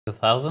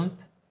2000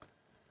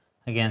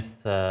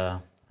 against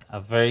a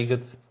very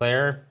good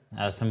player,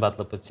 Simbat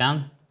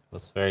Laputian.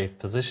 Was very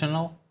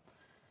positional.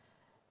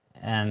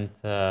 And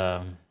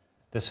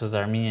this was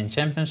Armenian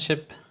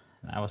Championship.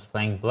 I was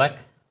playing black.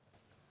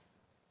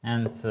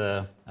 And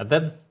at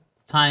that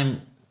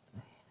time,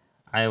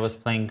 I was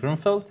playing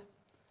Grunfeld,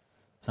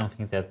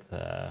 something that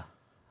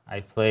I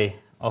play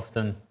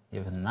often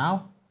even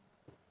now.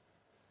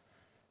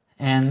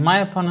 And my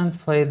opponent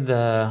played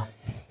the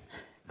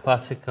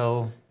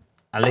classical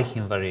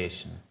Alekhine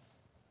variation.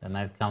 The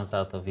knight comes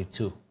out of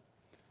e2.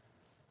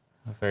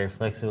 A very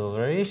flexible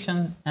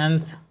variation.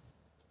 And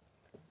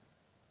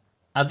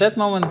at that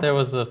moment, there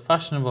was a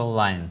fashionable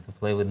line to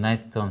play with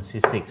knight on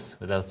c6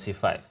 without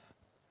c5.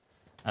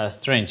 A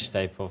strange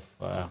type of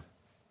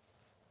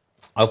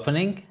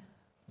opening,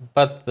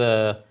 but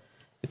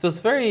it was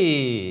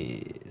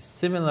very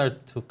similar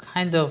to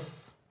kind of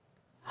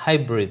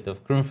hybrid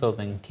of Grunfeld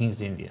and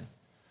King's Indian.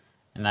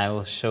 And I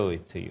will show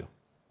it to you.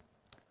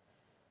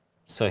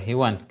 So he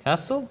went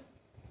castle,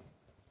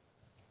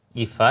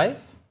 e5,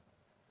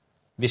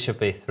 bishop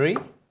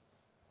a3,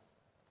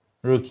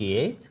 rook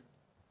e8,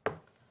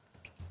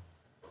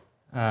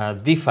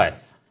 d5.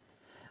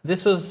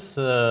 This was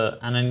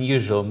an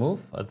unusual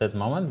move at that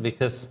moment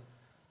because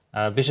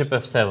bishop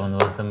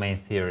f7 was the main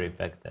theory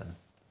back then.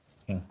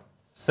 King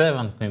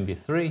 7, queen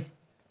b3.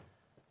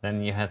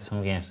 Then you had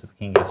some games with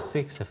king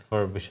f6,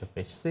 f4, bishop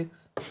h6.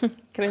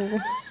 Crazy.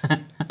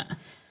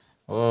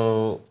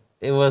 Well,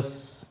 it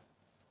was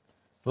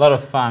a lot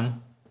of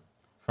fun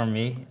for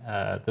me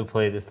to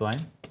play this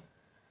line.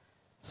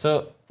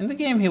 So in the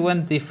game he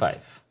went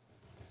d5.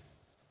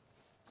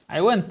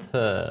 I went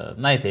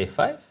knight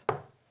a5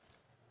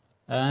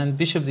 and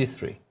bishop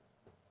d3.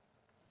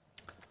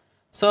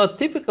 So a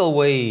typical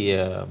way,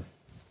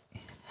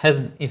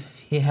 if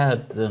he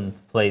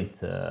hadn't played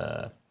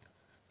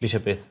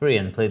bishop a3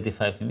 and played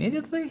d5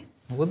 immediately,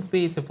 would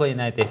be to play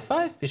knight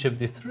a5, bishop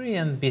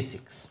d3, and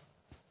b6.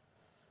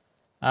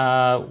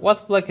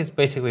 What black is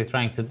basically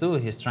trying to do,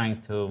 he's trying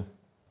to,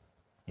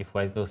 if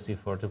white goes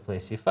c4, to play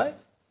c5,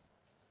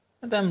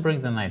 and then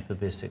bring the knight to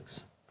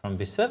d6 from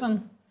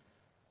b7,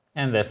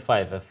 and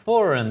f5,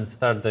 f4, and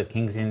start the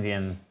King's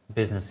Indian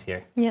business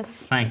here.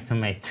 Yes. Trying to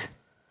mate.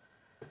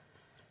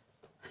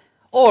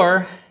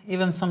 Or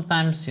even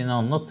sometimes, you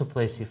know, not to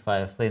play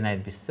c5, play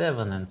knight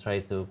b7 and try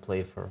to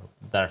play for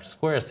dark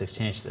squares,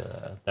 exchange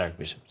the dark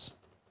bishops.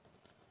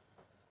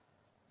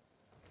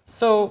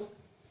 So,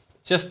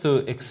 just to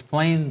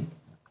explain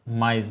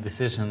my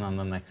decision on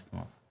the next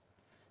move.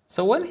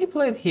 So when he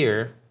played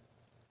here,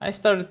 I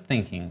started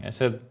thinking. I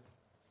said,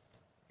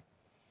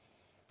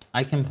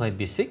 I can play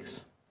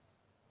b6.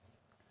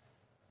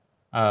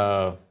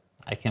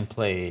 I can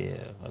play,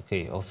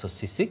 okay, also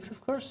c6, of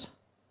course.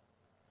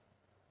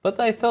 But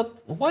I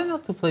thought, why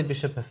not to play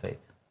bishop f8?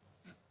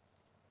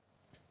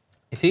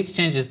 If he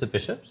exchanges the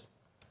bishops,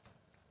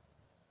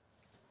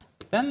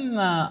 then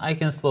I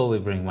can slowly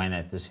bring my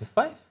knight to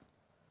c5.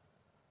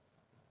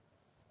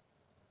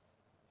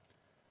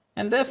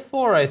 And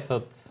f4, I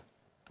thought,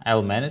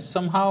 I'll manage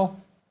somehow.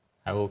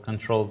 I will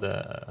control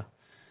the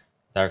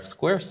dark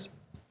squares,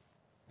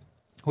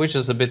 which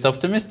is a bit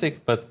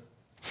optimistic, but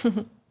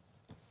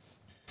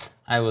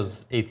I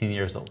was 18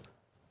 years old.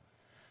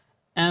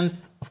 And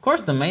of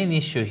course, the main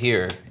issue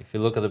here, if you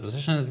look at the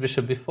position, is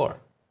bishop b4.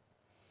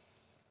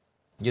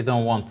 You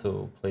don't want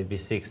to play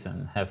b6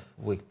 and have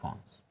weak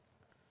pawns.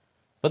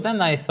 But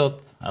then I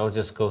thought I would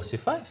just go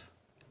c5.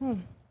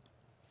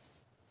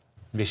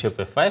 Bishop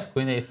f5,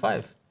 queen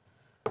a5.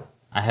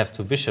 I have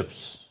two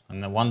bishops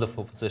in a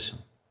wonderful position.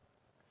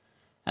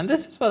 And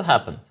this is what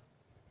happened.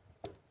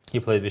 He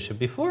played bishop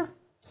b4,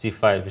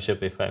 c5,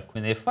 bishop a5,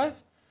 queen a5.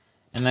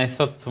 And I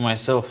thought to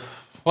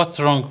myself, what's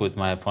wrong with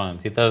my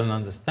opponent? He doesn't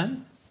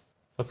understand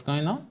what's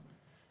going on.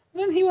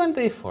 And then he went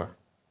a4.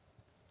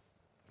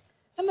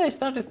 And I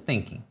started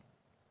thinking.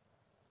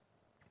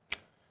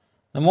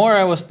 The more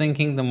I was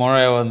thinking, the more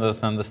I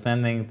was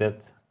understanding that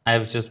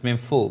I've just been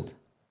fooled.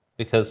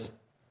 Because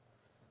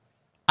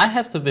I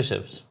have two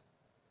bishops.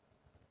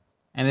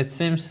 And it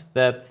seems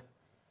that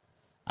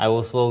I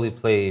will slowly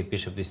play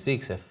bishop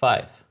d6,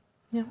 f5.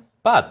 Yeah.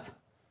 But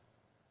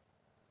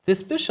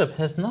this bishop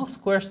has no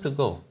squares to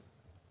go.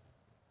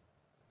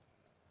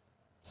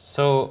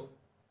 So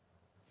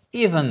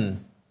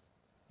even,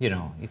 you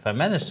know, if I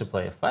manage to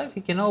play f5,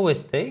 he can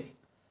always take,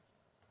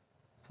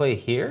 play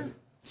here,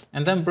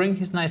 and then bring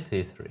his knight to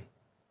e3.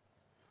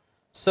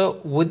 So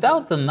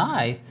without the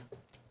knight,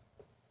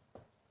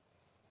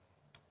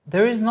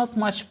 there is not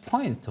much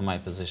point to my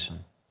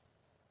position.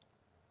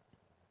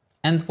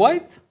 And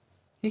white,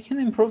 he can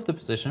improve the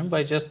position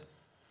by just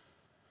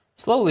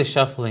slowly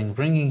shuffling,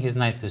 bringing his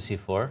knight to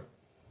c4.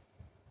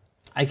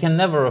 I can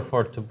never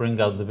afford to bring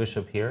out the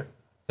bishop here,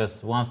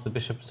 because once the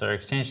bishops are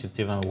exchanged, it's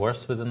even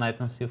worse with the knight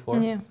on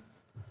c4. Yeah.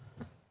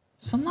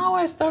 So now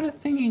I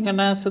started thinking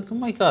and I said, oh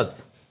my god,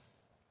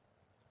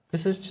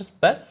 this is just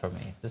bad for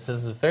me. This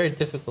is a very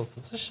difficult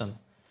position.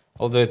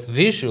 Although it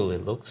visually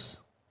looks,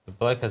 the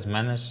black has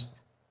managed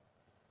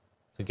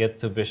to get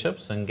two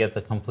bishops and get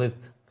a complete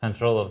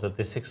control of the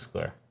d6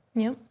 square.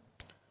 Yeah.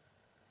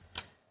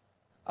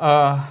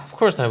 Of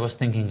course, I was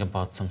thinking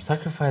about some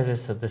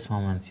sacrifices at this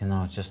moment,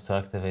 just to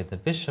activate the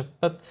bishop,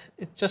 but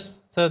it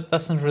just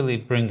doesn't really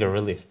bring a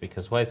relief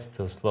because white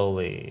still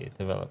slowly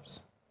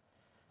develops.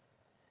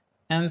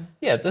 And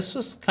yeah, this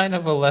was kind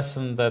of a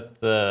lesson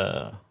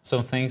that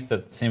some things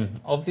that seem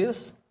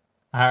obvious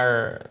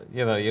are,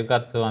 you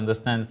got to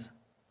understand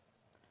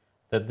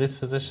that this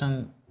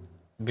position,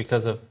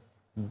 because of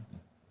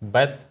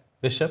bad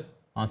bishop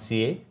on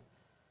c8,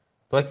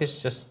 black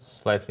is just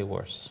slightly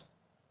worse.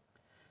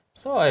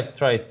 So I've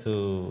tried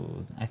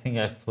to, I think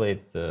I've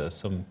played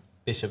some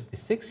bishop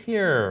d6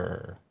 here,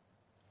 or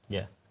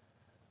yeah,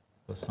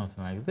 or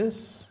something like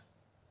this.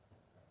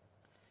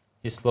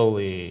 He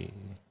slowly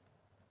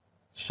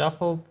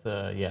shuffled,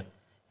 yeah,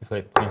 he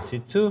played queen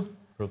c2,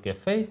 rook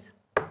f8,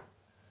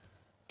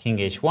 king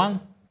h1.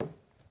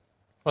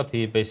 What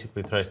he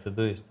basically tries to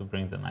do is to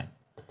bring the knight.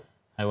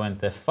 I went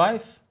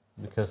f5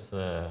 because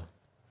I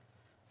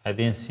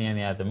didn't see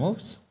any other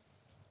moves.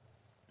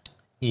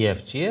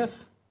 ef gf,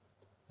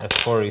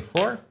 f4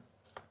 e4,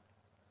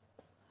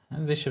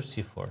 and bishop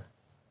c4.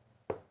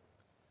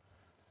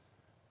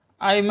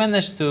 I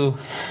managed to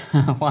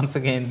once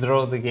again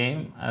draw the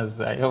game, as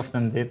I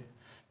often did,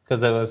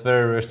 because I was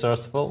very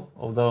resourceful,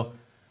 although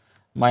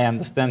my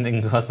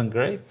understanding wasn't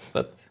great,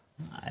 but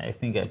I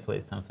think I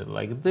played something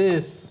like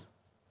this.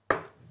 It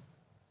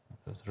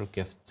was rook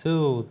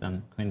f2,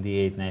 then queen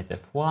d8, knight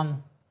f1.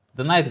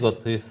 The knight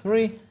got to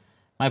e3.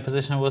 My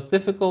position was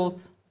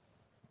difficult,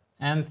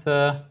 and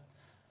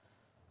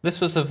this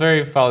was a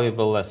very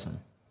valuable lesson.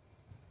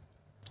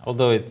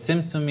 Although it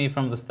seemed to me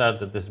from the start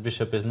that this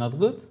bishop is not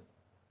good,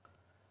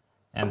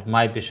 and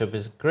my bishop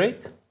is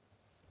great,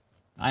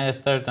 I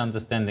started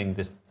understanding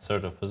this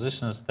sort of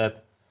positions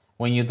that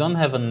when you don't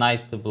have a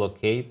knight to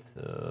blockade,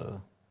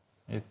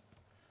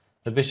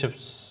 the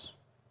bishops,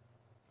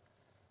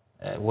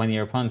 when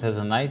your opponent has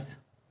a knight,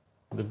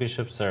 the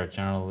bishops are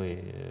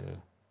generally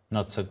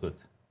not so good.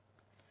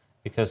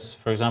 Because,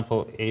 for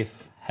example,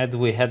 had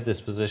we had this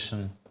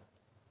position,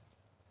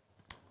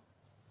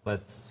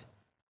 and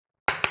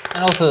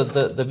also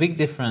the big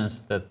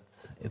difference that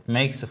it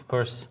makes, of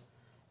course,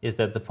 is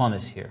that the pawn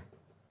is here.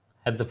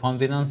 Had the pawn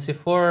been on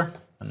c4,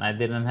 and I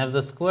didn't have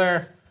the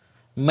square,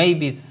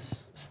 maybe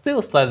it's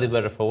still slightly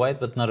better for white,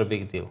 but not a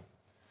big deal.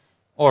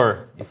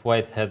 Or if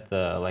white had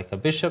like a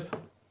bishop,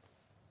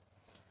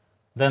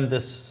 then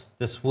this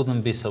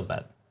wouldn't be so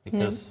bad,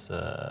 because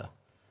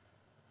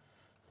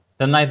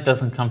the knight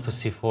doesn't come to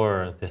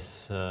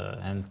c4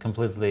 and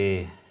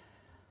completely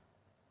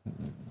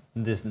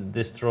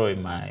destroy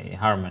my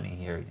harmony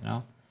here,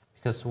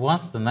 Because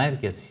once the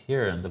knight gets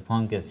here and the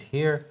pawn gets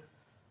here,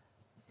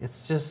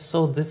 it's just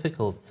so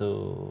difficult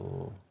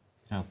to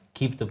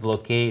keep the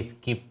blockade,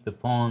 keep the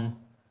pawn.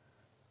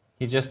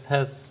 He just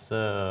has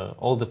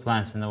all the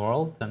plans in the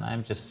world, and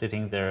I'm just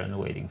sitting there and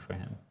waiting for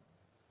him.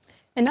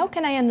 And how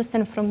can I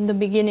understand from the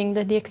beginning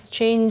that the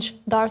exchange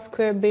dark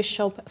square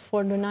bishop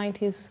for the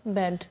knight is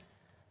bad?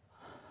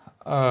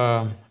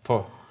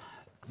 For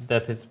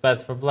that it's bad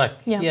for black?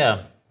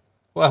 Yeah.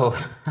 Well,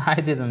 I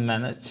didn't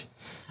manage,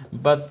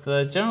 but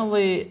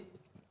generally,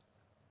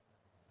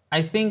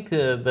 I think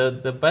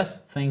the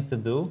best thing to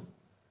do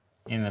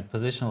in a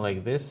position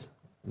like this,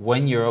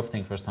 when you're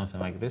opting for something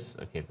like this,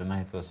 okay, the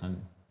knight was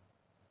on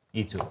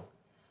e2.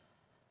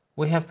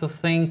 We have to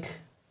think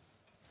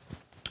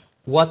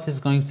what is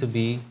going to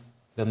be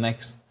the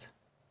next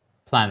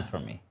plan for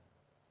me,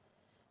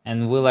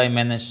 and will I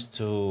manage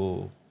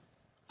to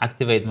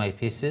activate my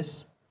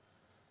pieces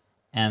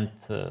and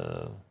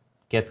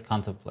get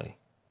counterplay?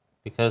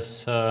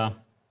 Because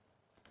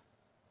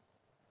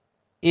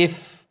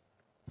if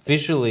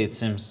visually it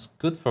seems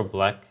good for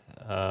black,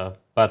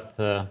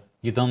 but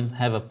you don't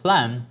have a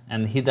plan,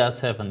 and he does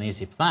have an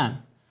easy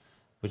plan,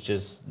 which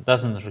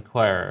doesn't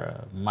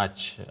require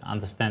much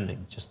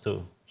understanding, just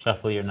to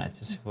shuffle your knight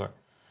to c4,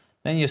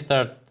 then you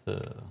start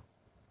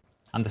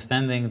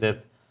understanding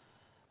that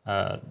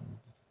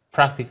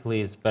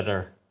practically it's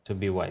better to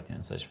be white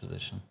in such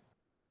position.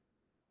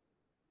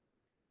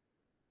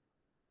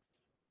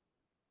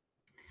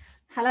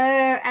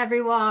 Hello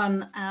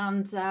everyone,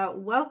 and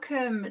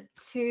welcome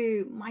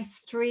to my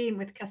stream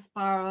with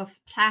Kasparov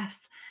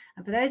Chess.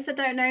 And for those that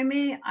don't know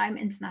me, I'm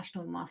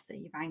International Master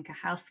Jovanka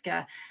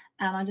Houska,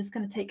 and I'm just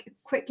going to take a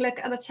quick look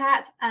at the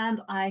chat,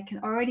 and I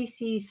can already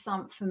see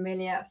some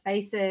familiar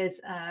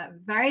faces.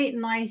 Very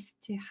nice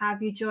to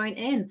have you join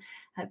in.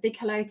 A big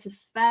hello to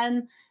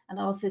Sven, and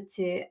also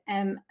to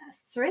M.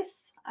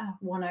 Sris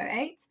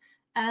 108,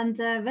 and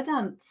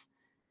Vedant,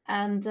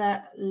 and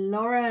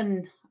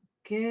Lauren.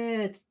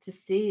 Good to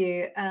see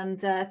you,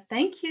 and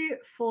thank you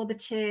for the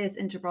cheers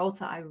in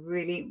Gibraltar. I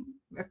really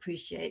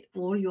appreciate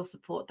all your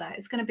support there.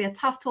 It's going to be a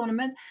tough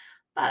tournament,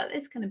 but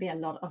it's going to be a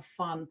lot of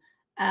fun.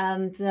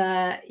 And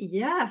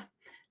yeah,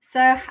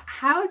 so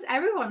how's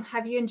everyone?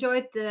 Have you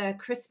enjoyed the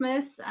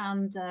Christmas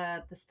and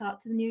the start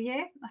to the new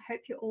year? I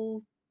hope you're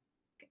all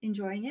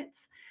enjoying it.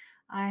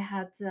 I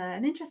had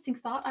an interesting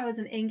start. I was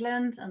in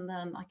England, and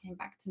then I came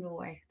back to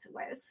Norway,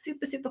 where it was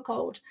super, super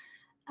cold.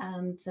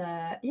 And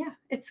yeah,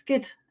 it's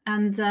good.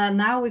 And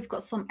now we've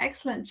got some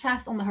excellent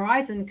chess on the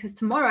horizon, because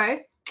tomorrow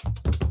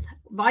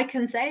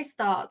Vaikansei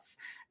starts.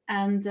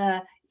 And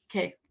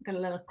okay, I've got a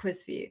little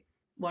quiz for you.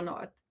 Well,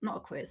 not a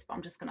quiz, but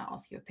I'm just going to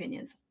ask you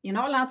opinions. You're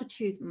not allowed to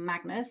choose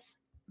Magnus,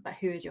 but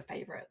who is your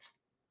favorite?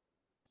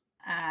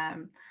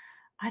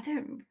 I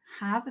don't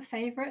have a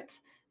favorite,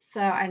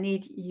 so I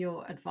need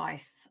your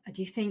advice.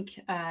 Do you think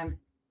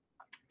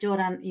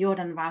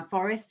Jordan Van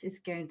Forest is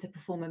going to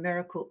perform a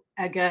miracle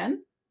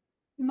again?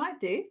 He might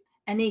do.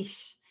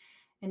 Anish,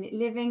 and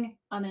living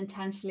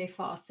unintentionally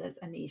fast, says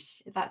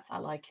Anish. I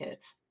like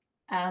it.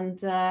 And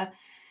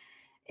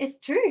it's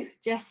true,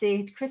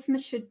 Jesse.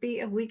 Christmas should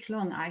be a week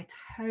long. I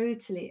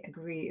totally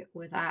agree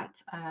with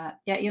that.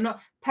 Yeah, you're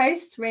not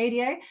post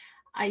radio.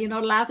 You're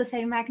not allowed to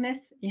say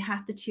Magnus. You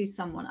have to choose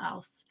someone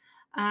else.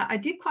 I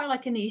do quite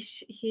like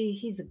Anish.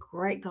 He's a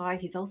great guy.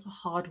 He's also a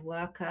hard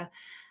worker.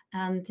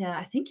 And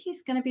I think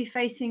he's going to be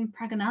facing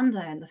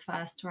Pragananda in the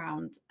first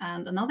round.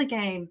 And another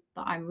game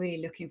that I'm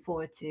really looking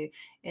forward to,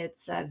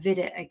 it's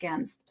Vidit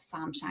against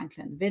Sam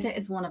Shanklin. Vidit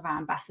is one of our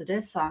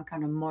ambassadors, so I'm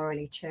kind of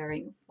morally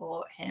cheering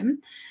for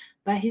him.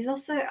 But he's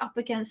also up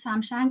against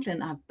Sam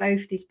Shanklin.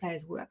 Both these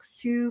players work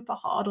super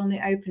hard on the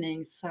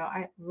openings, so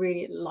I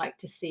really like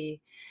to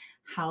see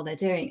how they're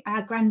doing.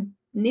 Grand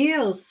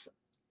Niels,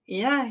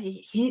 yeah,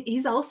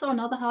 he's also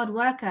another hard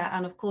worker.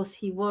 And of course,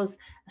 he was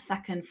a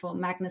second for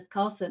Magnus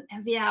Carlsen.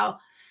 MVL,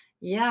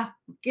 yeah,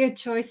 good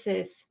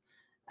choices.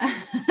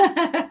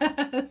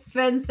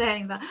 Sven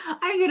saying that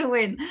I'm going to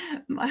win.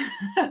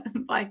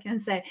 I can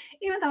say,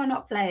 even though I'm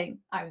not playing,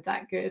 I'm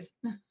that good.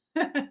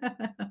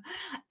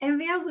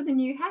 MVL with a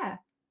new hair.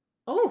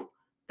 Oh,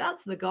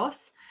 that's the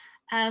goss.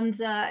 And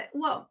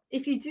well,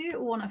 if you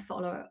do want to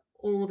follow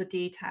all the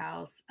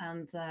details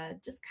and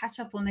just catch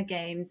up on the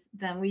games,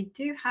 then we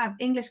do have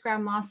English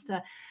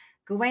Grandmaster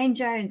Gawain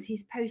Jones.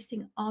 He's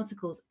posting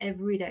articles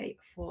every day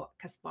for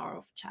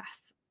Kasparov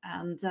Chess.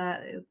 And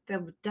there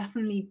would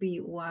definitely be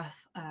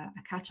worth a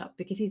catch up,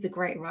 because he's a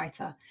great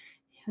writer.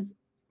 He has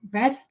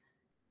read.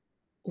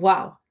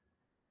 Wow.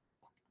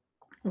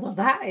 Well,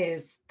 that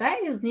is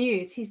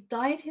news. He's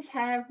dyed his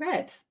hair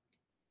red.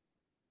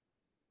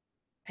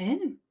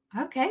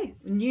 Okay,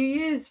 New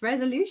Year's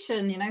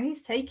resolution,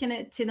 he's taking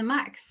it to the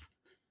max.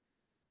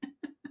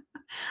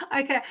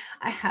 Okay,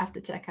 I have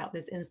to check out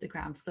this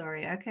Instagram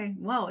story. Okay,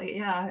 well,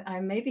 yeah,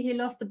 maybe he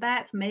lost a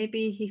bet,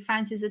 maybe he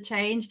fancies a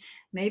change,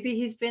 maybe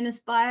he's been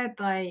inspired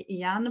by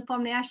Jan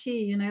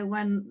Nepomniachtchi.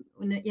 When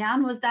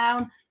Jan was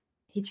down,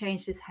 he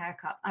changed his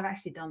haircut. I've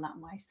actually done that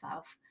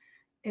myself.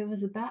 It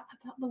was about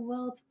the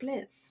world's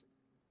blitz.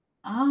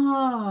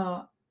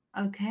 Oh,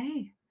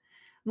 okay.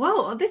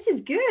 Well, this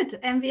is good.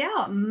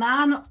 MVL,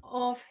 man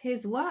of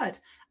his word.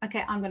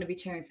 Okay, I'm going to be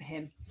cheering for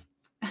him.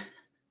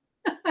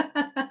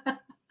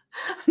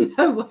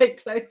 No way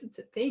closer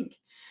to pink.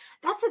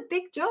 That's a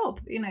big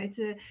job,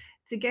 to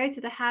go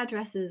to the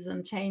hairdressers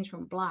and change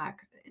from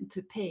black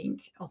to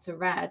pink or to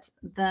red.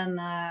 Then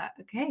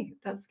okay,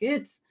 that's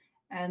good.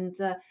 And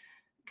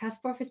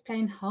Kasparov is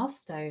playing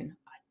Hearthstone.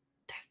 I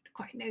don't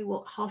quite know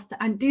what Hearthstone.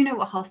 I do know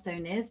what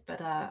Hearthstone is,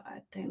 but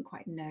I don't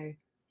quite know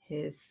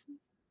his.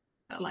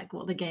 Like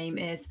what the game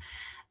is.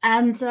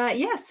 And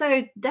yeah,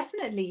 so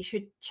definitely you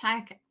should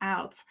check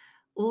out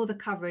all the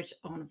coverage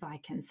on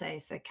Vaikansei.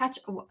 So catch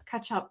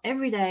up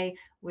every day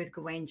with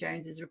Gawain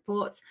Jones's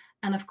reports,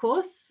 and of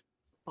course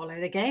follow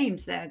the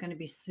games. They're going to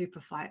be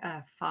super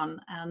fun.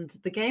 And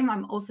the game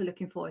I'm also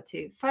looking forward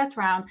to, first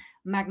round,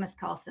 Magnus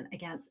Carlsen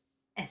against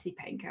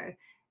Esipenko.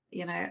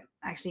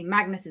 Actually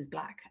Magnus is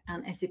black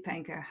and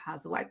Esipenko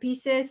has the white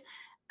pieces,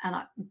 and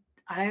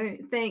I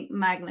don't think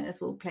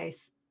Magnus will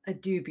place a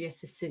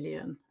dubious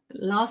Sicilian.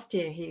 Last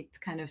year, he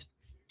kind of,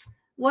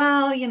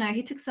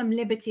 he took some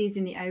liberties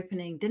in the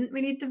opening, didn't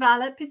really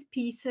develop his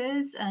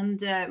pieces,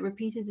 and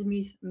repeated his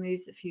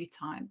moves a few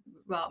times.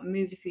 Well,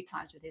 moved a few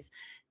times with his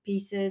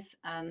pieces,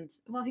 and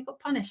he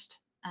got punished.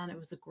 And it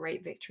was a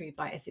great victory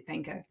by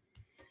Esipenko.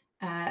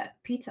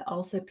 Peter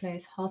also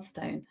plays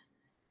Hearthstone.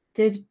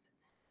 Did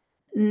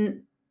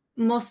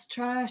Badur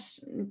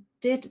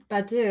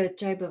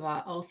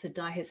Jobova also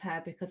dye his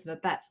hair because of a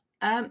bet?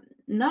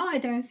 No, I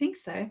don't think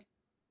so.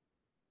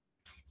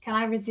 Can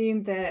I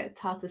resume the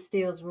Tata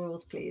Steel's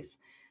rules, please?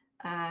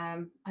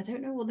 I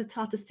don't know what the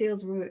Tata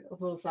Steel's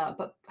rules are,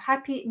 but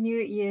Happy New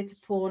Year to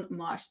Pawn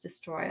March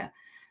Destroyer.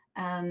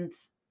 And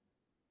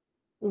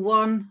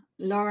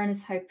Lauren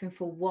is hoping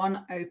for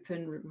one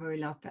open Rui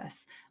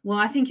Lopez. Well,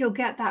 I think you'll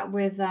get that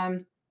with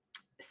Shakriar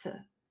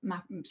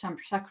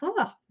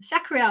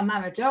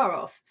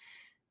Mamajorov.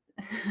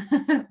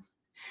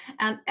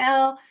 And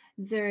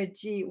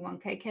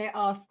L0G1KK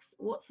asks,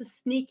 what's the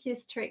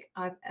sneakiest trick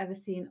I've ever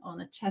seen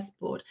on a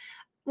chessboard?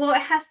 Well,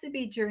 it has to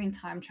be during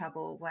time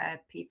travel, where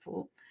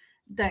people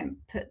don't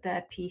put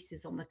their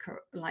pieces on the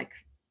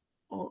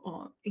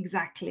or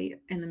exactly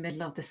in the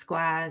middle of the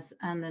squares,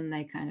 and then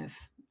they kind of,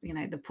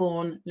 the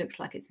pawn looks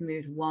like it's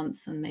moved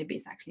once and maybe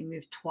it's actually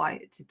moved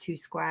twice to two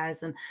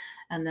squares, and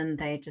then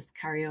they just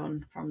carry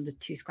on from the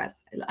two squares.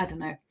 I don't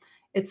know.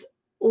 It's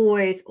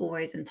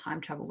always in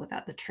time travel with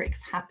that. The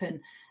tricks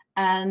happen.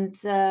 And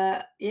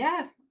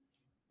yeah,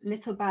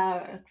 little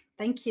bow,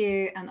 thank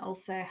you. And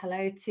also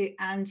hello to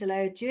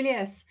Angelo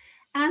Julius,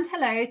 and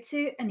hello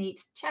to Anit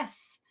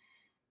Chess.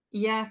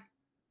 Yeah,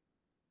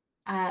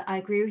 I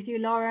agree with you,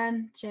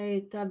 Lauren.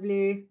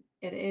 JW,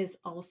 it is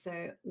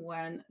also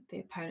when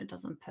the opponent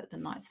doesn't put the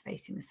knights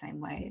facing the same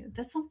way.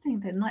 There's something,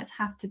 the knights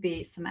have to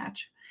be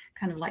symmetric,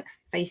 kind of like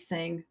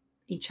facing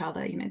each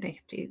other. You know, they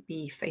have to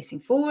be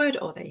facing forward,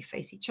 or they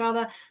face each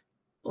other,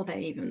 or they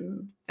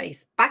even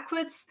face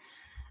backwards.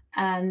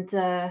 And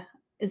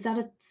is that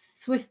a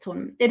Swiss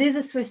tournament? It is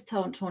a Swiss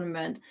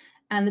tournament,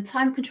 and the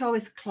time control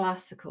is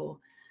classical,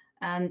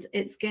 and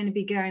it's going to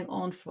be going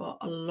on for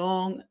a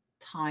long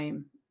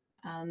time.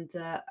 And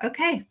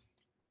okay,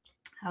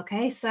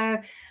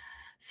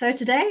 so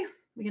today,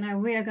 we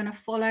are going to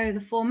follow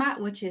the format,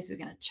 which is we're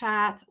going to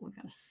chat, we're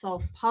going to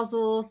solve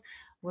puzzles,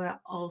 we're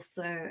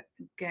also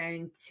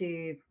going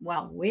to,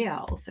 well, we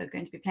are also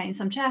going to be playing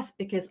some chess,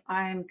 because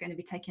I'm going to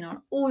be taking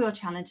on all your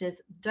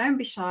challenges. Don't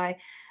be shy.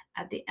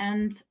 At the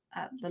end,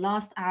 the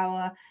last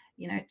hour,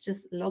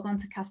 just log on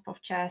to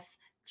Kasparov Chess,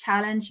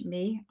 challenge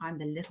me. I'm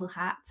the little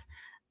hat,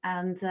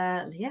 and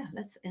yeah,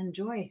 let's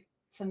enjoy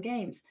some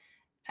games.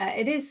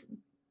 It is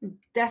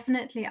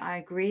definitely, I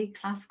agree,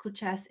 classical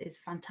chess is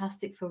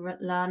fantastic for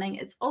learning.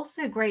 It's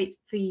also great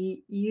for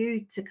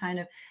you to kind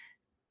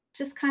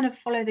of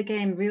follow the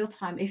game real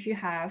time if you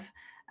have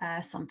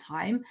some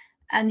time,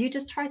 and you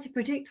just try to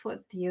predict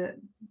what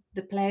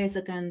the players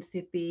are going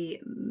to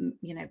be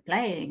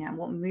playing, and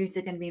what moves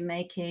they're going to be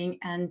making,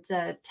 and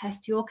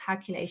test your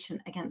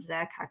calculation against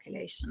their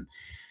calculation.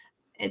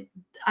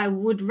 I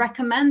would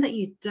recommend that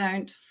you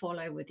don't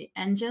follow with the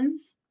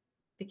engines,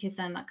 because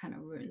then that kind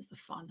of ruins the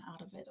fun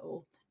out of it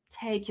all.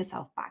 Take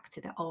yourself back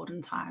to the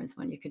olden times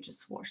when you could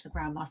just watch the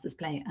grandmasters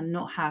play and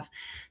not have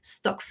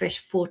Stockfish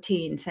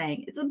 14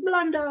 saying it's a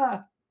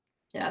blunder.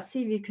 Yeah,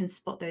 see if you can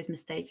spot those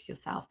mistakes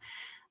yourself.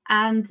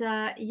 And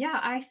yeah,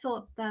 I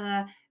thought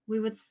that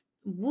we would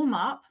warm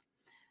up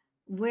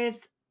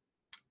with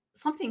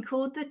something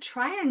called the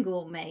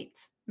triangle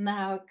mate.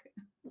 Now,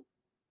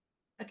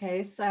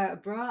 okay, so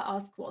Bra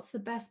asked, what's the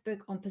best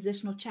book on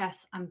positional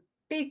chess? I'm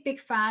big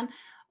fan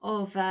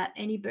of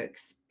any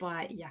books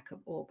by Jakob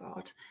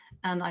Aagaard,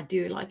 and I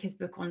do like his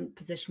book on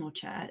positional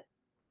chess.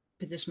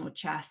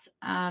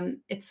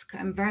 It's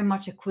very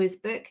much a quiz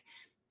book.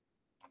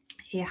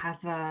 You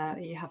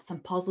have some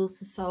puzzles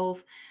to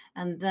solve,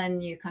 and then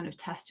you kind of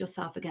test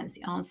yourself against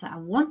the answer.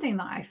 And one thing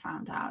that I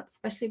found out,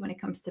 especially when it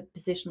comes to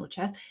positional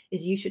chess,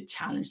 is you should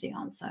challenge the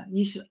answer.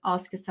 You should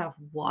ask yourself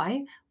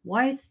why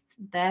is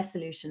their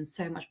solution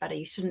so much better.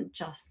 You shouldn't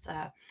just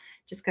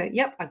go,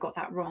 yep, I got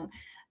that wrong.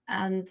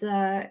 And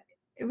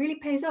it really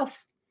pays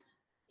off.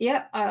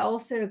 Yep, I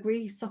also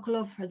agree.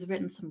 Sokolov has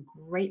written some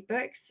great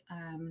books.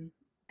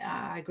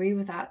 I agree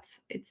with that.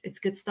 It's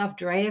good stuff.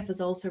 Dreyev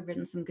has also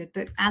written some good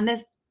books, and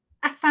there's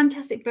a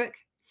fantastic book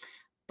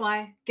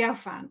by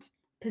Gelfand,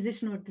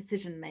 Positional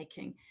Decision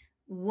Making,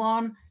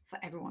 one for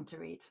everyone to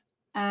read.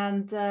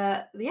 And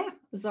yeah,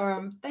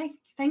 Zoram,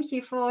 thank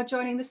you for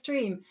joining the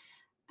stream.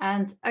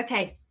 And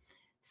okay,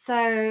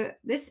 so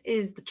this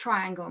is the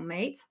triangle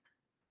mate.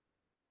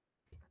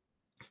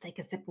 Let's take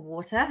a sip of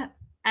water.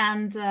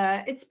 And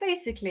it's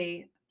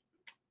basically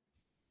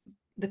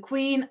the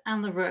queen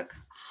and the rook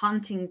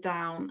hunting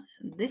down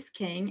this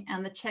king,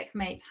 and the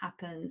checkmate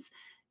happens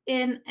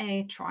in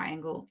a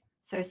triangle.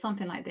 So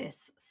something like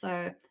this.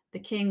 So the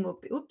king will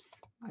be, oops,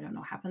 I don't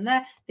know what happened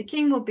there. The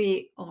king will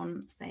be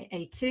on, say,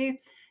 A2.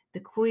 The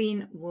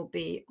queen will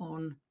be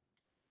on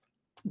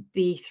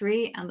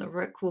B3, and the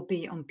rook will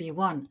be on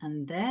B1.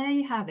 And there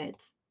you have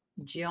it,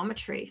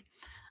 geometry.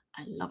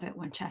 I love it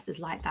when chess is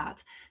like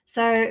that.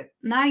 So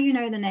now you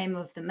know the name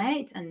of the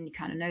mate, and you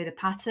kind of know the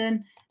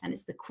pattern, and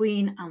it's the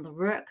queen and the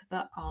rook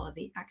that are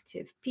the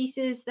active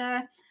pieces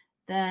there.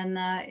 Then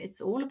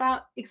it's all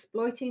about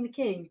exploiting the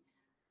king.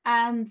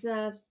 And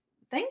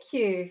thank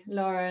you,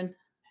 Lauren.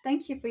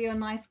 Thank you for your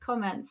nice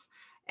comments.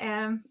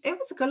 It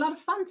was a lot of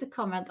fun to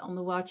comment on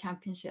the World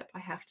Championship, I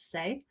have to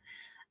say.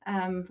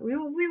 We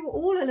were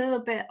all a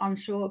little bit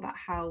unsure about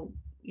how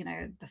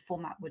the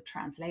format would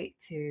translate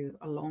to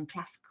a long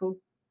classical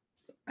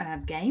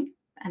game,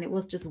 and it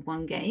was just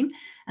one game,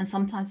 and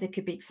sometimes there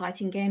could be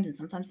exciting games, and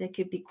sometimes there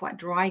could be quite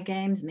dry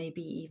games,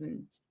 maybe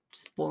even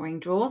just boring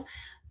draws.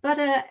 But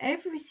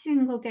every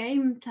single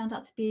game turned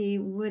out to be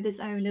with its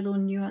own little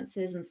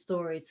nuances and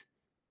stories.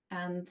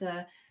 And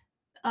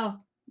oh,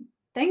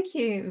 thank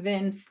you,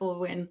 Vin, for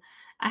win.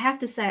 I have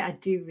to say, I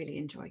do really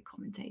enjoy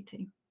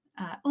commentating,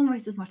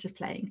 almost as much as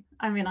playing.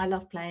 I mean, I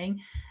love playing,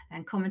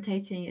 and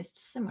commentating is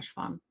just so much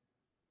fun,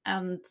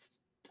 and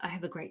I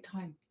have a great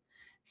time.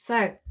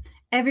 So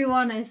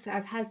everyone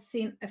I've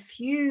seen a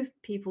few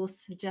people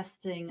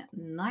suggesting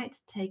knight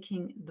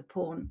taking the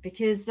pawn,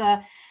 because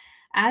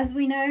as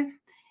we know,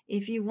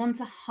 if you want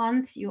to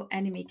hunt your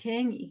enemy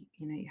king,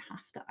 you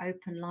have to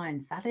open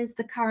lines. That is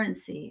the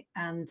currency.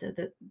 And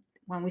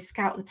when we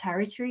scout the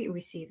territory,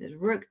 we see that the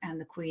rook and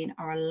the queen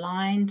are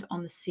aligned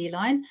on the C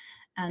line,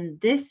 and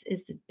this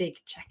is the big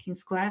checking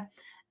square,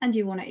 and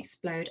you want to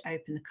explode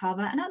open the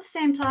cover, and at the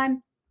same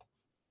time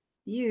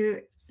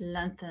you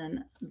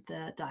lengthen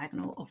the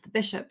diagonal of the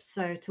bishop.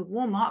 So to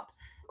warm up,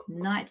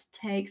 knight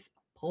takes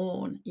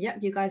pawn. Yep,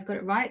 you guys got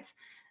it right.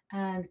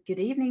 And good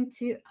evening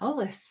to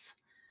Elvis.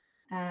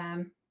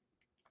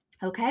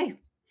 Okay,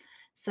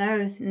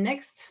 so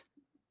next,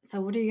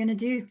 so what are you going to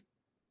do?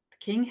 The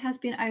king has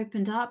been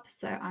opened up,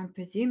 so I'm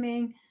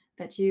presuming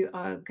that you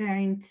are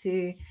going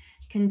to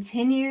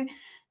continue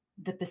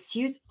the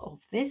pursuit of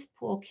this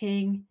poor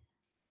king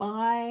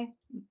by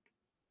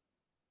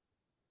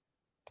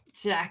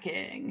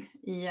jacking.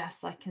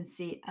 Yes, I can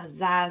see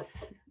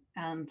Azaz,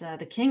 and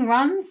the king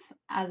runs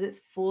as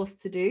it's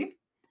forced to do.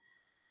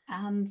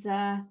 And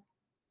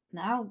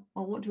now,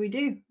 well, what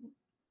do?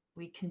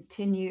 We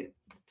continue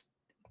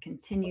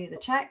the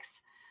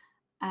checks,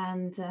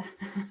 and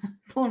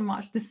pawn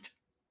march destroy.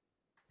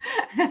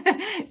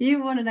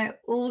 You want to know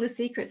all the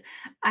secrets.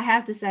 I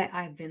have to say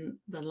I've been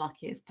the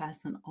luckiest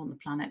person on the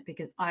planet,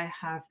 because I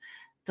have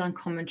done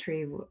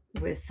commentary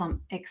with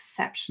some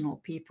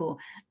exceptional people,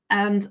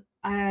 and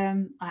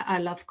I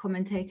love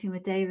commentating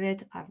with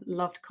David. I've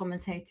loved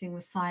commentating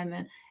with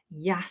Simon.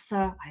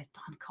 Yasser, I've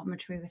done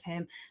commentary with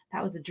him.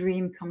 That was a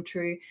dream come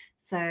true.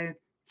 So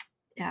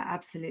yeah,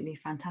 absolutely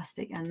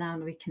fantastic. And now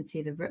we can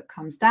see the rook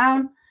comes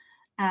down,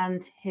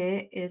 and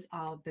here is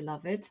our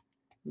beloved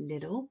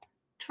little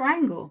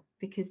triangle,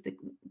 because the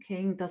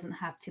king doesn't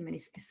have too many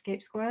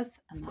escape squares,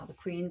 and now the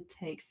queen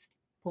takes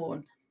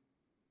pawn.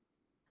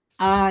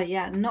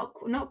 Yeah, not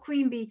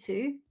queen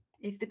b2.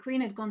 If the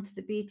queen had gone to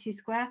the b2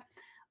 square,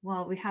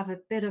 well, we have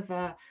a bit of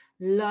a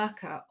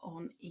lurker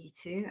on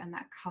e2, and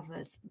that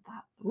covers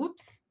that.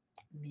 Whoops,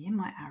 me and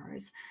my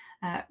arrows.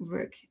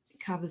 Rook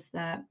covers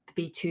the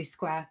b2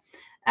 square,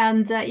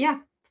 and yeah.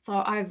 So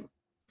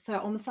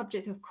on the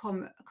subject of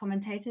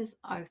commentators,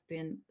 I've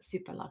been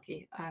super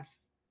lucky.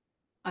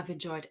 I've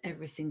enjoyed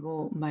every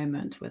single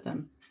moment with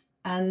them,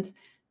 and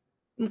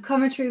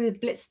commentary with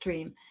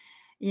Blitzstream.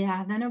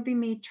 Yeah, then it'll be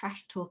me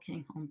trash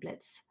talking on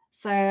Blitz.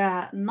 So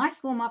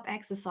nice warm-up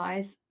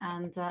exercise,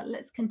 and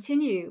let's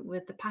continue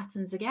with the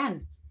patterns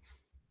again.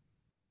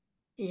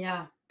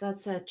 Yeah,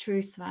 that's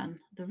true, Sven.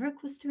 The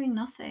rook was doing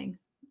nothing.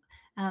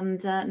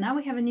 And now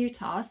we have a new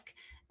task,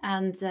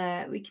 and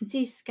we can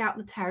see scout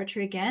the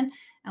territory again,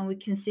 and we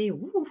can see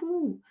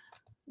woohoo,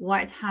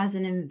 white has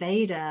an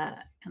invader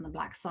on the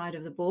black side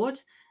of the board,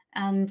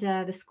 and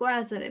the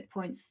squares that it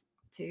points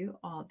to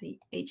are the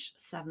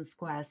h7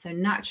 squares. So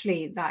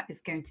naturally, that is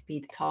going to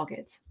be the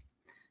target.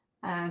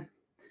 But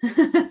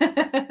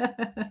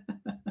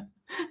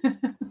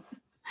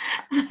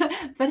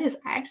it's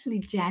actually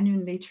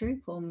genuinely true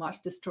for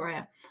March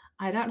Destroyer.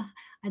 I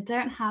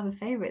don't have a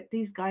favorite.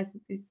 These guys,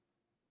 these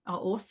are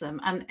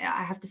awesome. And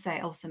I have to say,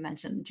 I also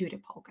mentioned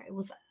Judith Polka. It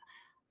was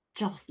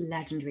just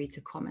legendary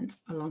to comment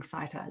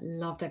alongside her.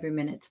 Loved every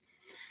minute.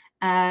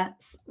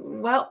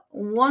 Well,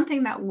 one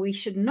thing that we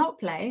should not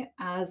play,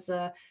 as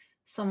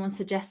someone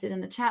suggested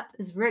in the chat,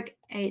 is rook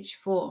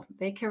h4.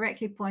 They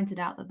correctly pointed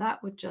out that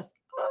that would just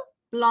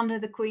blunder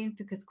the queen,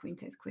 because queen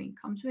takes queen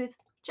comes with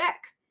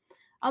check.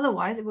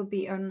 Otherwise, it would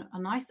be a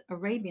nice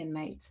Arabian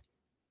mate.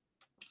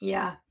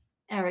 Yeah,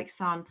 Eric's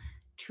son.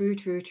 True.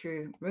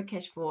 Rook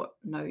h4.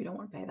 No, you don't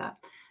want to play that.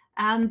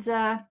 And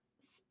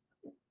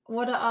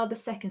what are the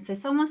seconds? So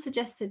someone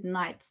suggested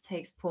knight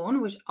takes pawn,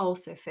 which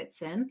also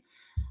fits in.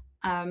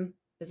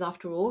 Because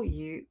after all,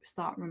 you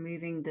start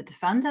removing the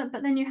defender,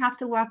 but then you have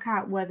to work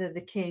out whether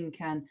the king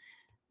can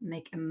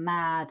make a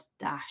mad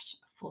dash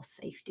for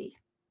safety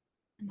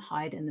and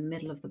hide in the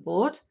middle of the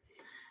board.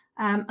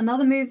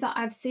 Another move that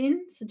I've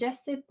seen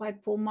suggested by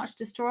Paul Much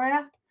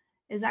Destroyer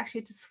is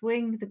actually to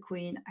swing the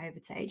queen over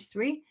to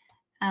h3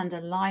 and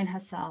align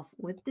herself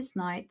with this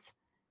knight,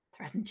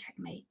 threaten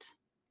checkmate.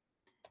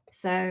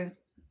 So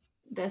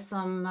there's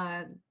some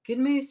good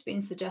moves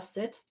being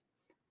suggested.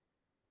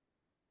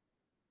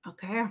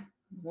 Okay,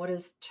 what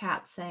is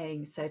chat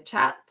saying? So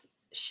chat,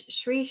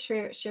 Shri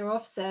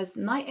Shirov says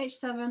knight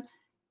h7,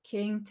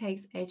 king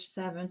takes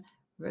h7,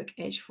 rook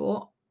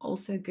h4,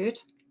 also good.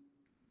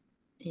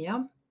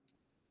 Yeah.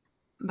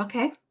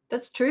 Okay,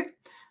 that's true.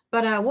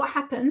 But what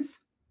happens?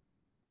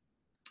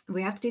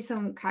 We have to do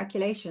some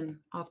calculation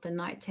after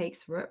knight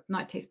takes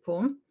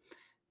pawn,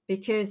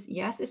 because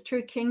yes, it's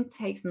true, king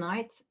takes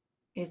knight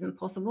isn't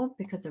possible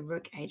because of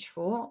rook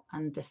h4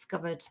 and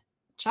discovered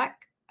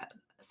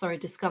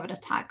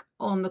attack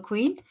on the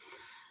queen.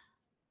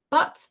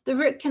 But the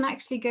rook can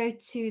actually go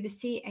to the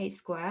c8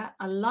 square,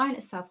 align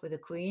itself with the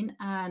queen,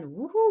 and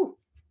woohoo,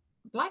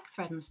 black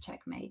threatens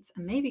checkmate,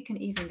 and maybe can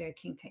even go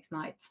king takes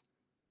knight.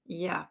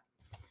 Yeah.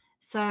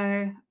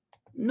 So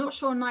not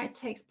sure knight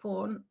takes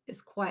pawn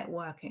is quite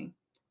working.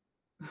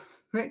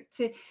 rook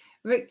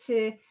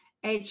to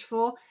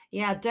h4.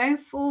 Yeah, don't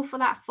fall for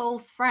that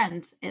false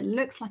friend. It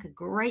looks like a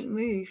great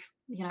move.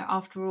 You know,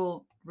 after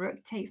all,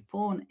 rook takes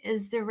pawn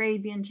is the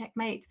Arabian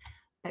checkmate,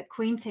 but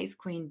queen takes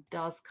queen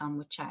does come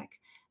with check.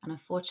 And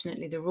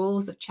unfortunately, the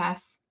rules of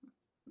chess,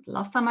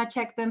 last time I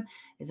checked them,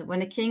 is that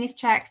when a king is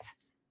checked,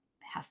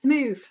 it has to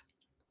move.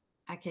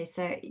 Okay,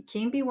 so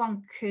king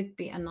b1 could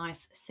be a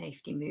nice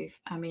safety move.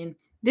 I mean,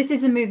 this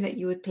is a move that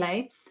you would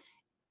play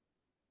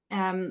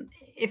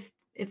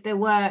if there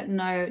were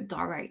no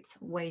direct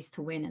ways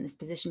to win in this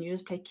position. You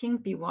just play king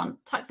b1,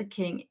 tuck the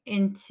king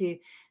into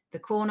the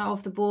corner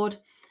of the board,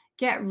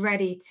 get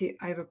ready to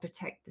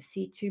overprotect the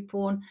c2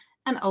 pawn,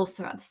 and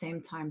also at the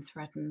same time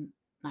threaten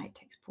knight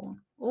takes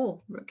pawn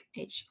or rook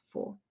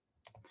h4.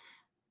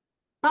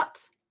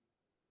 But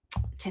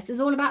chess is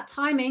all about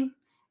timing,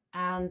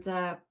 and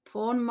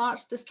pawn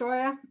march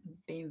destroyer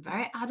being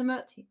very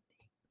adamant.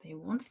 They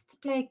wanted to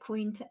play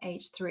queen to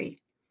h3.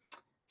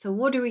 So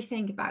what do we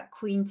think about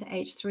queen to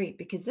h3?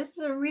 Because this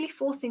is a really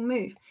forcing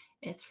move.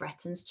 It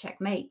threatens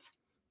checkmate.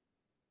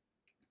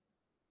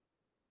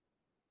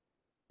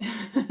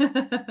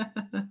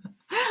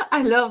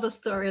 I love the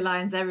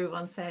storylines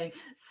everyone's saying.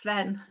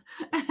 Sven.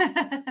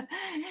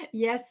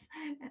 yes,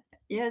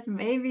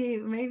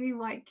 maybe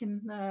white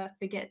can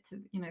forget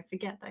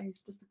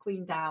those, just the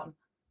queen down.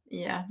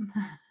 Yeah.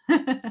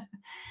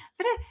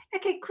 But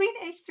okay, queen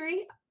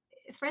h3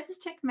 threatens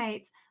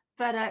checkmate,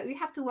 but we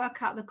have to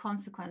work out the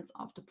consequence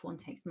after pawn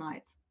takes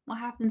knight. What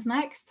happens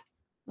next?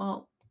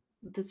 Well,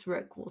 this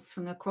rook will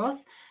swing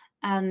across,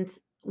 and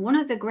one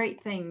of the great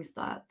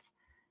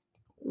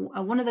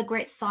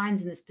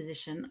signs in this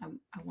position,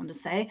 I want to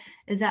say,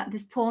 is that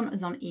this pawn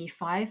is on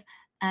e5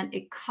 and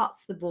it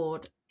cuts the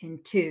board in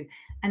two.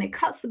 And it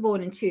cuts the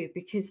board in two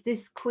because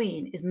this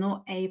queen is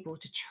not able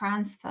to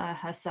transfer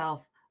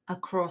herself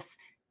across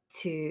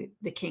to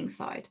the king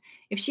side.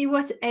 If she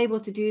were able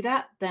to do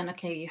that, then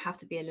okay, you have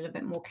to be a little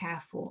bit more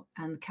careful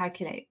and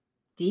calculate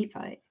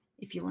deeper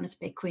if you want to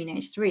play queen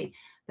h3.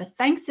 But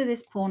thanks to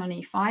this pawn on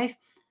e5,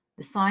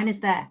 the sign is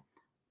there.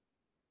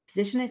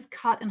 Position is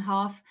cut in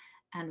half,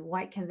 and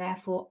white can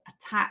therefore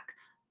attack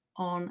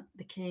on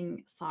the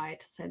king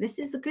side. So this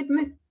is a good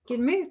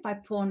move by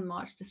pawn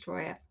march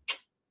destroyer.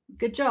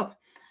 Good job.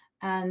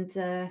 And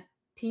PMD.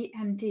 I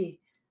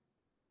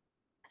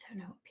don't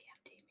know what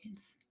PMD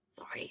means.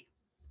 Sorry.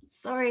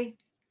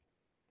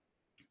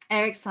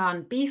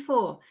 Ericsson,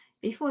 b4.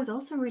 b4 is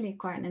also really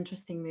quite an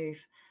interesting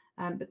move.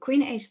 But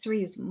queen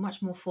h3 is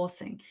much more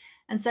forcing.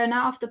 And so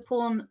now after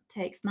pawn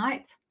takes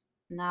knight,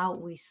 now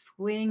we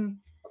swing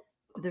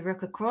the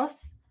rook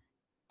across.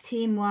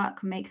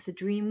 Teamwork makes the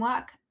dream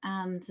work.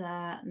 And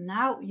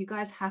now you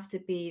guys have to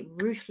be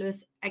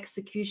ruthless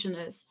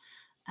executioners.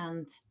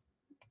 And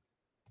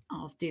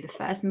I'll do the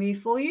first move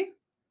for you.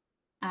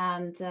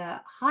 And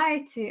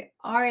hi to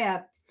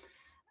Arya.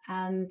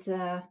 And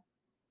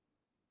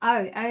oh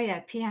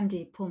yeah,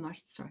 PMD, pawn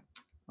march destroyer.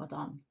 Well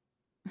done.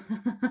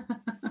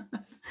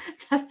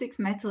 Plastics,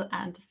 metal,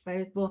 and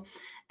disposable.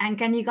 And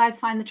can you guys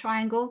find the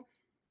triangle?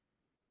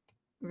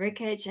 Rook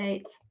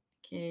h8,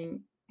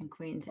 king and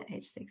queen to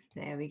h6.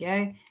 There we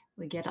go.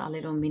 We get our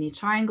little mini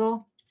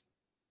triangle.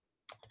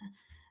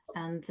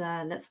 And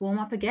let's warm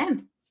up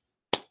again.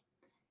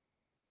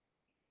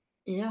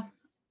 Yeah.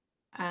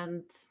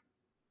 And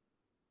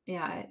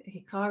yeah,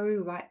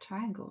 Hikaru right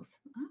triangles.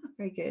 Ah,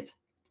 very good.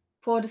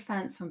 Poor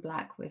defense from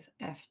black with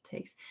f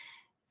takes.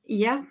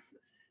 Yeah.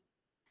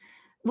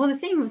 Well, the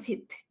thing was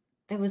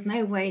there was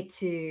no way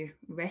to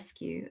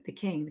rescue the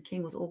king. The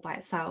king was all by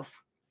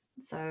itself.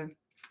 So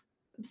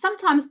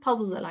sometimes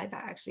puzzles are like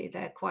that, actually.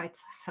 They're quite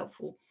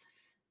helpful.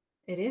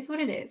 It is what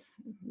it is.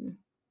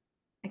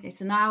 Okay,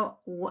 so now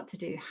what to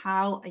do?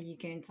 How are you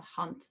going to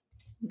hunt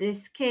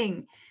this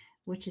king,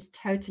 which is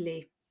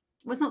totally,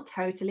 well, it's not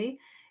totally,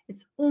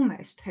 it's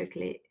almost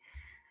totally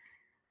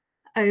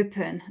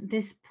open.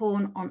 This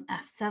pawn on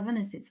f7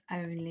 is its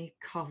only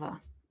cover.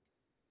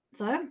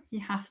 So you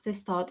have to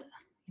start,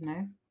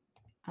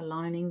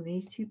 aligning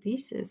these two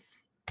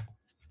pieces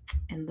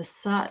in the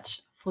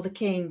search for the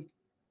king.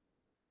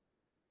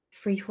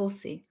 Free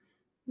horsey.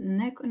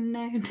 No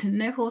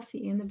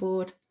horsey in the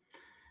board.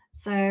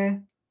 So,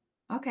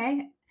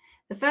 okay.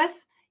 The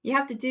first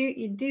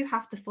you do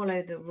have to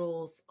follow the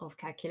rules of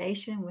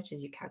calculation, which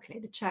is you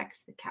calculate the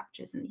checks, the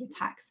captures, and the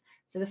attacks.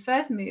 So the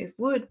first move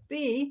would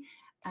be,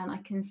 and I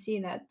can see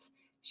that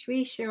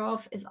Shri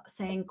Shirov is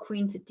saying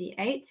queen to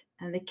d8,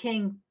 and the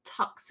king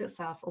tucks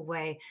itself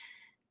away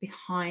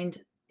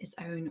behind its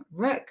own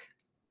rook.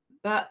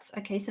 But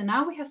okay, so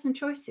now we have some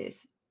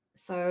choices.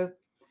 So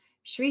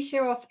Shri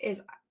Shirov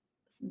is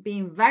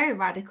being very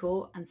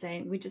radical and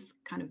saying we just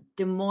kind of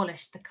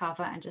demolish the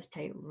cover and just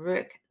play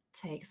rook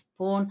takes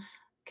pawn,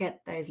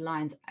 get those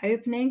lines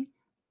opening.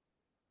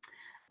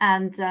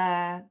 And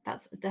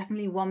that's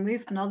definitely one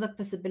move. Another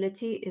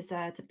possibility is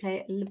to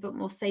play a little bit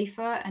more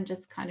safer and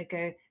just kind of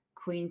go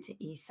queen to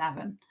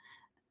e7.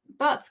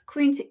 But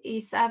queen to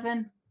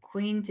e7,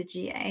 queen to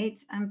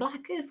g8, and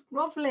black is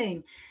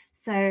groveling.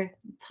 So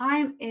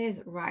time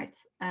is right.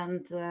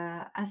 And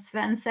as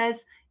Sven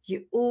says,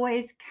 you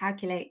always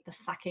calculate the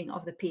sacking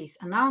of the piece.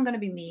 And now I'm going to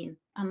be mean.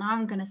 And now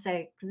I'm going to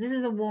say, because this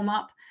is a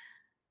warm-up,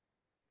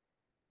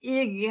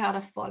 you got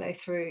to follow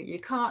through. You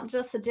can't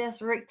just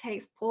suggest rook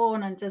takes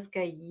pawn and just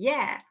go,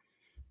 yeah.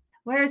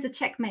 Where is the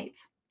checkmate?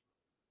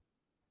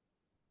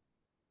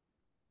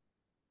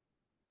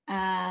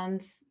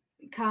 And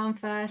calm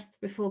first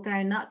before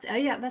going nuts. Oh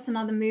yeah, that's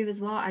another move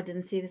as well. I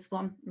didn't see this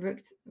one.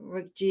 Rook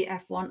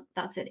G-F1.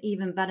 That's an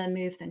even better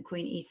move than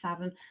Queen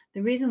E7.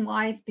 The reason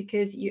why is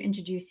because you're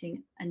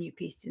introducing a new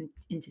piece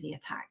into the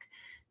attack.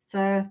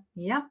 So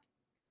yeah,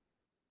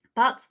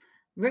 but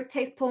Rook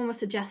takes pawn was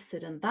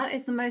suggested, and that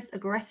is the most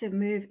aggressive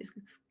move. It's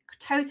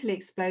totally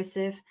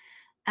explosive,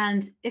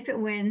 and if it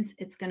wins,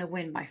 it's going to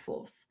win by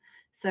force.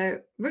 So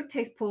Rook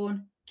takes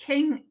pawn,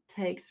 King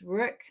takes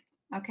Rook.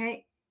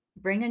 Okay,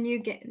 bring a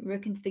new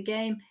Rook into the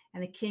game,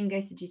 and the King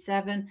goes to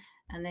G7,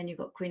 and then you've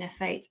got Queen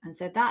F8, and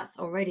so that's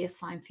already a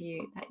sign for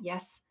you that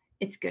yes,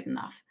 it's good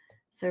enough.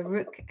 So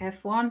Rook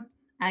F1.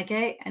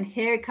 Okay, and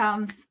here it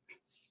comes.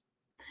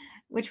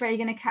 Which way are you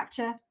going to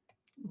capture?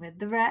 With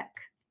the Rook.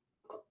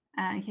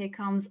 And here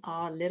comes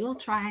our little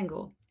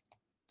triangle.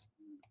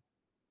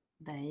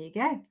 There you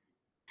go.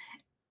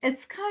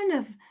 It's kind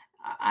of,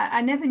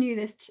 I never knew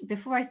this.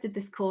 Before I did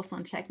this course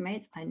on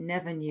checkmates, I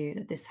never knew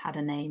that this had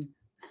a name.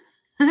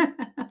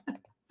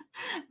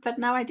 But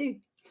now I do.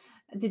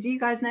 Did you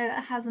guys know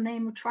that it has a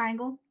name of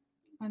triangle?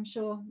 I'm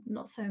sure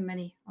not so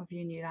many of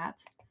you knew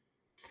that.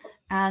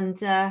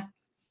 And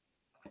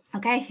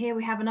okay, here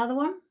we have another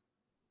one.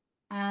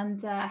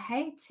 And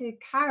hey to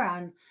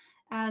Karan.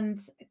 And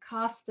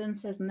Carsten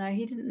says, no,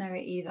 he didn't know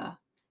it either.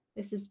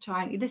 This is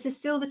triangle. This is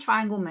still the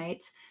triangle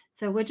mate.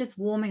 So we're just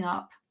warming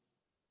up,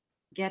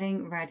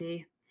 getting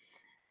ready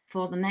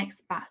for the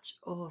next batch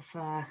of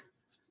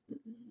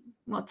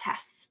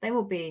tests. They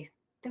will be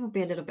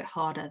a little bit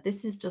harder.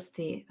 This is just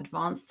the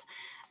advanced.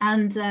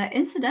 And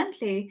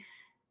incidentally,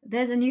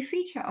 there's a new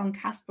feature on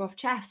Kasparov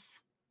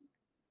Chess,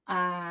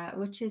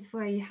 which is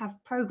where you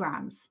have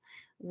programs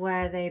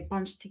where they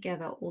bunch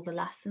together all the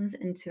lessons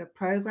into a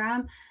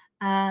program.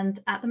 And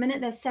at the minute,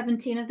 there's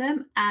 17 of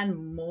them,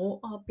 and more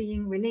are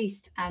being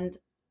released. And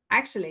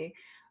actually,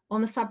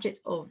 on the subject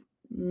of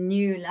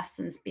new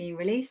lessons being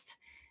released,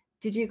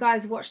 did you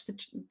guys watch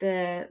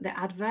the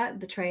advert,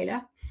 the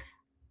trailer?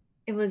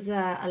 It was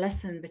a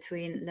lesson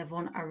between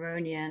Levon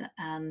Aronian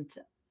and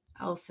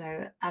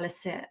also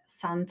Alice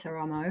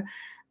Santaramo.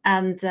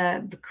 And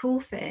the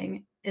cool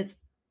thing is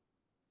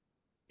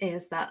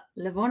that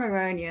Levon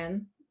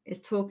Aronian is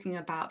talking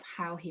about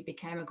how he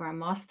became a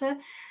grandmaster,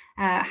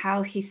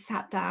 how he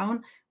sat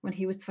down when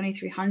he was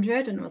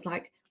 2300 and was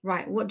like,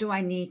 right, what do I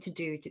need to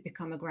do to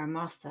become a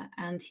grandmaster?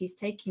 And he's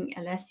taking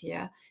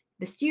Alessia,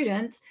 the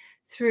student,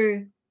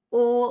 through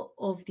all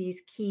of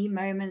these key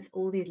moments,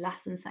 all these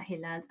lessons that he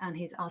learned, and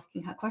he's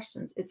asking her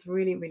questions. It's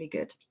really, really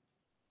good.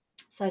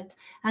 So,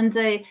 and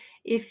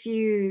if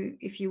you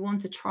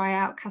want to try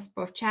out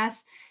Kasparov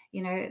Chess,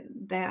 you know,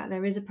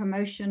 there is a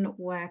promotion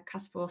where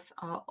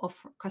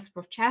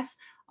Kasparov Chess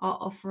are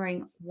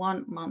offering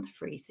 1 month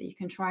free, so you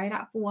can try it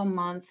out for 1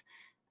 month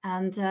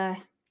and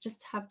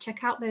just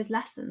check out those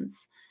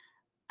lessons.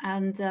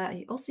 And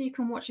also you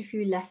can watch a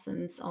few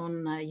lessons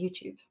on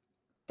YouTube.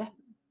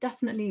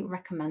 Definitely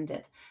recommend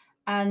it.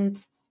 And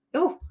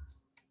yeah,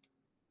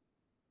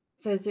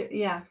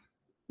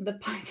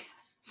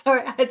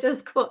 sorry, I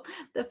just caught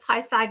the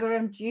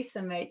Pythagorean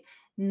juicer mate.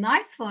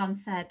 Nice one,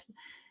 said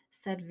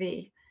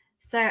V.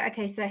 So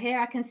okay, so here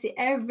I can see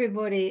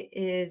everybody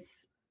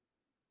is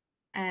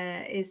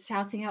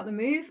shouting out the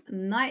move.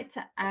 Knight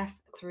to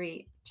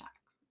F3 check.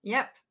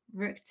 Yep,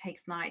 Rook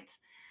takes knight.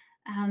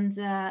 And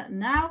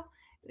now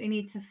we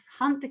need to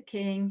hunt the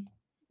king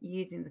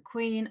using the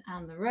queen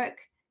and the rook.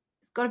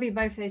 It's got to be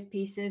both of those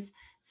pieces.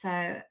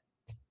 So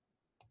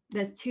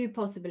there's two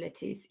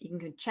possibilities. You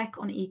can check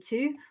on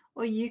E2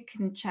 or you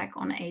can check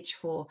on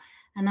H4.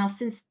 And now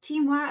since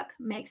teamwork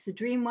makes the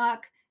dream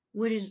work,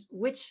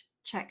 which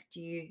check do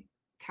you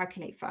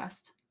calculate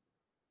first?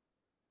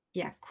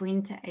 Yeah,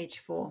 queen to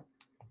H4.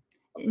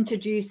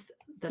 Introduce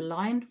the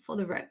line for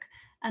the rook.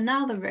 And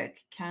now the rook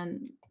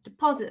can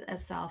deposit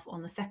itself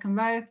on the second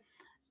row.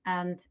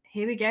 And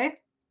here we go.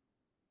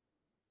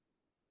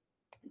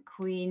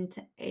 Queen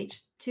to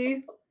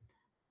H2.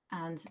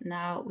 And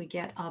now we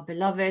get our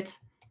beloved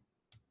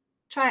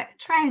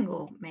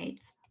triangle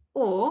mate,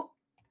 or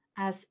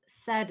as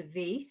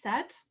V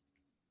said,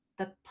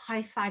 the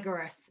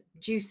Pythagoras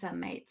juicer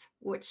mate,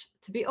 which,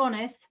 to be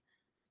honest,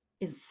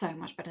 is so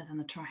much better than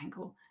the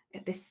triangle.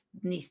 This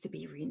needs to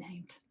be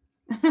renamed.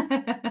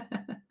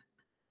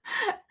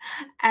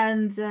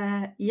 And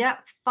yeah,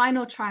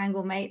 final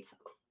triangle mate,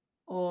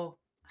 or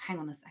hang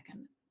on a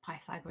second,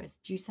 Pythagoras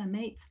juicer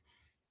mate.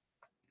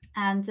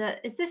 And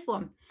is this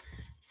one.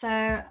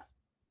 So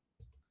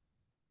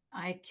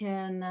I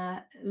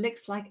can,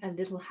 looks like a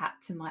little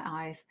hat to my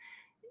eyes.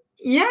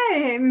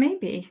 Yeah,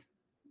 maybe,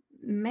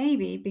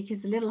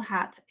 because the little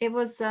hat, it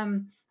was, I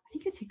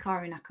think it's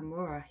Hikaru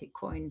Nakamura who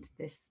coined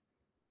this,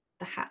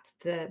 the hat,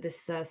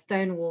 this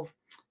Stonewall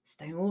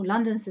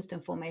London system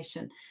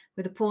formation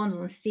with the pawns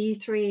on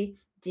C3,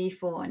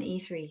 D4, and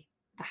E3,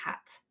 the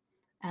hat.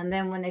 And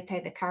then when they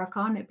played the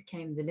Caracan, it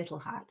became the little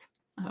hat.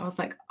 And I was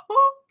like,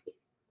 oh.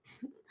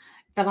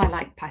 But I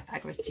like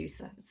Pythagoras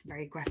juicer. It's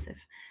very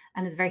aggressive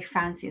and it's very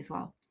fancy as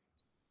well.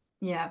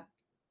 Yeah.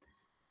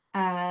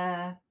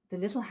 The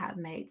little hat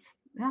mate.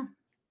 Yeah.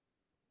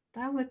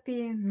 That would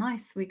be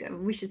nice.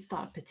 We should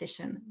start a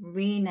petition.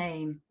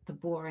 Rename the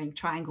boring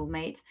triangle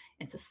mate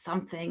into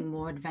something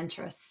more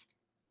adventurous.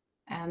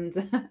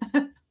 And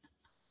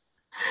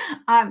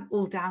I'm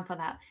all down for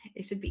that.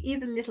 It should be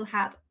either Little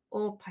Hat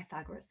or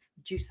Pythagoras,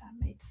 juicer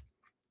mate.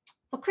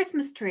 Or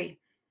Christmas tree.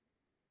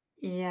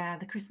 Yeah,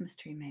 the Christmas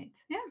tree mate.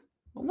 Yeah,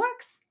 it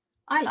works.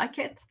 I like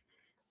it.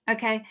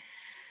 Okay,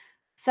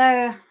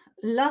 so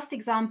last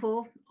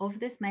example of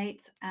this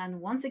mate. And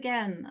once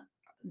again,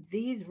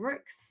 these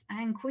rooks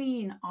and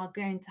queen are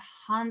going to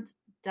hunt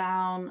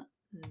down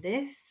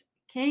this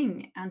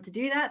king. And to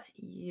do that,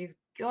 you've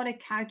got to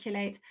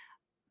calculate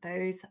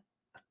those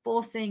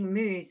forcing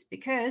moves,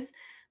 because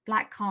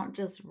black can't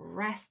just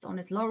rest on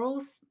his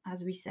laurels,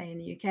 as we say in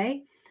the UK,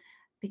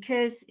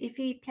 because if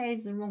he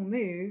plays the wrong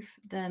move,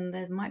 then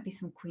there might be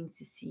some queens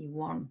to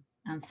c1,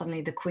 and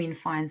suddenly the queen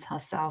finds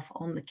herself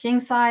on the king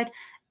side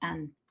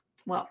and,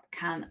 well,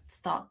 can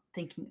start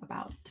thinking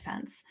about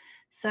defense.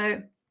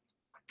 So,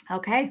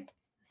 okay,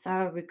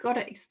 so we've got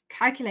to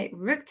calculate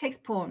rook takes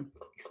pawn,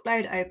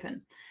 explode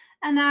open.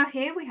 And now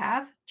here we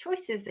have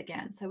choices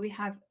again. So we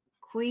have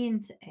queen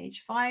to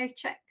h5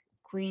 check,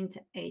 queen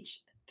to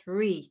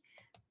h3.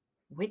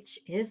 Which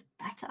is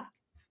better?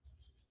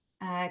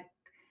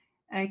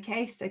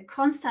 Okay, so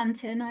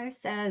Constantino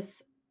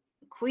says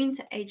queen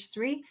to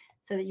h3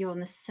 so that you're on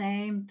the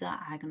same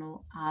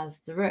diagonal as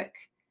the rook.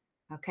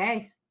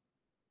 Okay.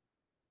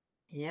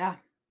 Yeah.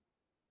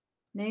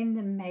 Name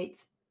the mate.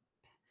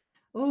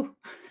 Oh,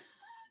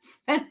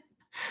 Sven,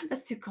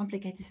 that's too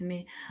complicated for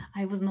me.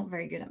 I was not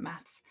very good at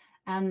maths.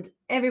 And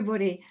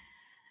everybody,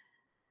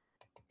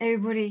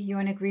 you're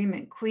in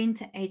agreement. Queen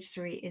to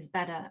h3 is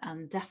better,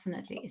 and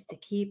definitely is to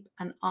keep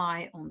an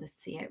eye on the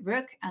c8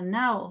 rook. And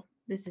now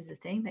this is the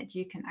thing, that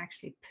you can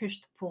actually push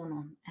the pawn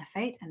on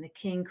f8 and the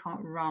king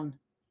can't run.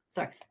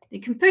 Sorry, you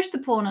can push the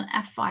pawn on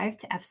f5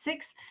 to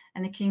f6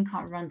 and the king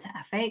can't run to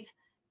f8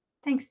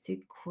 thanks to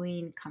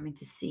queen coming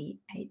to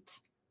c8.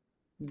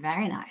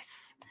 Very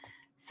nice.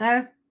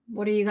 So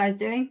what are you guys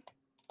doing?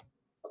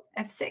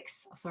 f6.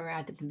 Oh, sorry,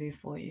 I did the move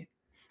for you.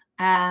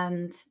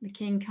 And the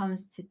king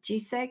comes to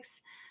g6.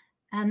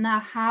 And now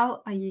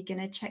how are you going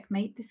to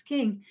checkmate this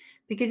king?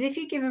 Because if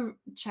you give a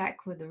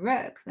check with the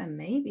rook, then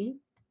maybe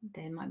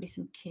there might be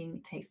some king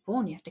takes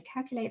pawn. You have to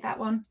calculate that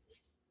one.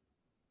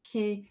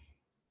 Okay.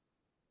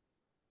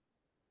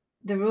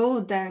 The rule,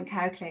 don't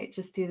calculate,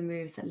 just do the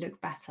moves that look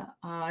better.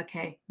 Oh,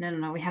 okay.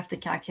 No, we have to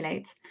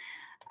calculate.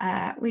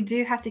 We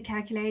do have to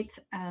calculate,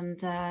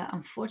 and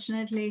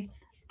unfortunately,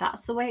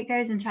 that's the way it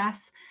goes in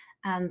chess.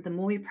 And the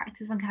more you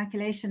practice on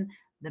calculation,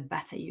 the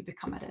better you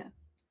become at it.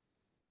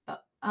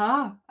 But,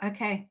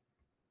 okay.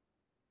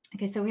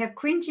 Okay, so we have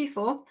queen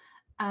g4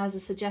 as a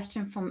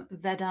suggestion from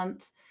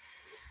Vedant.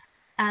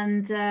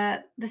 And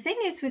the thing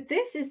is with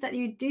this is that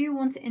you do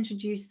want to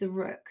introduce the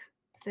rook.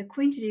 So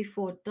queen to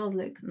g4 does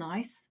look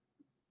nice.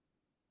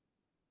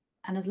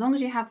 And as long as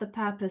you have the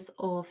purpose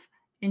of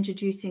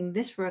introducing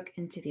this rook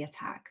into the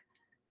attack.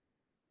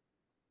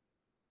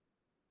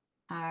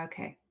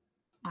 Okay,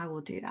 I will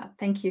do that.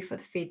 Thank you for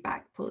the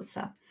feedback,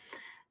 Pulitzer.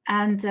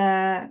 And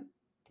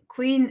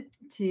queen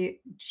to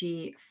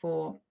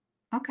g4.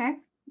 Okay,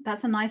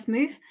 that's a nice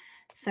move.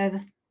 So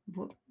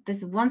this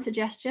is one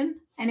suggestion.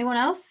 Anyone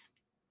else?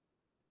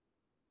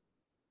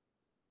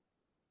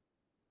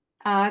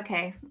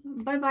 Okay,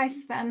 bye-bye,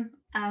 Sven.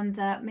 And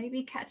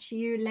maybe catch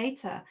you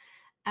later.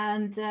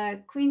 And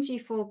queen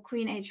g4,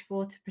 queen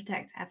h4 to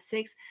protect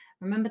f6.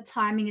 Remember,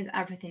 timing is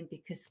everything,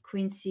 because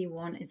queen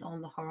c1 is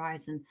on the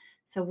horizon.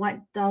 So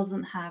white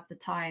doesn't have the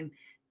time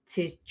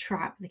to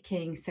trap the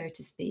king, so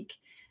to speak.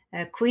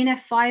 Queen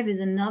f5 is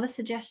another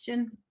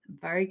suggestion.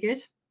 Very good.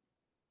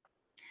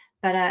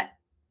 But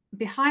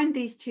behind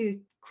these two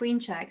queen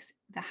checks,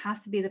 there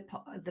has to be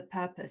the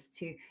purpose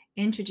to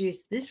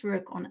introduce this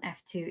rook on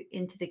f2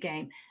 into the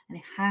game. And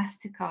it has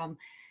to come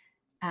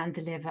and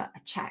deliver a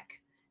check.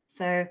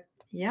 So,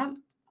 yeah.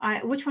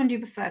 Which one do you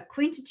prefer?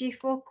 Queen to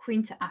g4,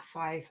 queen to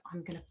f5.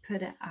 I'm going to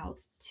put it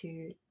out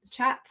to the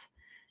chat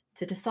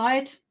to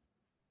decide.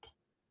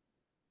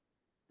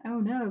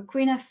 Oh, no.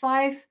 Queen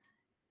f5,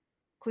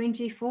 queen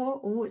g4.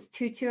 Oh, it's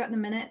 2-2 at the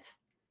minute.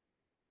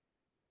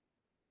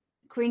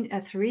 Queen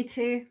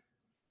 3-2,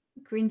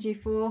 queen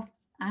g4.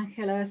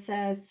 Angelo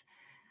says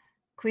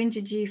queen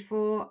to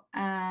g4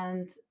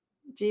 and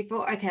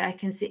g4. Okay, I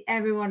can see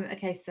everyone.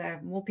 Okay, so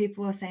more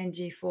people are saying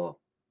g4.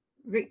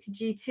 Rook to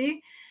g2.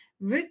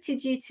 Rook to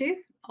g2,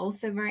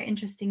 also very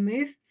interesting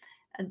move.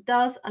 It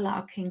does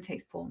allow king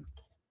takes pawn.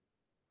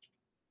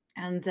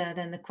 And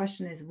then the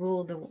question is,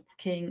 will the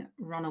king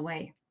run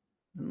away?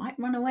 It might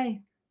run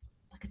away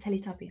like a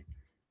Teletubby.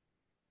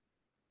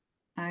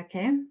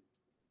 Okay.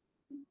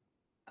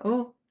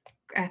 Oh,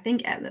 I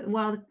think,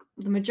 well,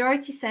 the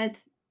majority said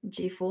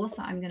g4,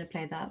 so I'm going to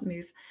play that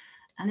move.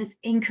 And it's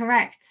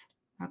incorrect.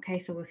 Okay,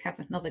 so we'll have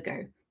another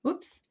go.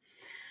 Oops.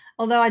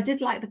 Although I did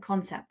like the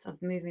concept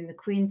of moving the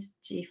queen to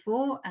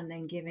g4 and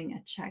then giving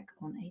a check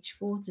on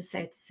h4, to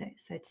so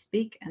to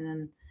speak, and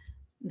then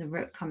the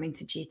rook coming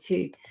to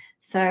g2.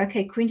 So,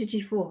 okay, queen to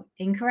g4,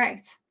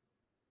 incorrect.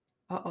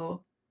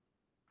 Uh-oh.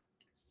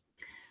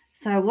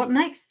 So what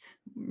next?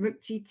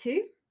 Rook g2,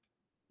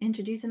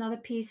 introduce another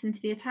piece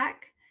into the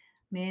attack.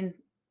 I mean,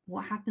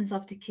 what happens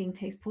after king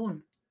takes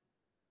pawn?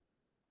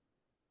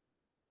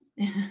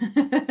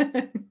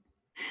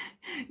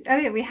 Oh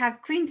yeah, we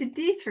have queen to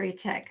d3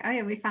 check. Oh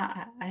yeah, we found,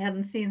 I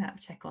hadn't seen that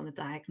check on the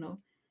diagonal.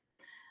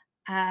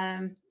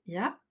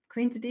 Yeah,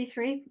 queen to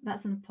d3,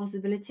 that's a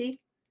possibility.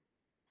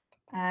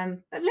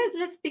 But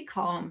let's be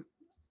calm.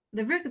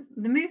 The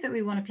move that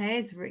we want to play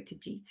is rook to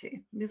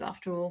g2, because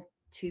after all,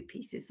 two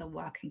pieces are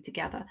working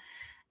together.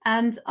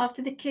 And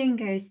after the king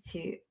goes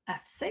to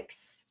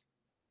f6,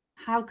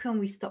 how can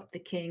we stop the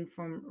king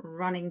from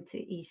running to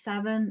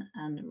e7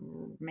 and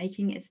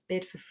making its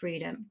bid for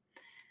freedom?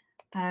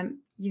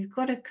 You've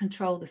got to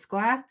control the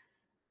square,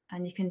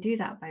 and you can do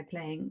that by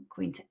playing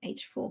queen to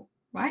h4,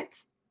 right?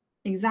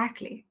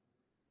 Exactly.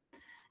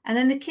 And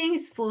then the king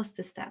is forced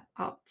to step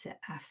up to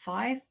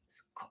f5.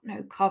 It's got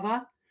no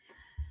cover.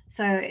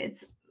 So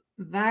it's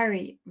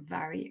very,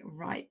 very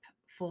ripe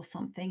for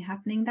something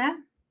happening there.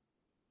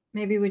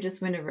 Maybe we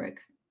just win a rook.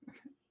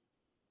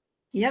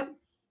 Yep.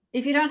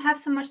 If you don't have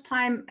so much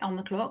time on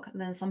the clock,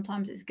 then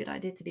sometimes it's a good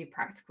idea to be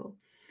practical.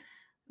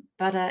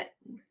 But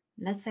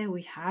let's say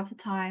we have the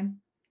time.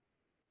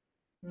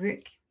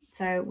 Rook.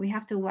 So we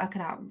have to work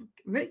it out.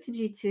 Rook to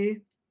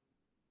g2.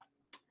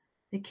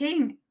 The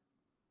king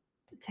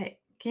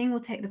will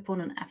take the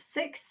pawn on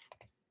f6,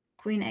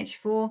 queen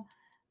h4,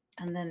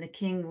 and then the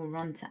king will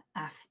run to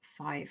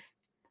f5.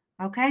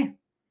 Okay,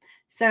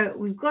 so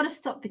we've got to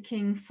stop the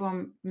king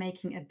from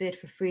making a bid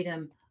for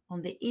freedom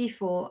on the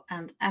e4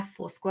 and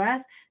f4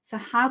 squares. So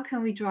how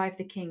can we drive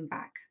the king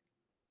back?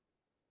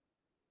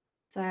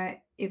 So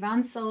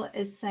Ivancel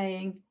is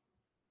saying,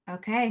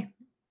 okay,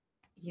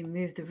 you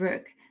move the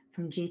rook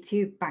from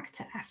g2 back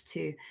to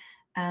f2.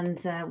 And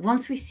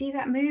once we see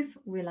that move,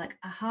 we're like,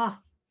 aha,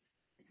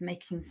 it's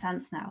making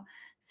sense now.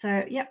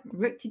 So yep,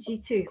 rook to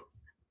g2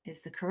 is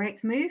the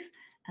correct move.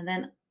 And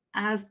then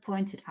as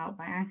pointed out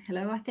by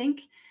Angelo, I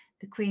think,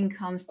 the queen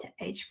comes to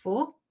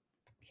h4.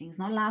 King's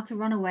not allowed to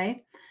run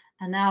away.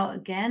 And now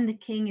again, the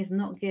king is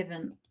not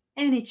given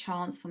any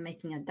chance for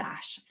making a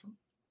dash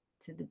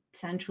to the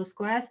central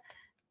squares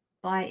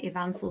by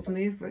Ivancel's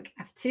move, rook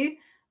f2.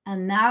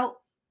 And now,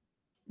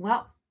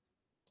 well,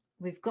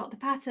 we've got the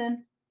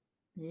pattern.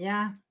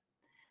 Yeah,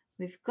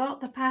 we've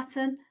got the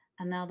pattern.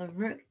 And now the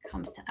rook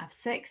comes to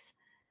f6.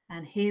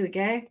 And here we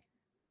go.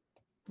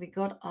 We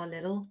got our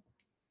little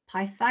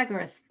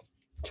Pythagoras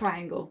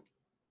triangle.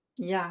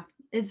 Yeah,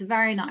 it's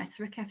very nice.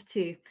 Rook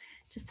f2,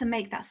 just to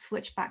make that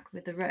switch back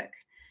with the rook.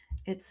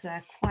 It's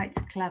quite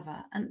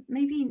clever and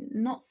maybe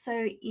not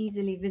so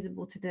easily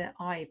visible to the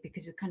eye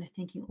because we're kind of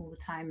thinking all the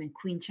time in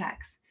queen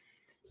checks.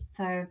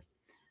 So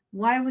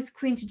why was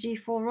queen to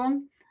g4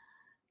 wrong?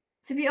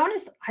 To be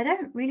honest, I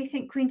don't really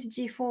think queen to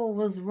g4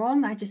 was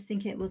wrong. I just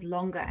think it was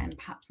longer and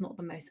perhaps not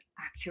the most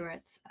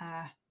accurate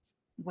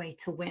way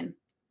to win.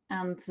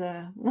 And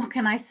what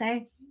can I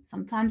say?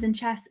 Sometimes in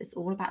chess, it's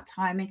all about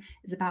timing.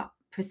 It's about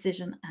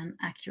precision and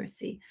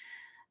accuracy.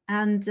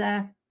 And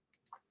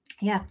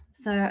yeah,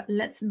 so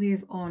let's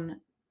move on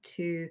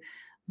to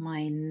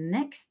my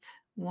next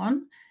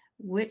one,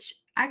 which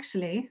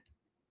actually,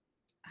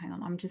 hang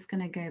on, I'm just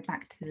going to go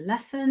back to the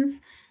lessons.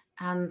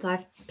 And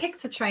I've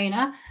picked a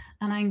trainer,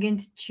 and I'm going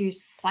to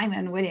choose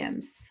Simon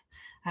Williams,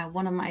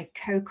 one of my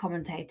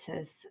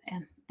co-commentators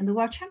in the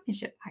World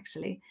Championship,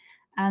 actually.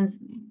 And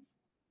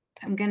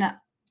I'm going to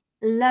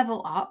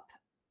level up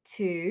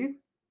to,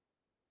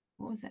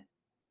 what was it?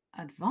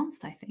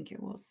 Advanced, I think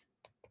it was.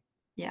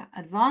 Yeah,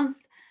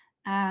 advanced.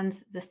 And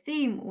the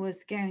theme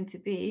was going to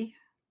be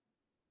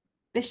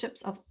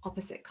bishops of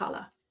opposite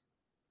color.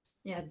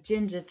 Yeah,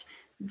 ginger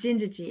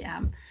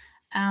GM.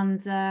 And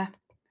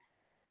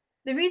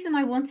the reason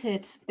I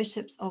wanted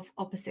bishops of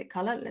opposite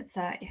color, let's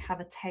have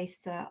a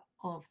taster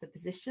of the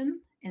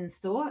position in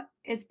store,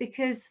 is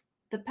because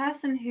the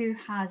person who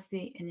has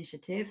the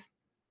initiative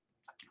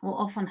will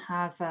often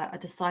have a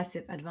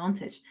decisive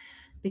advantage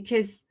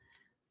because,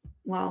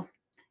 well,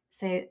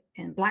 say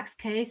in Black's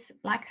case,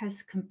 Black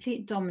has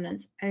complete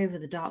dominance over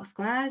the dark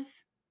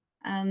squares,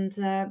 and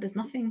there's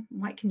nothing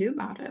White can do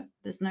about it.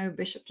 There's no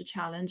bishop to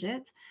challenge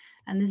it,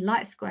 and this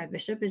light square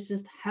bishop is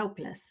just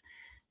helpless.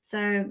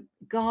 So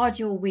guard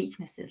your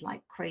weaknesses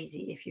like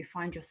crazy if you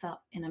find yourself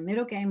in a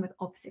middle game with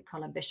opposite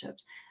color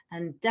bishops,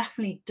 and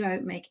definitely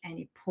don't make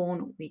any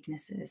pawn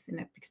weaknesses,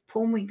 because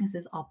pawn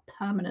weaknesses are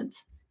permanent.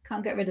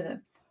 Can't get rid of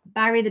them.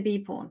 Barry the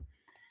B pawn.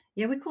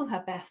 Yeah, we call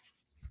her Beth.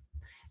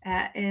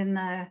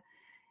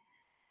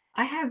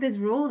 I have this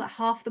rule that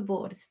half the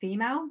board is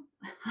female,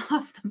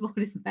 half the board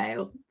is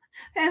male,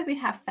 and we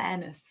have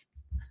fairness.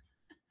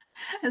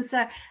 And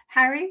so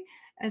Harry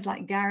is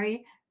like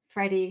Gary,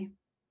 Freddie,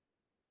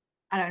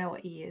 I don't know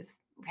what E is.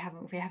 We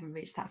haven't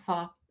reached that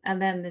far. And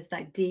then there's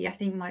like D, I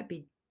think might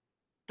be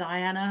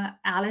Diana.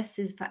 Alice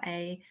is for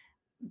A.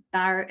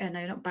 Barry,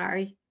 no, not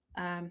Barry,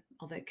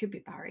 although it could be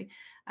Barry.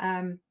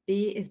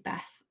 B is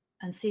Beth,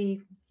 and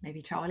C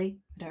maybe Charlie.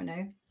 I don't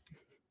know.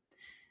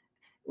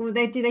 Well,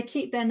 do they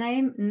keep their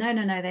name? No.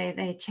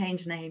 They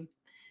change name.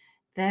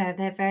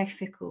 They're very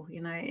fickle,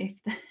 you know.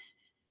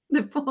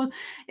 the pawn,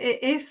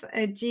 if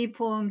a G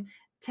pawn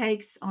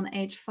takes on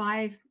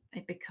H5,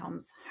 it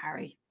becomes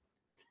Harry.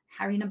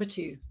 Harry number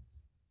 2.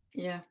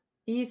 Yeah,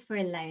 E is for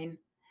Elaine.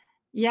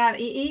 Yeah,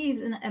 E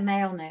is a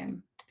male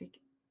name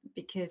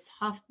because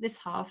this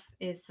half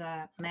is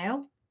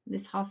male,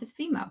 this half is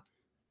female.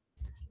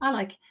 I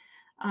like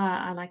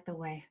the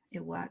way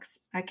it works.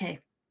 Okay,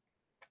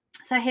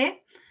 so here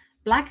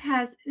black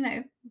has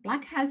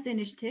the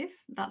initiative,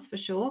 that's for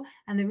sure.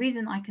 And the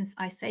reason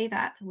I say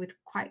that with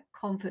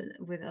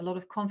with a lot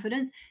of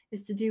confidence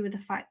is to do with the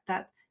fact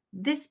that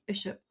this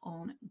bishop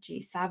on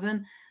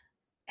G7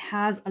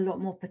 has a lot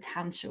more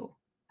potential.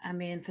 I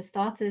mean, for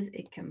starters,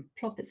 it can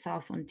plop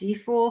itself on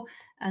D4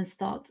 and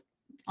start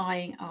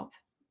eyeing up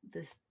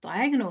this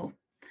diagonal.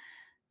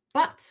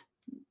 But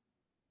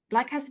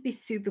black has to be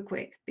super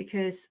quick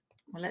because,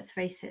 well, let's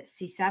face it,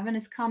 C7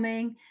 is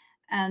coming.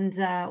 And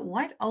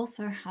white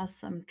also has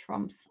some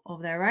trumps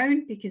of their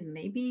own because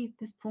maybe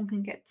this pawn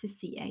can get to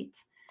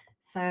C8.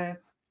 So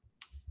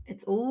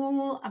it's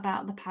all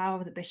about the power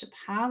of the bishop.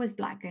 How is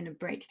black going to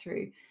break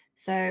through?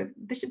 So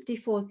bishop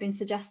D4 has been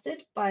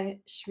suggested by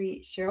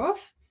Shri Shirov.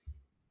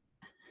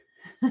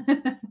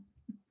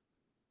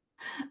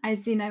 I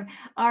see no.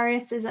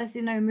 Arya says, I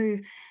see no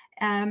move.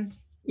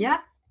 Yeah,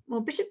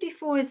 well, bishop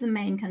D4 is the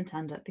main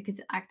contender because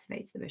it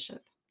activates the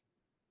bishop.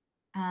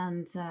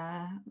 And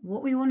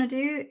what we want to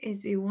do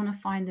is we want to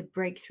find the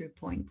breakthrough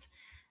point.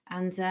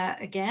 And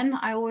again,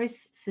 I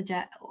always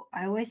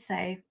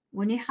say,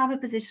 when you have a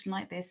position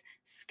like this,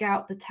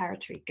 scout the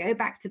territory, go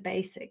back to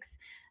basics.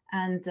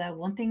 And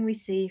one thing we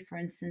see, for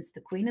instance, the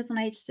queen is on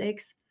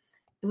H6.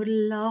 It would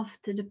love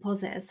to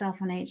deposit itself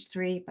on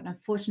H3, but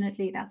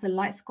unfortunately, that's a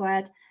light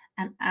squared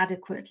and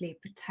adequately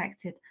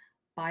protected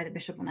by the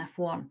bishop on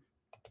F1.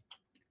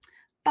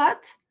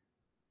 But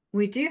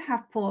we do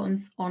have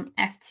pawns on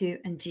F2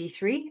 and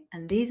G3,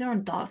 and these are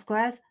on dark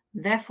squares,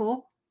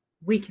 therefore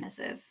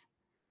weaknesses.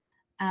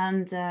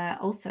 And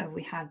also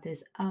we have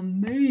this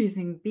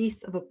amazing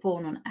beast of a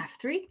pawn on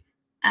F3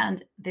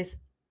 and this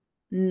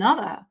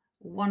another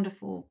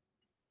wonderful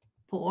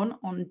pawn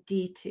on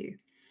D2,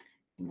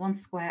 one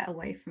square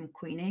away from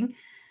queening.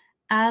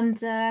 And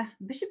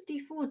bishop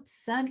D4 is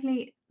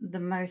certainly the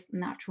most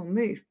natural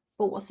move,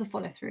 but what's the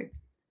follow through?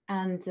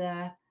 And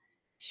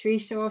Shri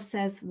Shirov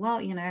says, well,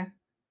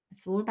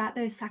 it's all about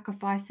those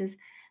sacrifices.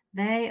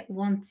 They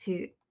want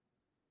to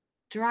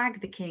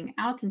drag the king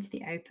out into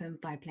the open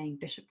by playing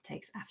bishop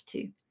takes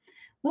F2.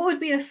 What would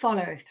be a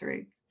follow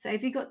through? So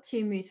if you got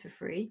 2 moves for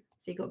free,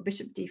 so you got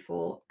bishop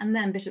D4 and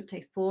then bishop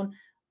takes pawn,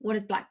 what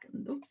is black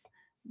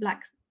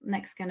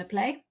next going to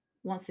play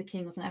once the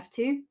king was on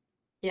F2?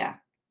 Yeah.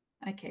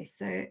 Okay,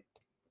 so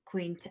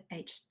queen to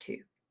H2.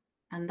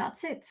 And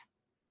that's it.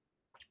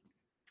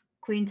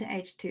 Queen to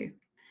H2.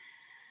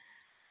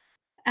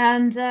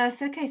 And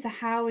so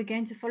how are we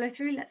going to follow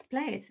through? Let's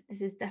play it.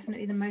 This is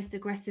definitely the most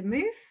aggressive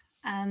move.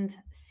 And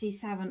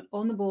C7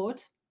 on the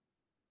board.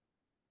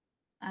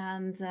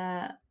 And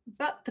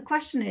but the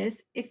question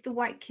is, if the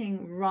white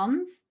king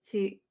runs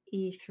to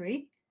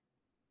E3,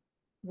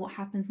 what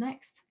happens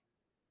next?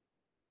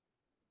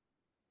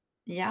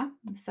 Yeah,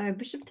 so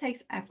bishop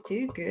takes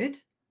F2, good.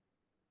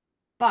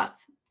 But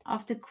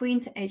after queen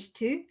to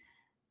H2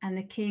 and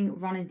the king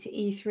running to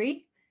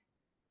E3,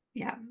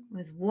 yeah,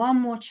 there's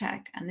one more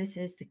check, and this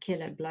is the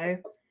killer blow.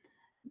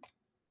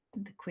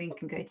 The queen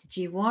can go to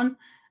G1,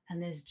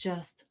 and there's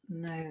just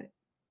no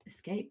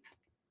escape.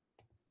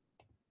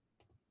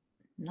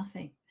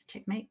 Nothing. It's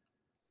checkmate,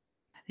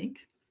 I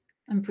think.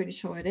 I'm pretty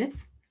sure it is.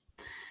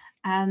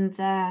 And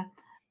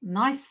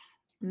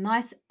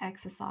nice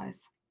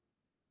exercise.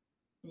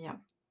 Yeah.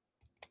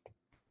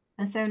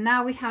 And so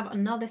now we have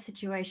another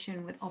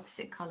situation with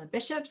opposite color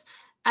bishops.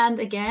 And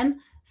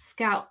again,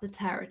 scout the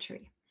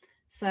territory.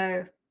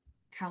 So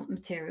count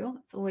material.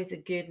 It's always a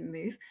good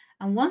move.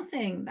 And one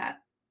thing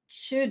that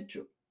should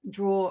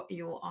draw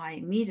your eye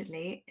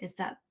immediately is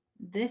that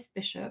this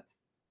bishop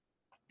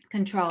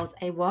controls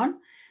A1,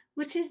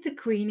 which is the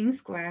queening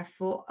square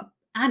for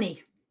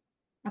Annie,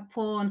 a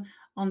pawn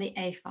on the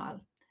A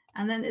file.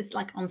 And then it's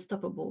like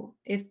unstoppable.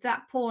 If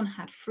that pawn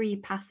had free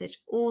passage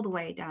all the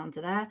way down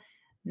to there,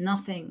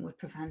 nothing would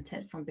prevent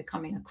it from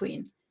becoming a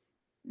queen.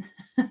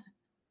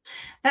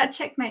 That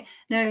checkmate,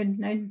 no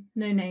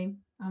name,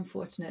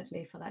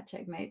 unfortunately, for that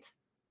checkmate.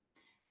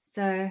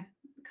 So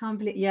can't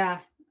believe, yeah,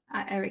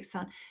 Eric's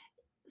son.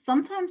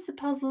 Sometimes the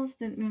puzzles,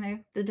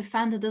 the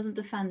defender doesn't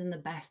defend in the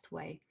best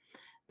way.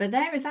 But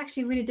there is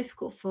actually really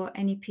difficult for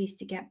any piece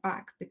to get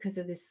back because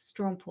of this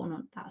strong pawn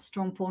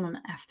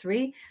on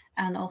F3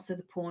 and also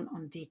the pawn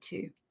on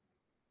D2.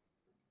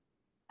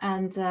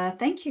 And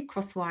thank you,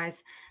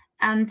 Crosswise.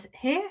 And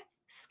here,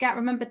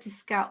 remember to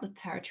scout the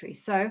territory.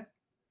 So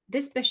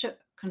this bishop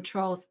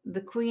controls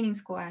the queening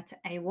square to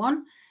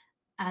A1.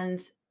 And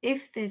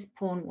if this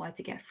pawn were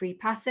to get free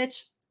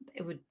passage,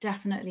 it would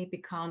definitely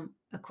become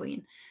a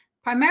queen.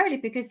 Primarily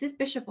because this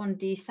bishop on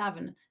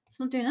D7, it's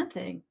not doing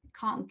anything. It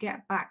can't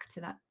get back to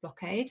that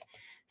blockade.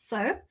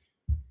 So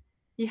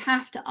you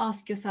have to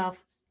ask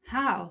yourself,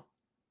 how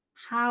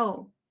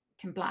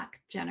can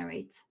black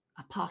generate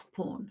a passed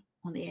pawn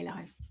on the A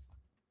line.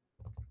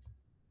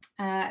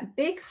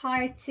 Big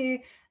hi to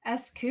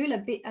as cool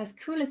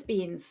as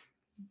beans.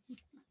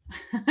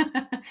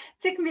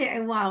 Took me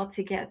a while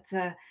to get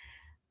to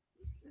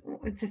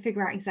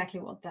figure out exactly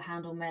what the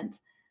handle meant.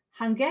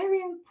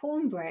 Hungarian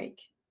pawn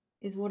break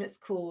is what it's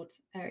called.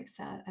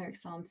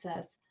 Ericsson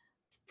says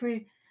it's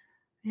pretty.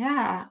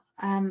 Yeah,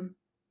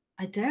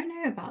 I don't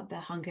know about the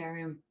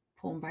Hungarian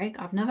pawn break.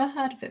 I've never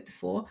heard of it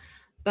before,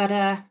 but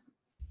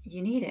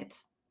you need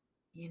it.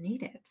 You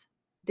need it.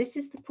 This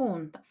is the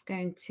pawn that's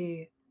going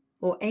to,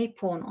 or a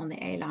pawn on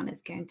the A line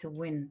is going to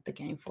win the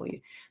game for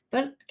you.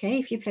 But okay,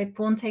 if you play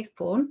pawn takes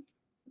pawn,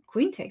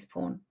 queen takes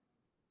pawn,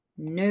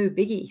 no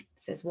biggie,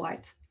 says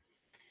white.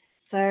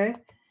 So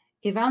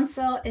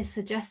Ivancel is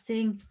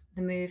suggesting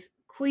the move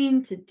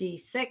queen to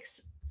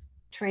d6,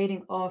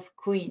 trading off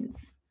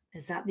queens.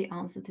 Is that the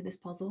answer to this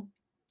puzzle?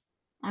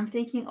 I'm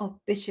thinking of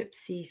bishop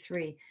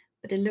c3,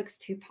 but it looks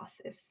too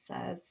passive,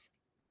 says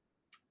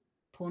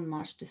Pawn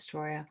March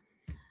Destroyer.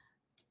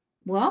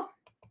 Well,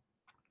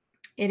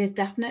 it is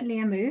definitely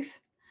a move,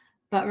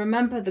 but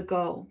remember the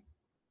goal.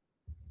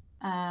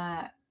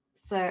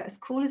 So as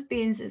cool as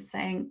beans is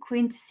saying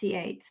queen to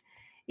c8.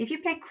 If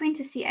you play queen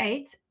to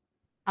c8,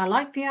 I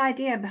like the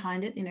idea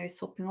behind it, you know,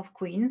 swapping off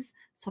queens,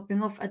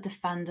 swapping off a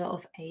defender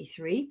of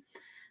a3.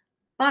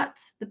 But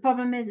the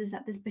problem is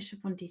that this bishop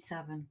on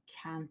d7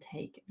 can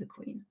take the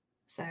queen.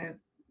 So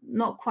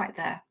not quite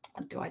there.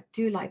 I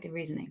do like the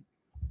reasoning.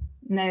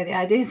 No, the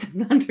idea is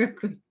under a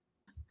queen.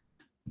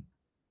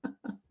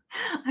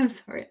 I'm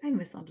sorry, I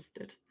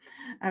misunderstood.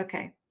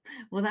 Okay,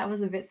 well, that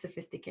was a bit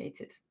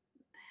sophisticated.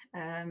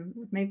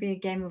 Maybe a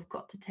game we've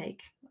got to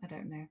take. I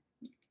don't know.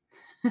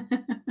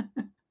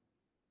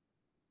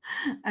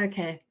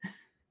 Okay,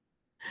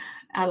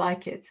 I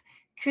like it.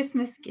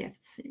 Christmas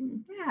gifts.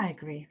 Yeah, I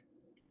agree.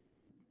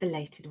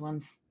 Belated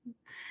ones,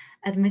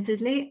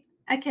 admittedly.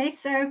 Okay,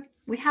 so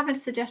we have a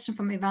suggestion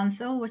from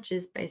Ivancel, which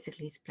is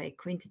basically to play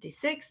queen to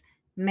d6,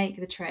 make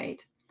the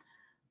trade.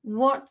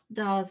 What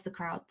does the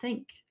crowd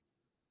think?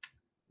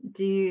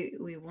 Do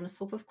we want to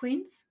swap of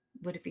queens?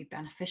 Would it be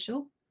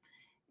beneficial?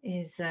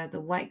 Is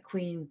the white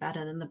queen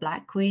better than the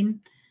black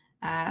queen?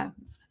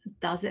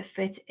 Does it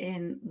fit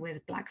in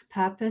with black's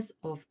purpose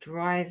of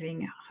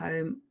driving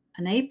home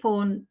an a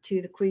pawn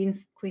to the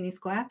queenie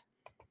square?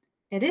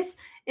 It is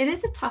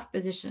a tough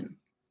position,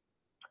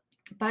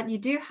 but you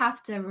do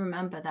have to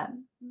remember that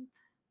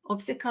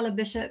opposite color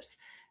bishops,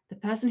 the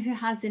person who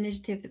has the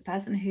initiative, the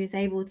person who is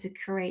able to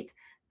create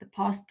the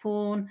passed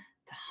pawn,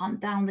 to hunt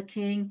down the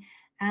king.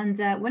 And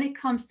when it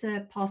comes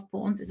to passed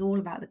pawns, it's all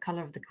about the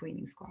color of the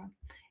queening square.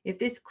 If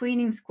this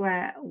queening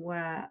square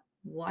were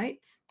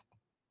white,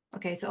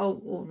 okay,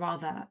 so or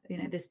rather, you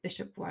know, this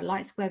bishop were a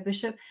light square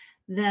bishop,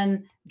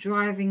 then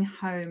driving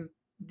home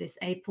this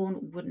a pawn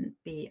wouldn't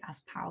be as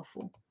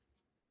powerful.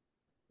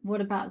 What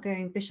about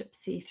going bishop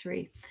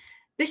c3?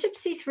 Bishop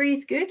c3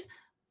 is good,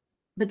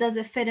 but does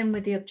it fit in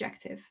with the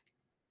objective?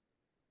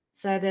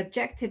 So the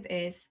objective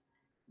is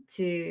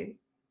to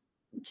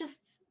just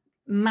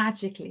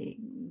magically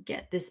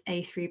get this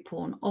a3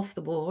 pawn off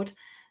the board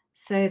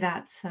so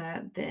that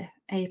the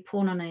a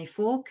pawn on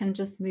a4 can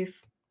just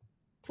move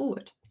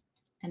forward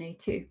and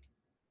a2.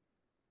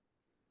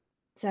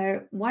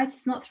 So white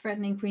is not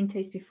threatening queen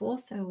takes b4,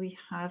 so we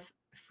have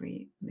a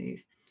free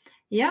move.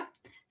 Yeah,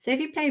 so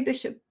if you play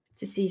bishop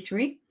to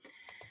c3,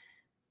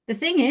 the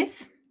thing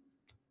is,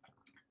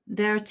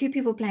 there are two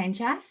people playing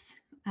chess,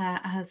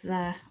 as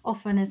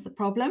often is the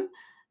problem,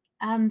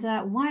 and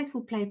white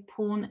will play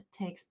pawn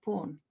takes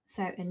pawn,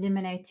 so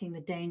eliminating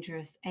the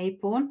dangerous a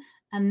pawn,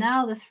 and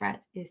now the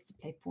threat is to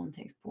play pawn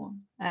takes pawn.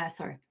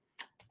 Sorry,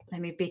 let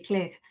me be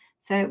clear.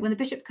 So when the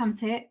bishop comes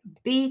here,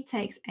 b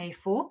takes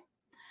a4,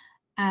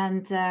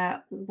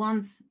 and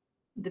once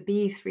the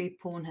b3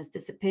 pawn has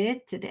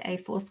disappeared to the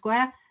a4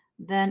 square,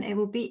 then it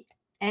will be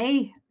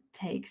a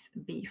takes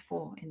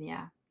b4 in the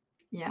air.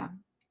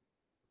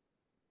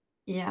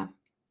 Yeah.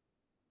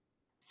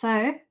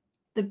 So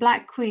the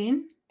black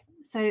queen.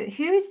 So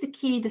who is the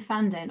key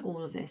defender in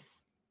all of this?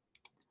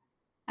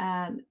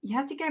 You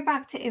have to go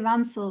back to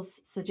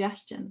Ivancel's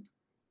suggestion.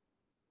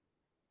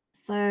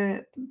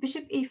 So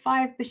bishop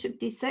e5, bishop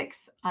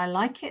d6, I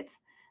like it,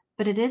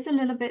 but it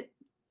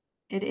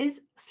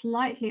is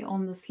slightly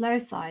on the slow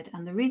side.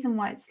 And the reason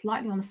why it's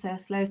slightly on the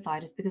slow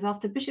side is because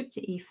after bishop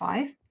to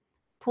e5,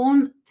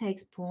 pawn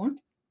takes pawn,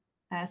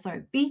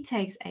 b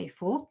takes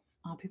a4.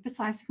 I'll be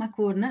precise with my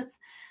coordinates.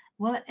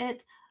 Well,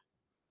 it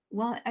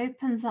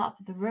opens up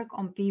the rook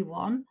on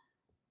b1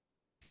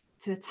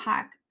 to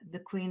attack the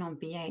queen on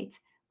b8,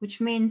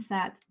 which means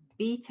that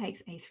b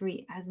takes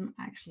a3 isn't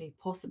actually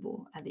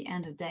possible at the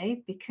end of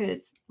day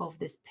because of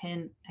this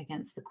pin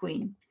against the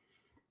queen.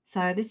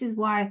 So this is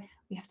why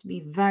we have to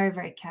be very,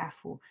 very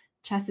careful.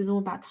 Chess is all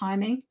about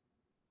timing.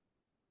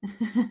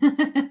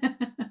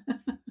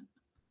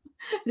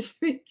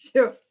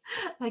 Sure,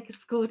 like a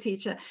school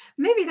teacher.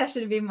 Maybe that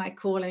should have been my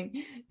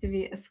calling, to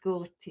be a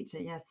school teacher.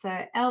 Yes.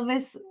 So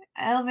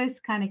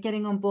Elvis kind of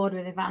getting on board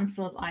with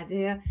Ivancel's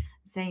idea,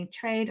 saying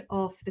trade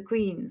off the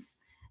queens.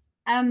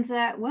 And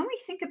when we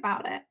think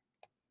about it,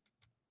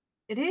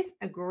 it is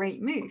a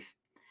great move.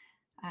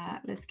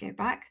 Let's go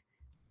back,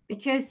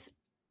 because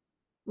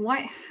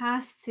white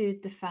has to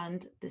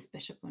defend this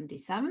bishop on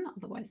d7,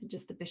 otherwise it's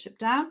just a bishop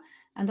down.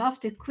 And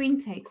after queen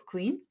takes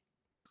queen,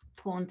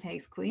 pawn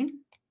takes queen,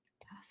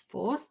 that's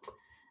forced.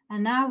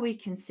 And now we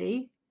can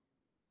see,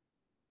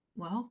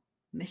 well,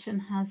 mission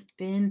has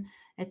been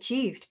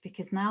achieved,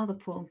 because now the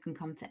pawn can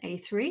come to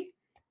a3.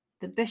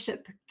 The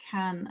bishop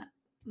can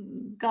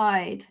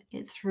guide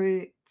it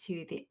through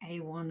to the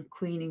a1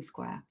 queening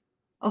square.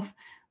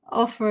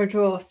 Off for a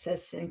draw,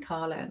 says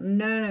Carlo.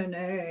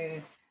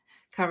 No.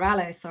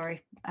 Carallo,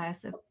 sorry.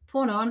 So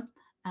pawn on,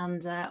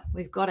 and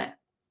we've got it.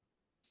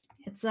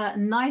 It's a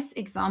nice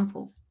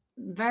example,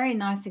 very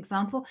nice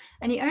example.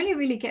 And you only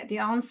really get the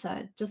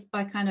answer just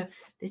by kind of,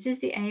 this is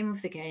the aim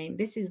of the game,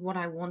 this is what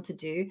I want to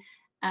do,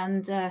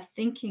 and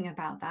thinking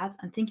about that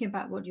and thinking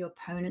about what your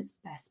opponent's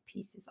best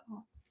pieces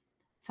are.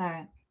 So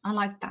I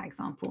like that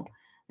example.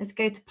 Let's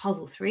go to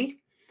puzzle 3.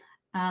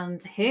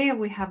 And here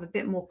we have a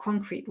bit more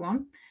concrete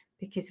one,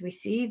 because we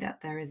see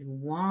that there is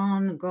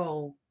one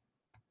goal.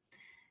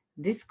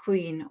 This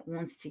queen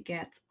wants to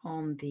get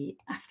on the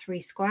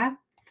f3 square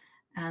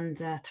and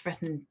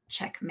threaten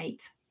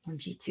checkmate on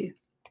g2.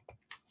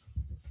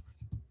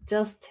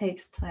 Just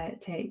takes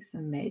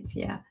and mates,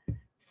 yeah.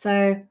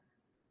 So,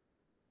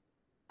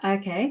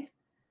 okay,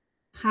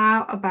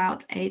 how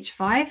about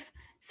h5?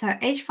 So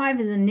h5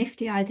 is a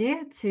nifty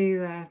idea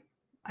to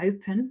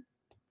open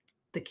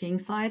the king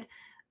side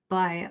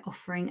by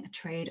offering a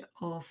trade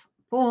of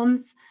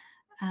pawns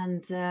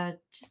and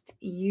just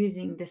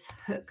using this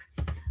hook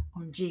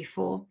on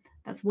g4.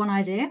 That's one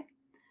idea.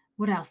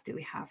 What else do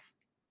we have?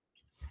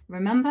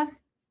 Remember,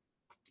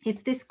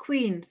 if this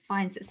queen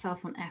finds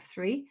itself on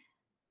f3,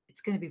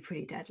 it's going to be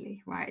pretty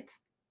deadly, right?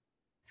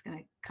 It's going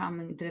to come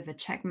and deliver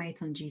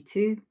checkmate on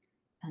g2,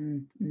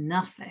 and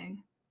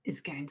nothing is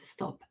going to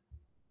stop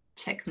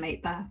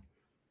checkmate there.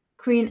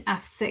 Queen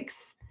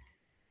f6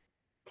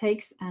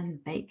 takes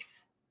and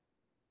bakes.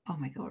 Oh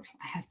my god,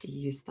 I have to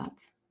use that.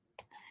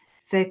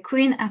 So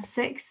queen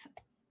f6,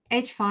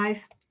 h5,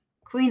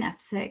 queen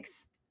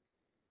f6.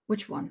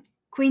 Which one?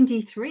 Queen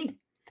d3.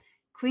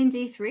 Queen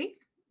d3,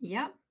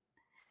 yeah.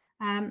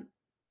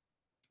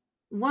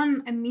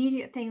 One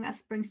immediate thing that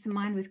springs to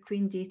mind with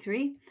queen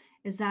d3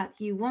 is that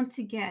you want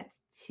to get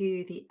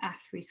to the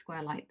f3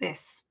 square like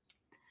this.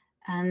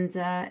 And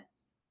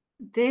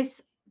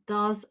this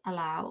does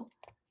allow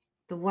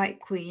the white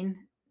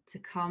queen to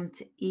come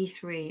to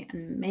e3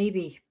 and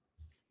maybe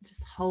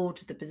just hold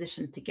the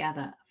position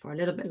together for a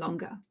little bit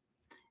longer.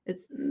 It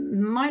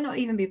might not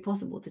even be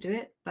possible to do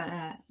it,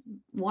 but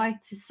white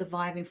is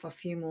surviving for a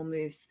few more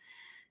moves.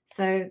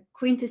 So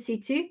queen to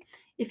c2.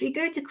 If you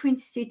go to queen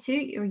to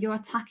c2, you're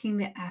attacking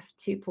the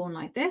f2 pawn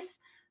like this.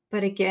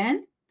 But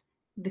again,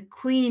 the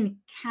queen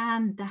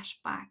can dash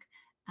back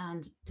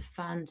and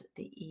defend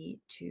the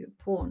e2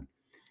 pawn.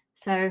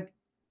 So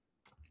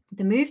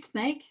the move to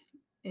make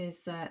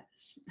is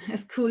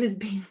as cool as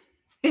being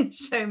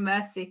show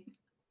mercy.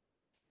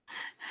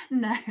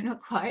 No,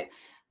 not quite.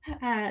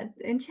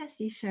 In chess,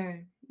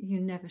 you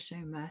never show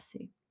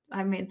mercy.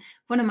 I mean,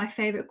 one of my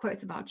favorite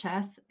quotes about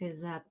chess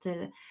is that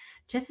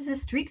chess is a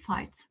street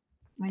fight.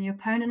 When your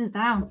opponent is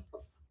down,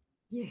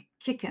 you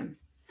kick him.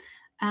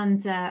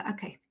 And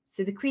okay,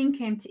 so the queen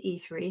came to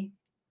e3,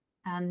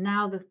 and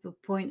now the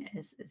point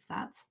is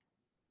that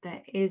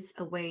there is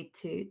a way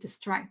to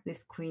distract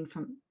this queen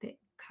from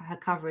her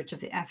coverage of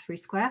the f3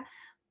 square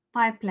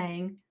by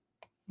playing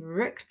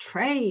rook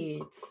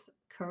trades.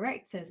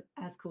 Correct,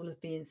 as cool as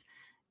beans.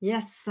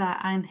 Yes,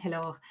 and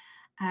hello.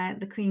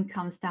 The queen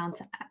comes down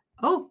to...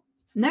 Oh,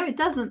 no, it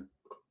doesn't.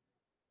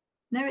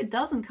 No, it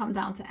doesn't come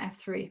down to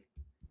f3.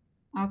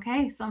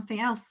 Okay, something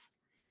else.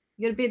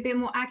 You got to be a bit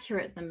more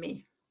accurate than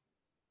me.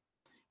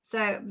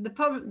 So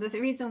the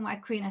reason why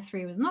queen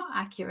f3 was not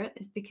accurate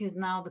is because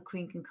now the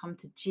queen can come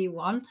to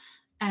g1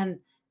 and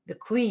the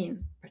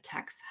queen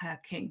protects her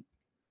king.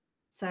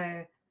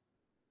 So,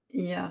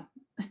 yeah,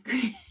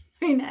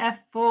 queen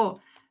f4,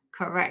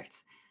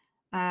 correct.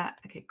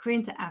 Okay,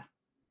 queen to f.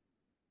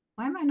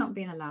 Why am I not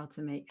being allowed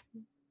to make?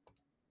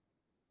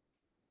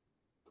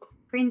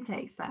 Queen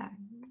takes there.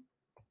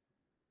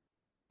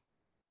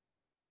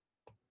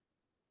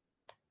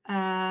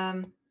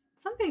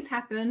 Something's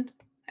happened.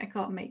 I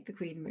can't make the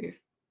queen move.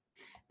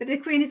 But the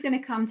queen is going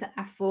to come to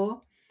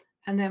f4.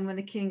 And then when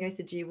the king goes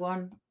to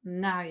g1,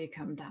 now you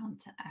come down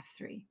to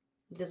f3.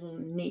 Little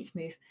neat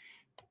move.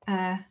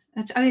 Oh,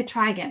 yeah,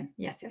 try again.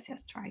 Yes,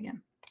 try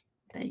again.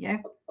 There you go.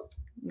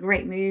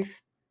 Great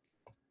move.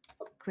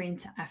 Queen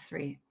to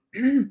f3.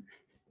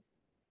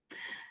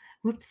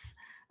 Whoops.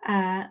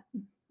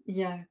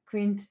 Yeah,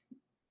 queen.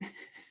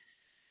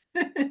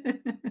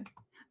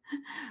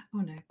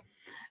 Oh no.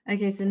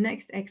 Okay, so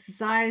next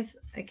exercise.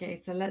 Okay,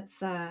 so let's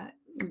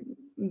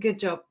good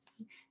job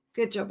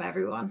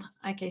everyone.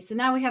 Okay, so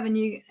now we have a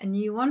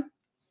new one,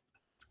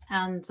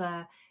 and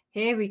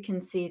here we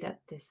can see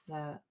that this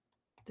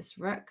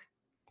rook,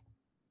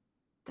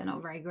 they're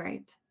not very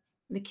great.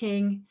 The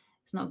king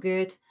is not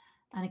good,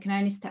 and it can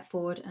only step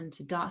forward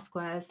into dark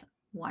squares.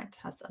 White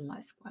has a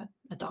light square,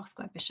 a dark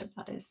square bishop,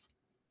 that is.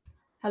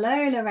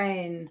 Hello,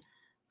 Lorraine.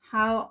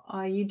 How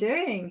are you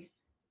doing?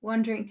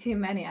 Wondering too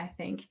many, I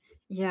think.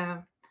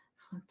 Yeah,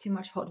 too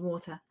much hot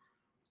water.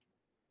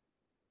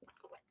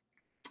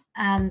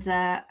 And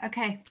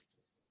okay,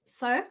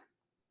 so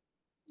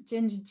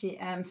Ginger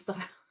GM style.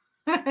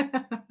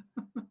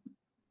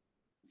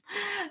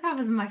 That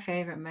was my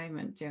favorite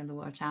moment during the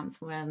World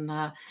Champs when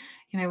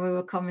we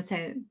were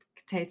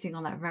commentating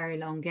on that very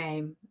long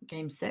game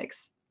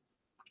 6.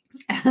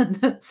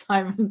 And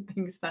Simon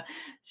thinks that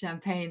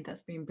champagne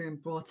that's been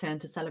brought in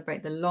to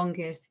celebrate the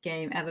longest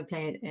game ever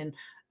played in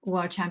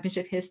World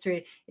Championship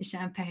history is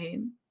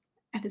champagne,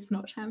 and it's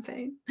not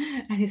champagne.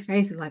 And his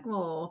face was like,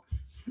 oh,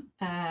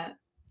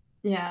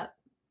 yeah.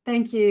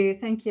 Thank you,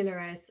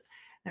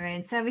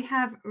 Lorraine. So we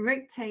have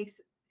rook takes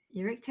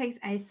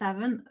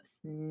a7. It's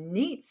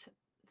neat.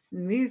 It's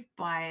moved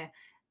by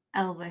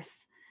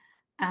Elvis.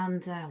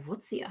 And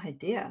what's the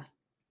idea?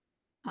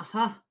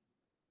 Aha.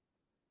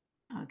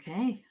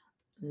 Okay.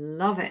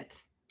 Love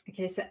it.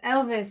 Okay, so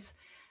Elvis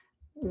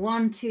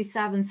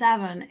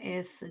 1277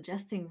 is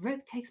suggesting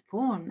rook takes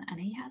pawn, and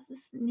he has a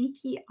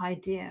sneaky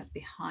idea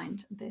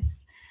behind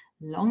this.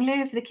 Long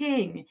live the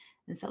king.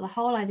 And so the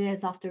whole idea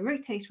is after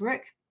rook takes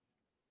rook,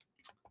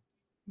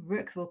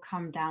 rook will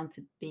come down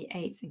to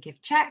b8 and give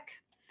check.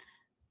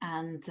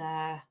 And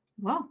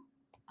well,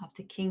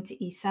 after king to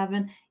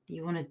e7,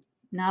 you want to,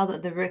 now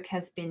that the rook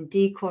has been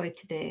decoyed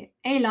to the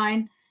a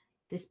line,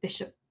 this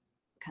bishop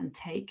can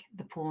take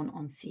the pawn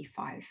on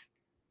c5.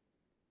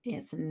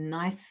 It's a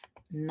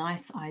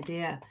nice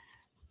idea,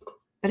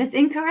 but it's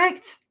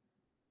incorrect.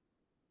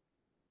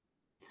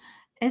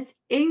 It's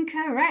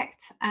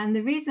incorrect. And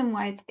the reason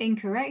why it's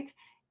incorrect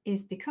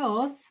is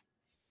because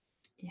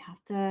you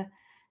have to,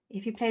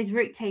 if he plays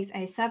rook takes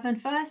a7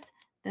 first,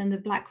 then the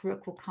black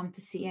rook will come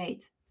to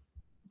c8.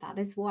 That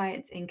is why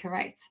it's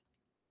incorrect.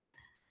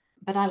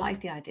 But I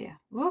like the idea.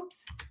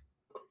 Whoops.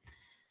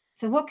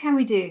 So what can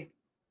we do?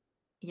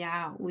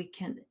 Yeah, we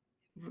can,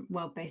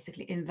 well,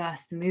 basically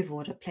inverse the move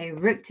order. Play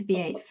rook to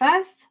b8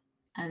 first,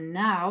 and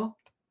now,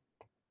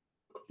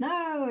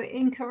 no,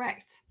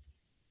 incorrect.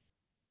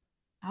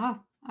 Oh,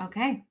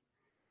 okay.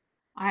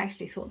 I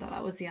actually thought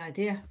that was the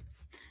idea.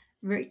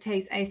 Rook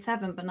takes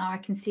a7, but now I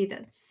can see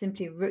that it's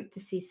simply rook to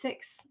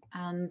c6,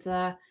 and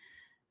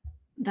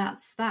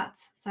that's that.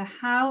 So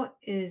how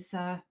is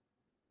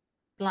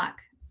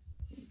black,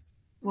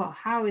 well,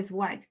 how is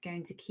white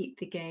going to keep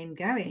the game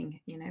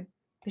going? You know,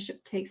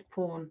 bishop takes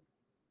pawn.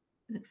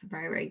 Looks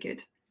very, very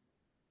good.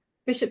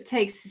 Bishop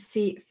takes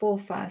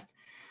c4 first.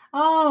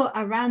 Oh,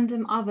 a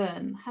random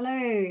oven.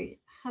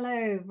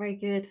 Hello, very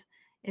good.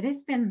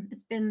 It's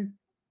been,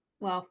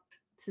 well,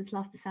 since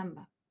last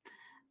December.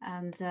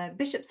 And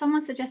bishop,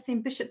 someone's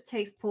suggesting bishop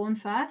takes pawn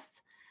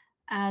first.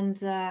 And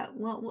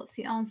well, what's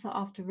the answer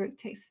after rook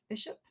takes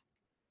bishop?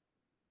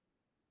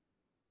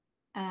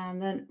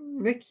 And then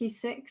rook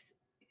e6,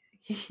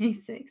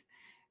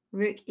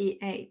 rook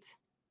e8.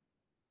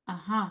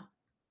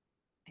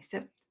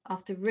 Except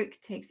after rook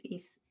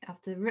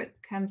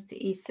comes to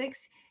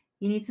e6,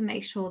 you need to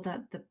make sure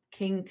that the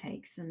king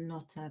takes and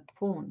not a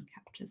pawn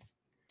captures.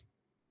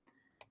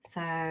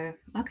 So,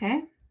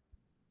 okay.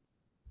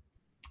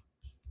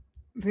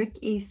 Rook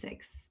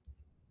e6.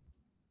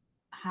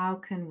 How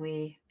can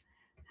we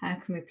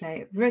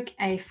play rook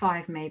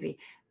a5?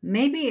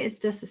 Maybe it's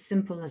just as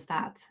simple as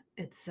that.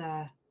 It's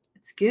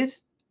good.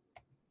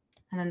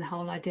 And then the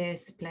whole idea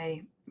is to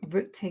play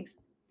rook takes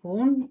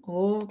pawn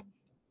or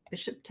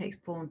bishop takes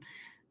pawn.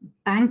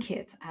 Bank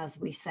it, as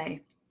we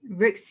say.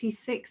 Rook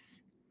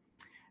c6.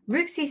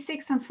 Rook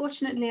c6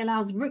 unfortunately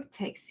allows rook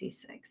takes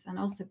c6, and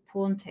also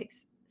pawn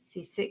takes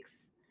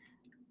c6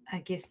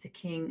 gives the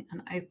king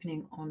an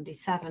opening on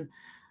d7.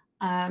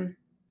 I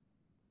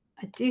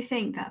do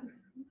think that,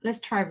 let's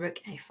try rook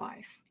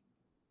a5.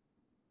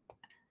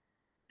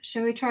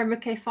 Shall we try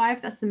rook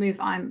a5? That's the move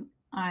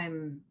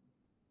I'm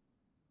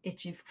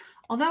itching for.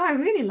 Although I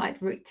really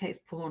liked rook takes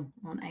pawn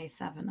on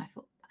a7. I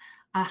thought,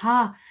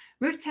 aha,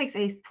 rook takes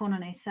pawn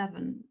on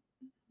a7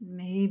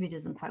 maybe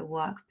doesn't quite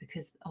work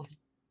because of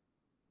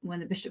when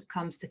the bishop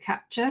comes to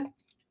capture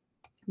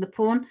the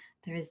pawn,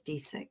 there is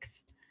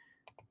d6.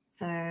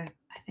 So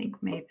I think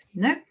maybe,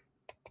 nope.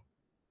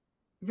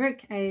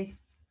 Rook a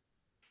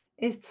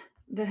is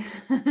the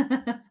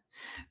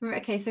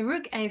okay, so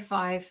rook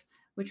a5,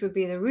 which would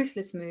be the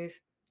ruthless move,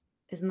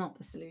 is not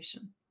the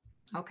solution.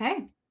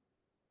 Okay.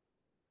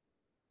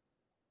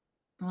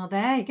 Well,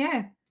 there you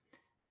go.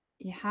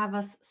 You have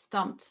us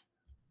stumped.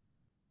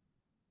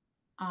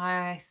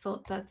 I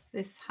thought that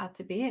this had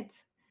to be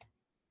it.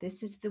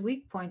 This is the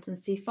weak point on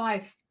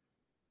c5.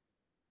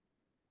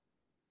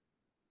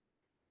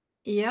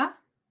 Yeah.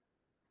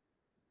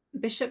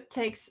 Bishop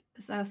takes,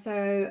 so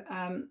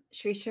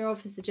Shri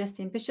Shirov is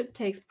suggesting bishop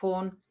takes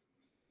pawn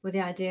with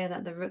the idea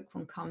that the rook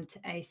will come to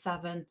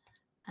a7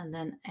 and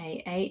then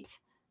a8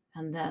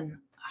 and then,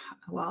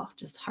 well,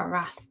 just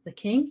harass the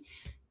king.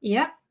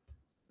 Yeah,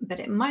 but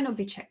it might not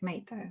be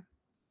checkmate though.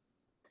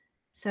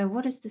 So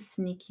what is the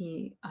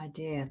sneaky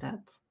idea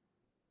that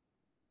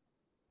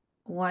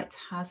white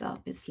has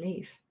up its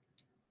sleeve?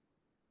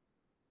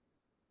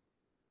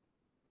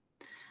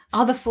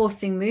 Other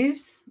forcing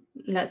moves.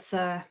 Let's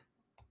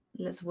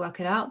work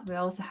it out. We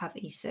also have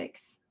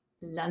e6.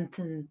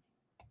 Lengthen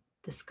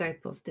the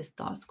scope of this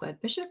dark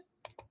squared bishop.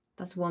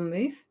 That's one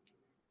move.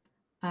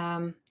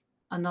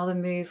 Another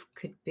move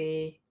could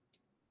be,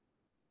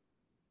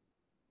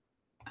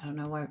 I don't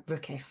know why,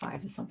 rook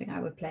a5 is something I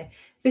would play.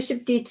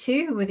 Bishop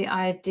d2 with the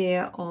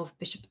idea of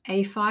bishop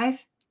a5.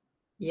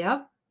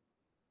 Yep.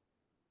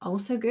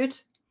 Also good.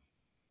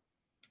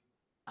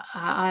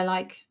 I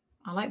like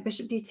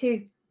bishop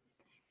d2.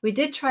 We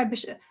did try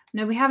bishop.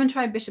 No, we haven't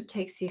tried bishop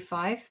takes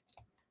c5.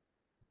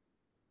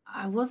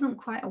 I wasn't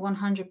quite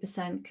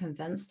 100%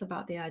 convinced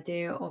about the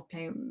idea of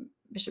playing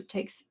bishop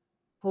takes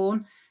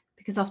pawn,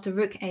 because after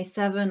rook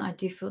a7, I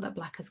do feel that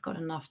black has got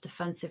enough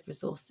defensive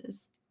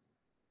resources,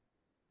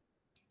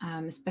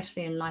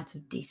 especially in light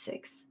of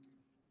d6.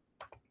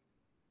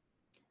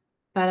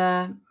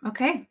 But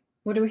okay,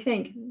 what do we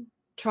think?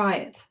 Try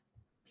it.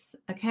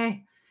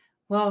 Okay,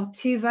 well,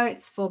 2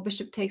 votes for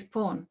bishop takes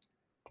pawn.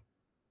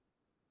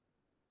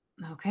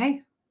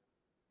 Okay.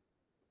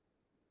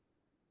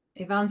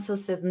 Ivansel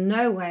says,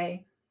 no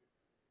way.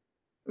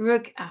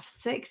 Rook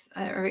f6.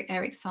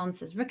 Eric San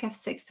says, rook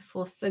f6 to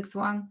force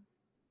Zugzwang.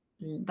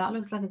 That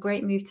looks like a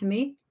great move to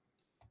me.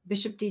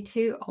 Bishop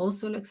d2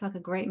 also looks like a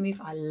great move.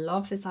 I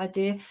love this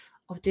idea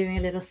of doing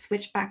a little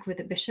switchback with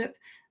the bishop,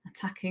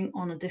 attacking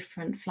on a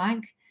different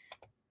flank.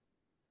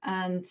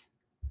 And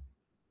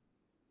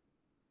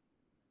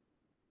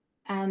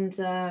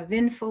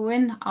Vin for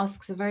Win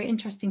asks a very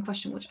interesting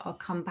question, which I'll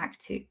come back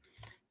to.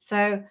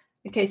 So,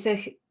 okay, so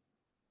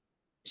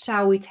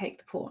shall we take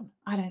the pawn?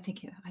 I don't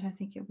think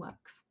it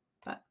works,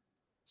 but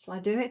shall I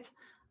do it?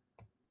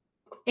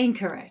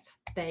 Incorrect.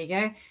 There you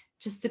go.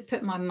 Just to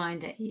put my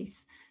mind at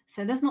ease.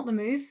 So that's not the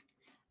move.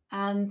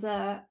 And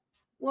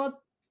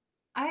well,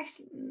 I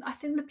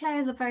think the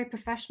players are very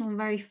professional and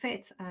very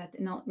fit.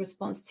 In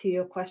response to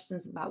your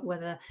questions about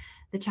whether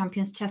the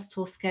Champions Chess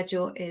Tour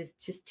schedule is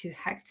just too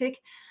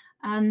hectic.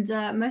 And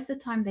most of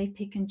the time they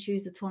pick and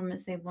choose the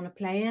tournaments they want to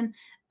play in.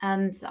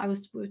 And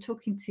we were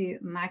talking to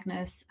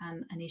Magnus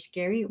and Anish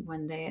Giri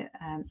when they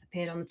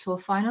appeared on the tour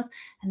finals,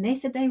 and they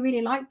said they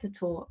really liked the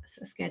tour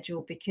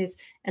schedule because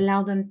it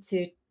allowed them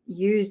to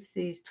use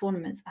these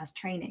tournaments as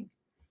training.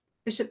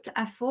 Bishop to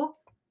f4.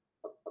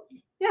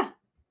 Yeah.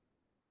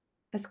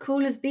 As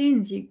cool as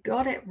beans, you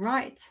got it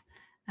right.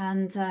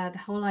 And the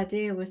whole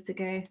idea was to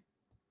go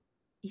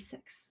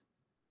e6.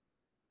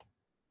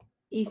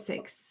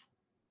 E6.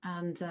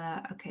 And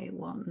okay,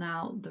 well,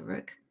 now the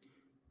rook.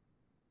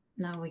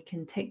 Now we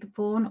can take the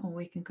pawn, or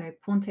we can go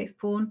pawn takes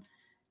pawn.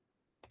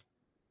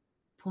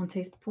 Pawn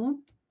takes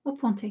pawn, or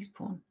pawn takes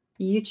pawn.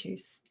 You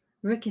choose.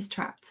 Rook is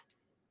trapped.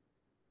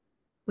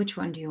 Which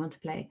one do you want to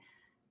play?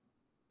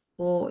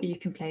 Or you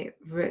can play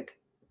rook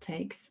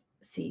takes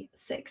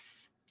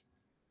c6.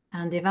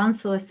 And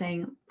Ivansel is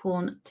saying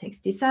pawn takes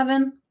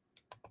d7.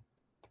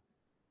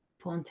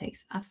 Pawn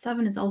takes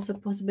f7 is also a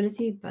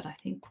possibility, but I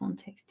think pawn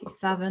takes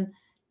d7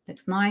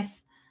 looks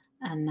nice.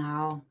 And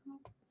now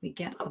we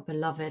get our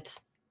beloved.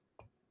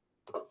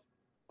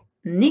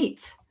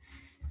 Neat.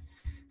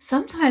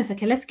 Sometimes,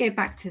 okay, let's go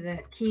back to the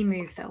key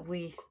move that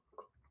we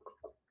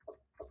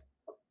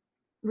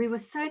were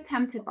so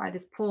tempted by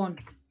this pawn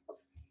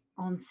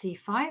on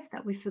c5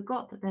 that we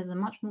forgot that there's a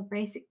much more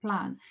basic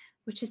plan,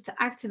 which is to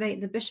activate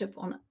the bishop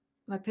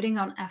by putting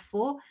on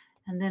f4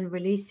 and then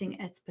releasing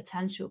its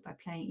potential by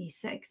playing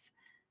e6.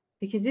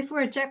 Because if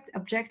we're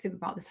objective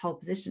about this whole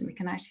position, we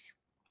can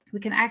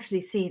actually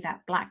see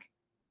that black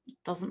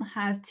doesn't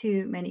have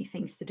too many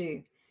things to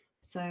do.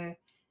 So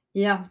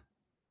yeah.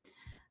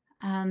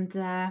 And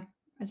I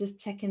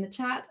just check in the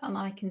chat and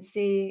I can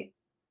see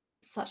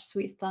such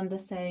sweet thunder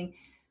saying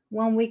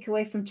 1 week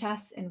away from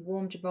chess in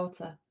warm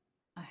Gibraltar.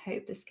 I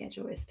hope the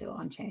schedule is still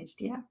unchanged.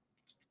 Yeah.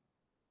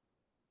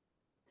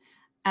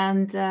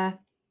 And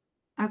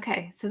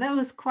okay, so that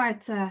was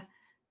quite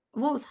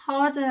what was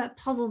harder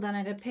puzzle than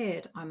it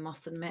appeared, I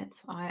must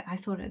admit. I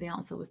thought the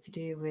answer was to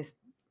do with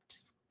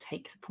just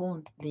take the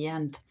pawn, the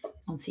end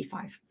on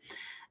c5.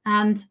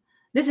 And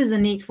this is a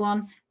neat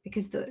one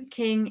because the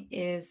king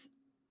is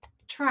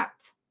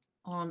trapped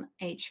on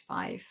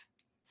h5.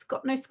 It's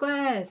got no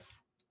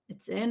squares.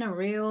 It's in a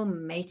real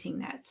mating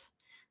net.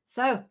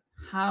 So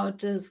how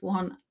does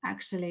one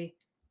actually,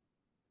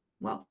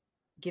 well,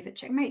 give it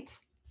checkmate?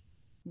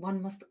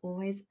 One must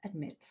always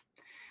admit.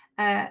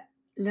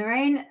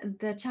 Lorraine,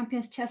 the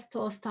Champions Chess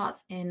Tour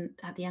starts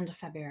at the end of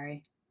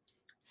February.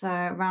 So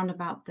around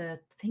about I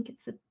think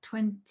it's the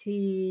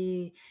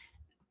 22nd,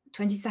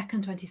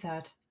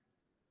 23rd.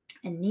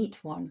 A neat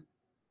one.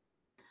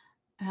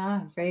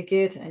 Very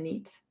good, a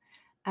neat.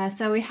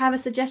 So we have a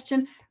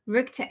suggestion,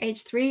 rook to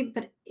h3,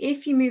 but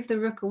if you move the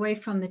rook away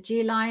from the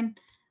g line,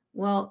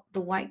 well,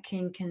 the white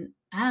king can,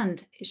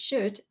 and it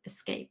should,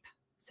 escape.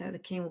 So the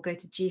king will go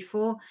to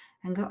g4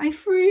 and go, I'm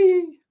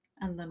free,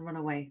 and then run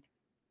away.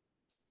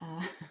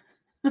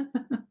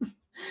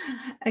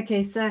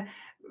 Okay, so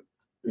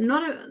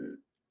not a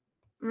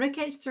rook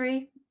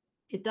h3.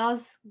 It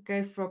does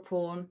go for a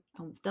pawn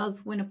and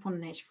does win a pawn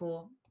in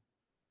h4,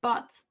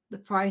 but the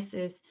price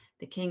is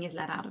the king is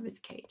let out of his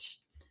cage.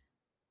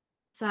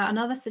 So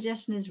another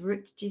suggestion is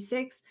rook to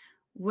g6.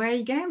 Where are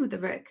you going with the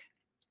rook?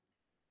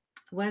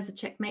 Where's the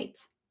checkmate?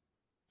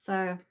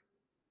 So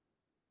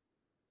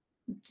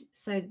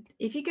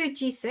if you go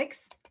g6,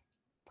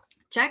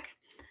 check,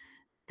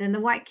 then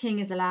the white king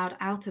is allowed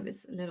out of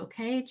his little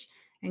cage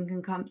and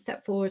can come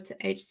step forward to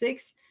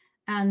h6.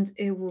 And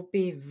it will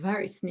be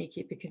very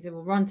sneaky because it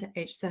will run to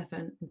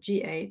h7,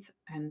 g8,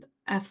 and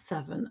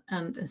f7.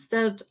 And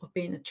instead of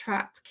being a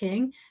trapped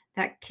king,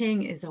 that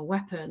king is a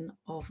weapon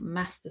of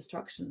mass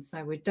destruction.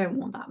 So we don't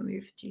want that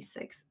move,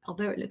 g6.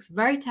 Although it looks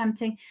very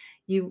tempting,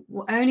 you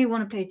will only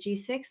want to play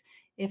g6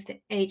 if the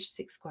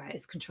h6 square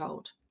is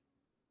controlled.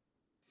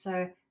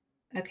 So,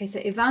 okay, so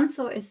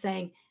Ivansor is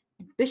saying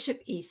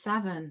bishop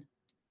e7.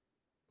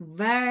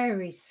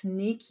 Very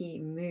sneaky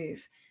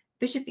move.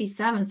 Bishop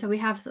e7. So we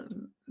have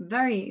some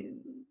very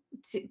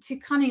two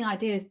cunning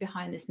ideas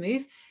behind this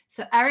move.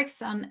 So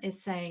Ericsson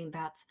is saying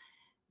that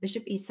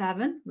bishop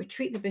e7,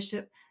 retreat the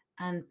bishop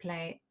and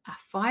play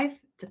f5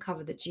 to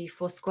cover the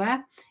g4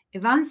 square.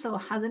 Ivansor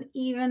has an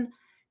even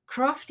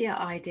craftier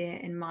idea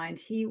in mind.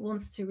 He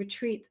wants to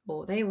retreat,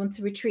 or they want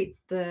to retreat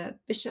the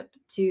bishop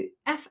to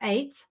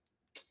f8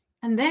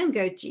 and then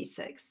go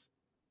g6.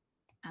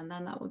 And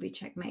then that would be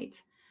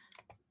checkmate.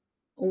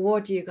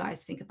 What do you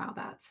guys think about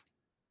that?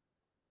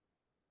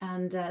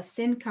 And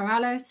Sin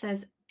Carallo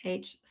says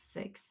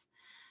h6.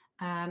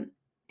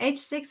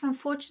 H6,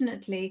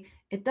 unfortunately,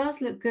 it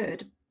does look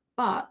good,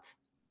 but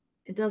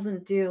it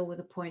doesn't deal with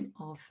the point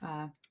of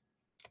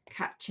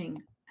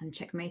catching and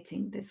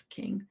checkmating this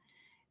king.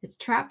 It's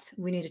trapped.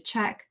 We need a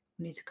check.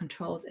 We need to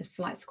control its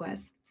flight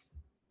squares.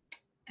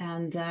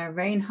 And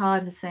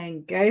Reinhard is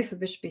saying, go for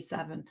bishop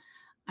e7.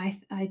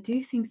 I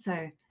do think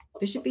so.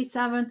 Bishop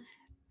e7,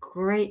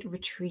 great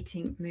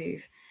retreating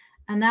move.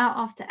 And now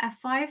after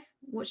f5,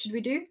 what should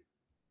we do?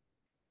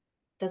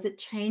 Does it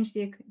change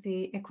the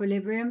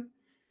equilibrium?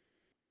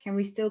 Can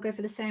we still go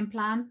for the same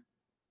plan?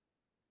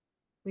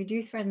 We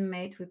do threaten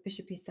mate with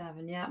bishop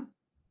e7, yeah.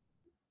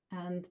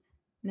 And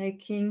no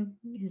king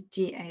is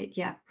g8,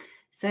 yeah.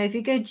 So if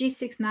you go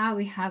g6 now,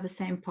 we have the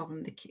same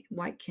problem. The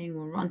white king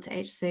will run to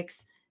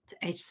h6, to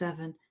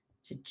h7,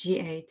 to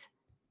g8,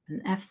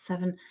 and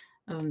f7.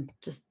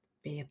 Just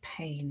be a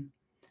pain.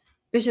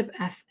 Bishop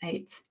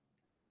f8.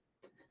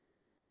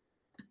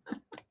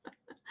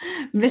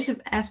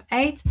 Bishop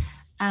f8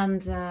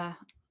 and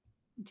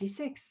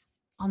g6.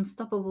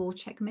 Unstoppable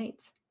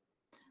checkmate.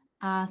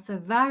 So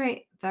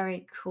very,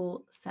 very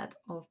cool set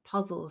of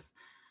puzzles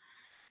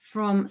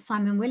from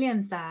Simon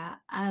Williams there.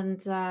 And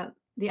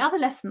the other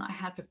lesson I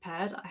had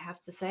prepared, I have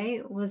to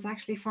say, was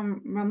actually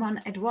from Roman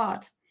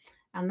Edouard.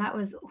 And that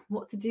was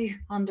what to do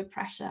under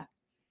pressure.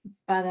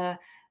 But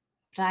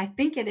I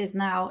think it is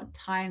now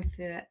time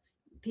for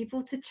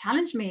people to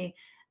challenge me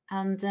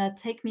and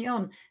take me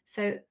on.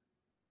 So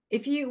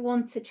if you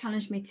want to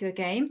challenge me to a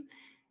game,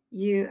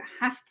 you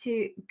have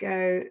to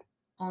go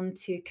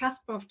onto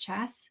Kasparov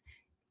Chess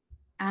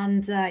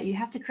and you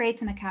have to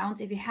create an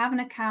account. If you have an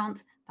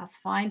account, that's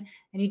fine.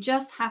 And you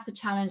just have to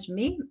challenge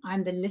me.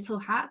 I'm the little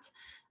hat,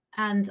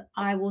 and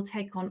I will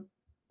take on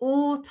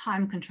all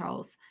time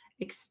controls.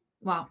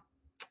 Well,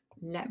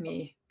 let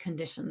me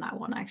condition that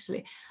one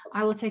actually.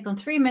 I will take on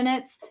 3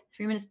 minutes,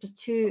 3 minutes plus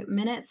 2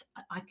 minutes.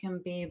 I can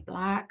be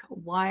black,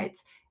 white.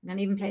 I'm going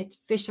to even play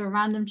Fischer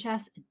random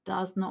chess. It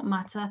does not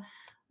matter.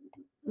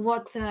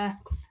 What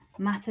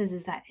matters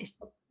is that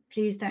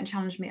please don't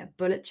challenge me at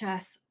bullet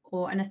chess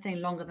or anything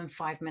longer than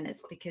 5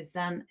 minutes, because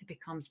then it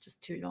becomes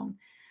just too long.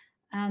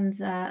 And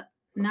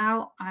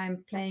now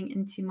I'm playing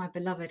into my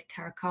beloved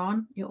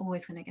Caro-Kann. You're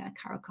always going to get a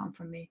Caro-Kann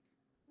from me.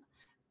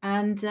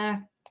 And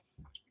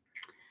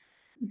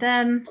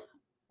then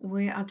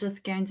we are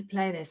just going to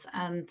play this.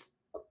 And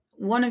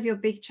one of your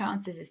big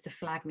chances is to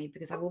flag me,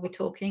 because I will be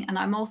talking, and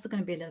I'm also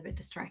going to be a little bit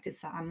distracted,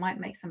 so I might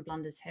make some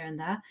blunders here and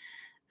there.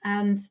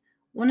 And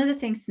one of the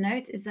things to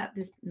note is that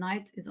this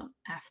knight is on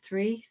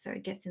f3, so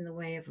it gets in the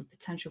way of a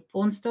potential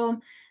pawn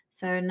storm.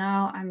 So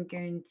now I'm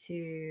going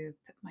to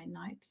put my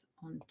knight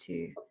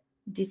onto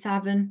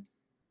d7,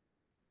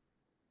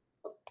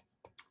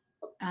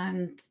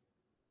 and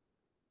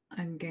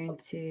I'm going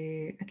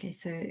to, okay,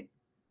 so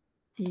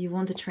you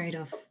want to trade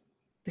off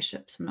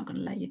bishops. I'm not going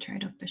to let you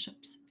trade off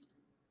bishops.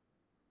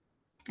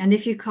 And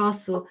if you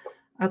castle,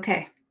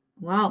 okay,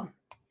 well,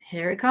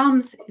 here it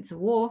comes. It's a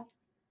war.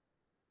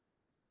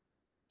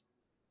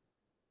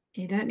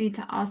 You don't need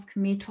to ask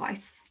me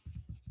twice.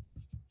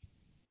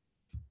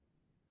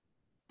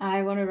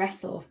 I want to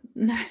wrestle.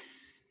 No,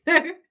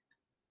 no,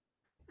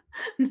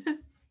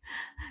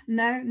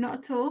 no, not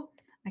at all.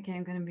 Okay,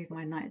 I'm going to move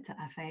my knight to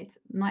f8.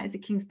 Knight is the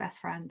king's best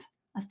friend.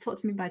 That's taught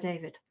to me by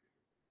David.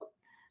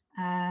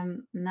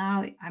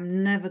 Now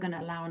I'm never going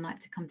to allow a knight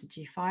to come to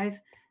g5,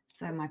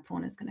 so my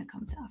pawn is going to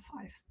come to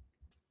f5.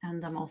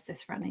 And I'm also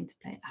threatening to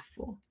play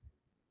f4.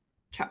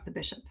 Trap the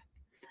bishop.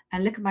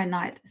 And look at my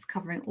knight, it's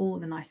covering all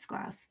the nice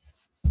squares.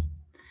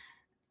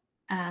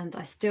 And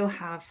I still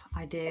have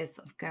ideas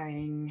of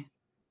going.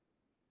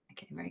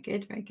 Okay, very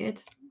good, very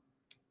good.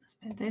 Let's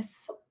play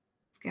this.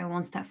 Let's go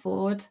one step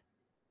forward.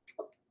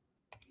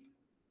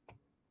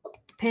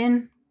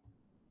 Pin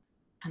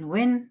and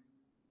win.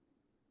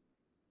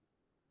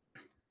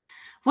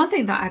 One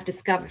thing that I've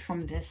discovered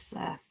from this,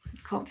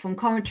 from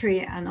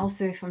commentary and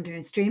also from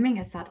doing streaming,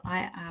 is that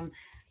I am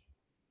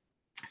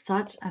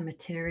such a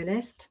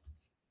materialist.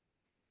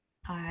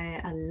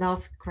 I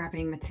love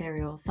grabbing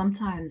material,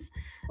 sometimes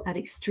at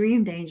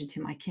extreme danger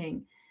to my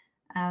king.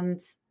 And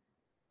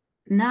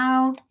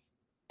now,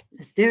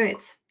 let's do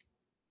it.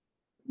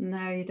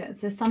 No, you don't.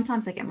 So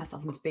sometimes I get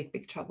myself into big,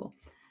 big trouble.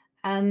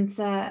 And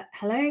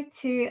hello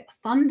to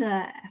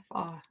Thunder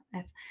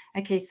FRF.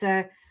 Okay,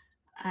 so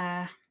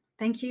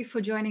thank you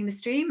for joining the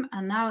stream.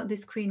 And now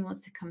this queen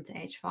wants to come to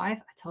h5.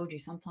 I told you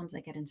sometimes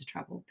I get into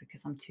trouble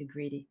because I'm too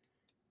greedy.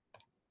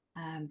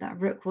 That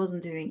rook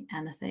wasn't doing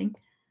anything.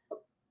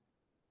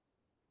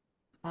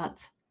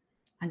 But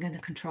I'm going to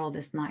control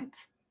this knight.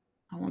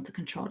 I want to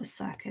control the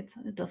circuit.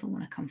 It doesn't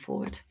want to come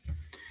forward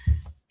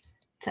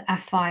to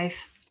f5.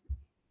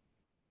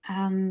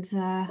 And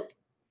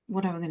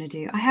what am I going to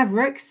do? I have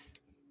rooks,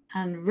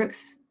 and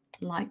rooks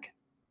like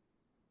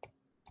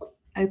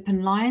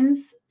open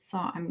lines. So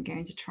I'm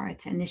going to try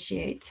to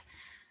initiate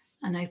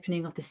an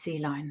opening of the C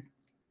line.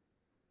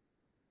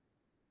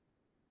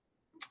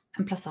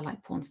 And plus I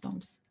like pawn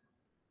storms.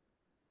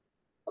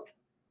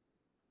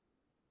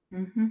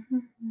 And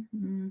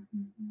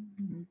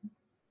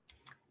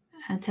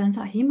it turns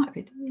out you might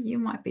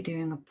be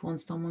doing a pawn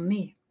storm on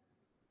me.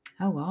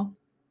 Oh well,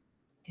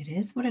 it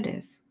is what it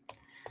is.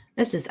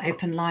 Let's just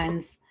open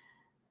lines,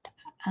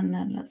 and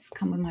then let's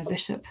come with my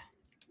bishop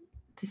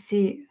to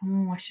see.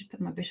 Oh, I should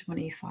put my bishop on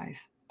e5.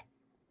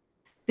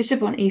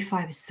 Bishop on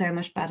e5 is so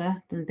much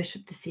better than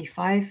bishop to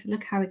c5.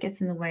 Look how it gets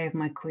in the way of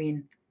my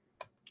queen.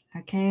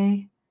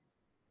 Okay.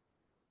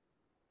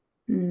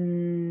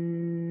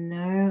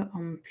 No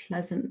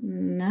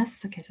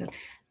unpleasantness.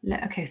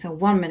 Okay, so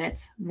 1 minute.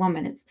 1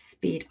 minute.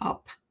 Speed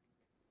up.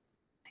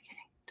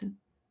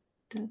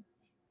 Okay.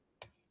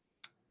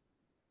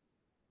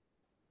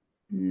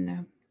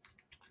 No.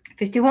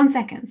 51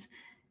 seconds.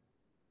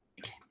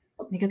 Okay,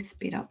 you got to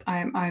speed up.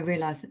 I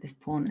realize that this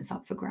pawn is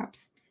up for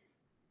grabs.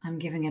 I'm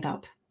giving it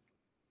up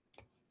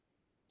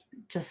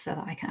just so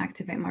that I can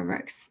activate my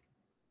rooks.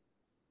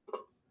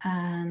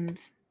 And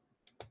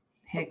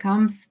here it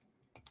comes.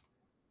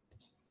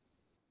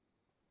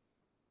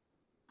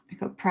 I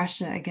got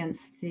pressure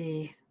against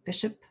the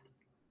bishop.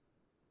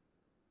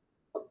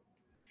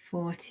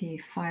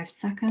 45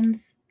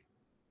 seconds.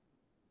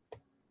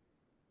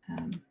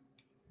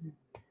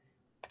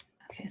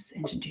 Okay, let's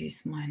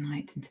introduce my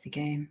knight into the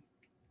game.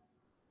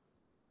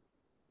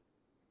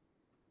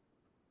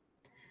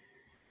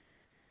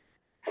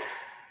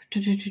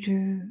 Okay,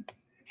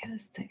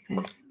 let's take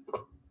this.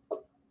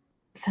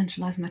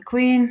 Centralize my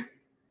queen.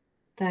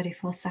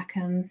 34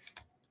 seconds.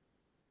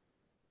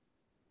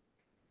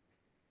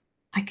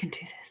 I can do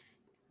this.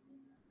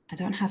 I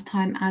don't have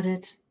time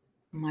added.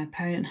 My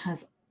opponent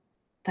has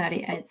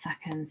 38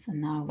 seconds,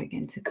 and now we're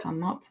going to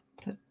come up,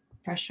 put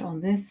pressure on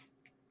this.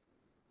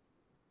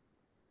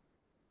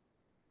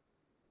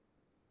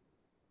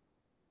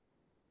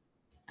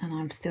 And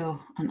I'm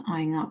still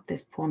eyeing up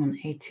this pawn on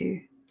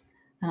a2.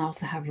 And I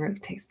also have rook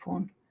takes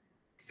pawn.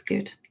 It's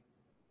good.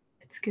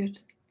 It's good.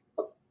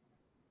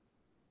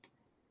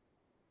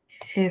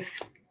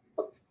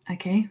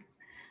 Okay,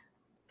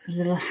 a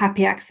little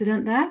happy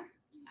accident there.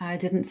 I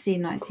didn't see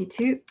knight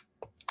c2,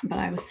 but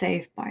I was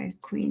saved by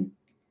queen.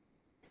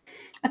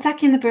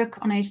 Attacking the rook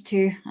on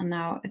h2, and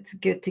now it's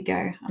good to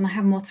go. And I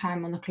have more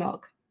time on the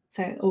clock,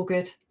 so all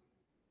good.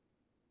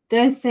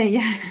 Don't say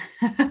yeah.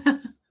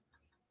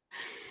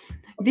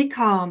 Be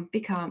calm, be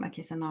calm.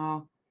 Okay, so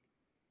now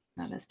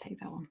let's take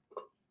that one.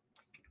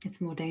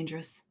 It's more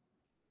dangerous.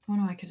 Oh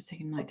no, I could have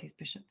taken knight takes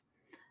bishop.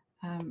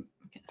 Okay,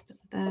 let's put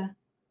it there.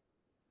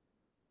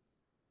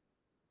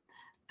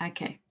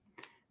 Okay,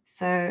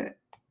 so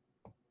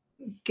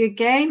good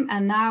game.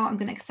 And now I'm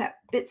going to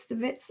accept bits the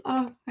bits.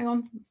 Oh, hang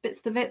on,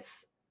 bits the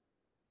bits.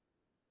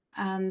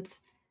 And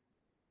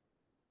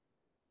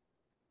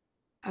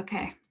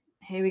okay,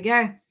 here we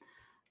go.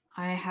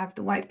 I have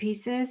the white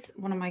pieces.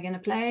 What am I going to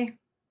play?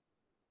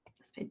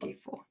 Let's play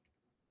d4.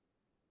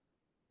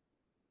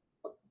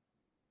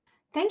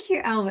 Thank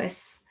you,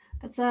 Elvis.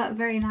 That's a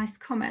very nice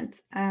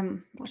comment.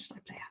 What should I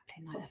play? I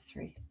play knight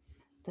f3.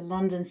 The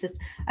London system.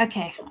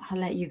 Okay, I'll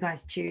let you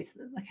guys choose.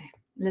 Okay,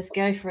 let's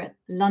go for it.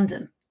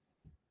 London.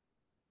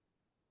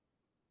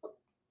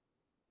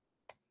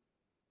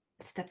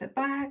 Step it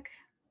back.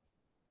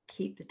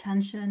 Keep the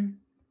tension.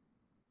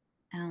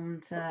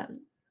 And,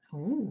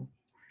 oh,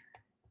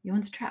 you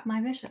want to trap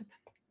my bishop?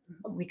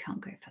 We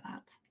can't go for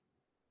that.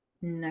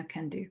 No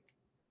can do.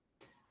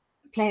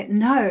 Play it.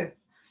 No,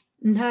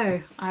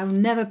 I will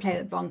never play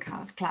the bomb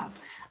cloud.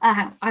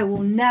 I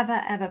will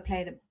never, ever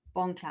play the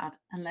bomb cloud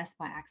unless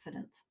by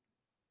accident.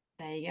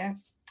 There you go.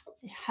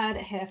 You heard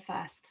it here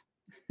first.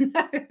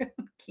 No,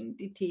 King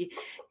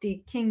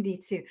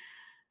D2.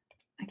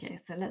 Okay,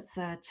 so let's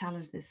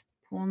challenge this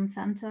pawn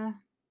center.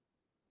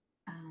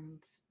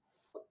 And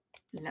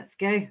let's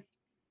go.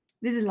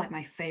 This is like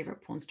my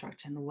favorite pawn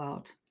structure in the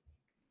world.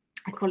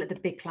 I call it the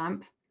big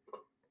clamp.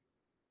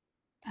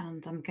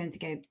 And I'm going to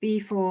go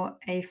b4,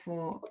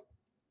 a4.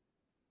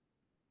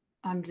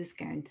 I'm just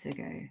going to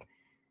go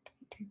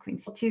queen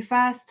c2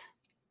 first.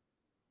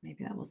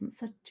 Maybe that wasn't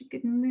such a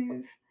good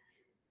move.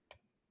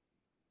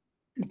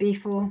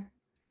 b4. I'm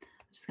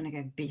just going to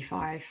go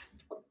b5.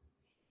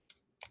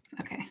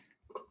 Okay.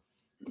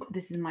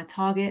 This is my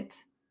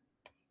target.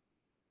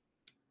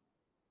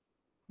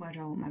 Where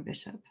do I want my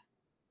bishop?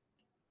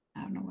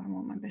 I don't know where I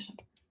want my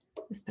bishop.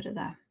 Let's put it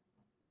there.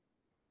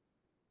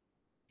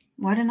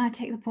 Why didn't I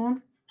take the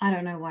pawn? I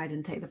don't know why I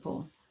didn't take the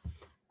pawn.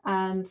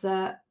 And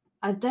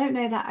I don't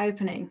know that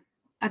opening.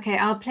 Okay,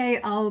 I'll play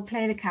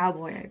the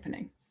cowboy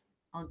opening.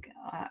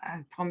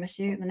 I promise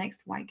you, the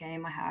next white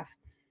game I have,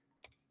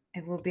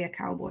 it will be a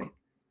cowboy.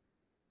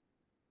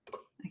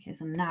 Okay,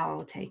 so now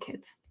I'll take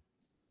it.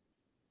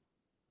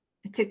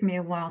 It took me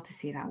a while to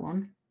see that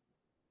one,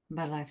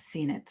 but I've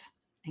seen it.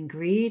 And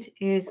greed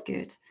is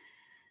good.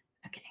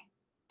 Okay.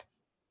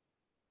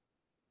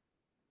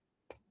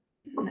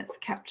 Let's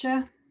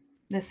capture.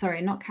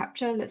 Sorry, not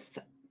capture. Let's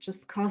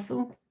just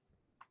castle.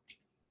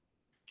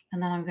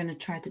 And then I'm going to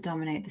try to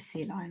dominate the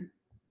C line.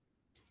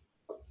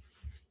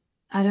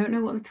 I don't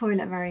know what the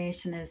toilet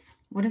variation is.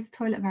 What is the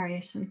toilet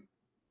variation?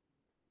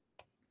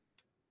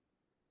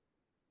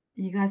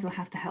 You guys will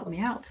have to help me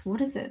out.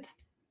 What is it?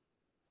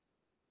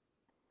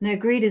 No,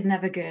 greed is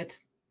never good,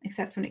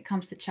 except when it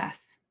comes to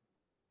chess.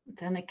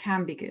 Then it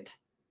can be good.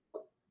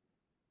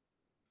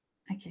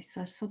 Okay,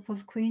 so swap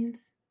of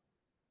queens.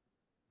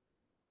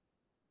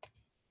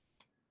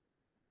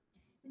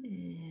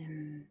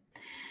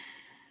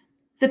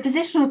 The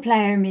positional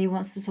player in me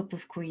wants to swap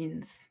of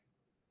queens.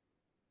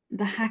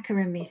 The hacker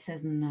in me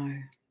says no,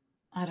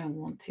 I don't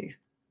want to.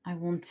 I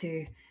want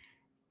to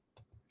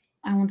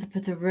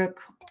put a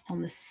rook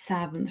on the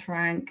 7th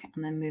rank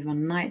and then move a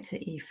knight to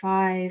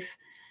e5.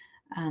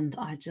 And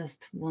I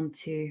just want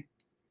to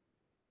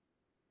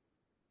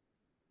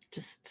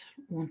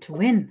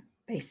win,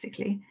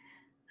 basically.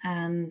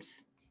 And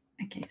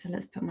okay, so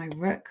let's put my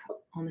rook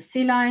on the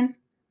C line.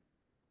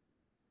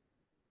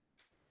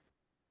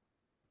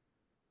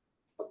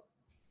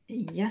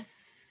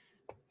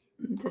 Yes,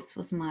 this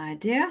was my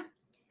idea.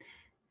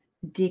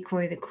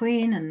 Decoy the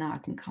queen, and now I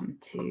can come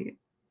to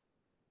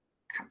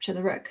capture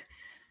the rook.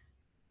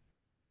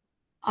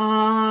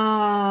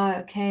 Ah,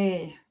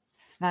 okay.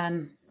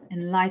 Sven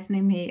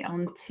enlightening me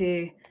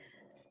into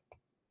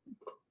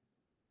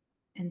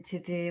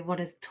the what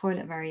is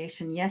toilet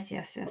variation. Yes.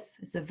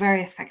 It's a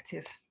very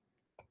effective.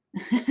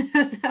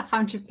 It's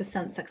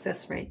 100%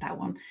 success rate, that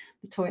one,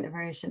 the toilet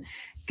variation.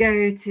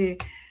 Go to,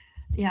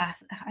 yeah,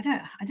 I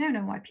don't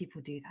know why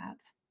people do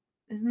that.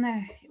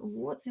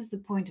 What is the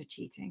point of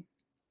cheating?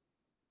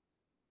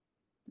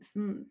 There's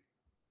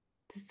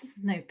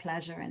no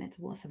pleasure in it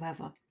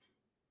whatsoever.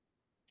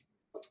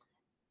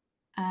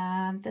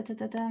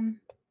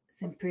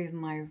 Let's improve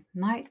my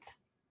knight.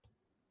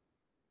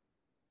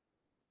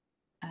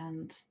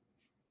 And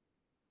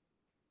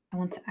I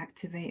want to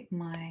activate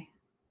my,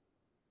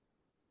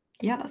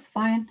 yeah, that's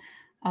fine.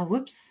 Oh,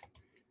 whoops.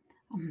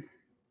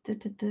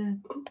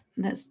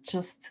 Let's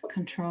just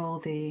control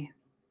the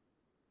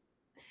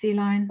C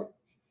line.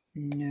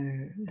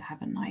 No,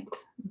 have a knight.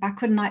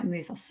 Backward knight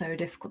moves are so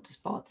difficult to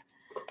spot.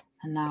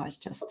 And now it's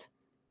just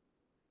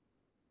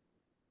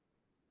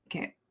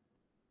get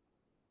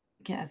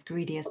as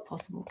greedy as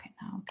possible. Okay,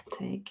 now I can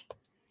take.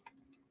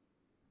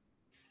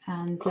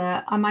 And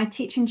am I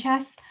teaching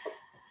chess?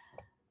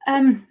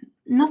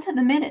 Not at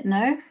the minute,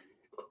 no.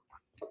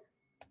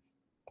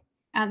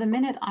 At the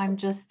minute, I'm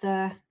just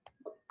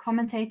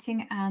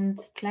commentating and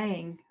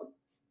playing.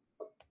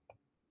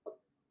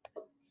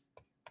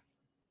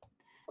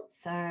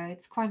 So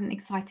it's quite an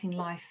exciting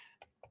life.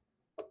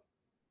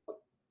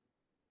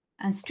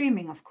 And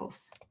streaming, of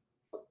course.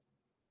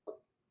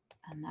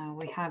 And now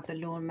we have the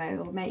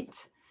lawnmower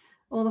mate.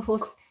 All the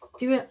horse.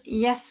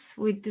 Yes,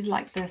 we did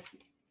like this.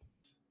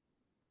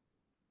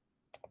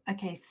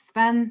 Okay,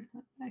 Sven.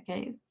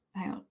 Okay,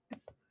 hang on.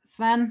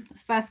 Sven,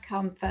 first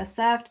come, first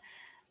served.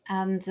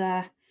 And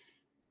I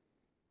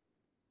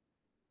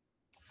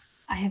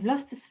have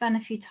lost to Sven a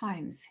few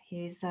times.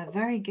 He's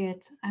very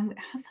good. And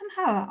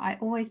somehow I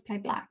always play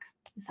black.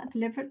 Is that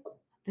deliberate?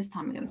 This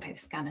time I'm going to play the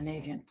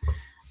Scandinavian.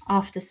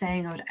 After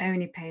saying I would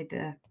only play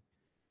the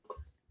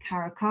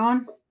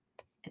Caro-Kann,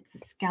 it's a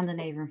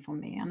Scandinavian for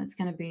me. And it's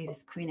going to be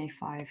this Queen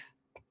A5.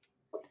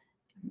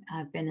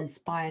 I've been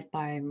inspired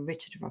by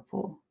Richard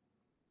Rapport.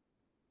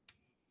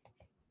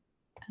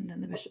 And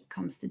then the bishop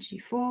comes to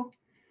G4.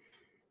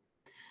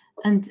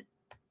 And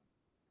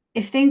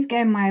if things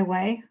go my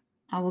way,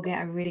 I will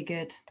get a really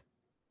good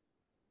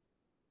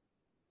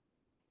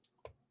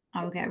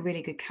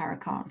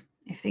Caro-Kann.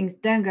 If things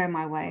don't go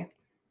my way,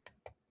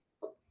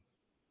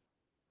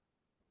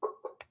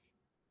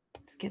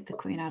 let's get the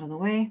queen out of the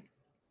way.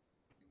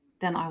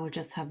 Then I will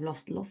just have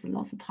lost lots and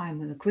lots of time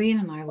with the queen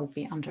and I will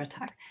be under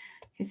attack.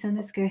 Okay, so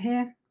let's go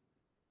here.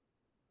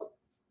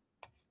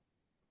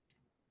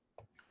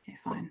 Okay,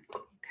 fine.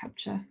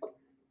 Capture.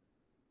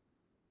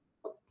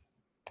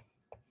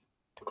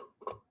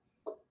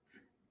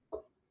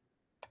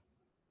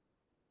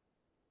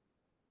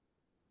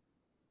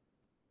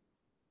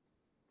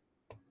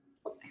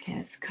 Okay,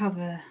 let's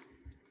cover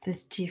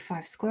this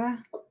g5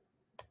 square.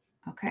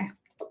 Okay.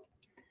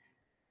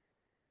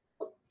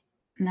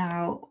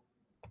 Now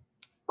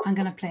I'm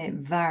going to play it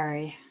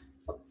very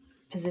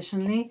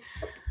positionally.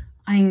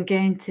 I'm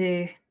going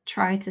to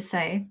try to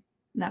say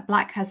that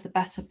black has the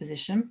better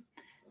position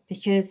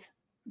because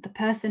the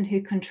person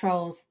who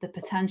controls the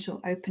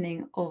potential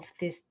opening of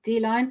this D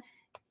line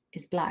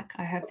is black.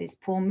 I have these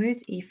pawn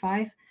moves,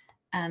 E5,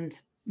 and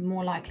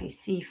more likely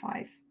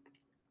C5.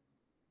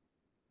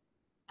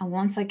 And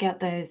once I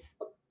get those,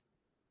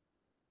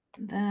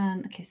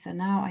 then, okay, so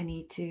now I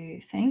need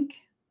to think.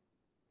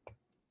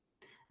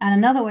 And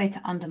another way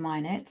to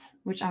undermine it,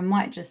 which I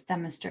might just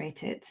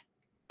demonstrate it,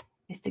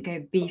 is to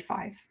go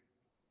B5.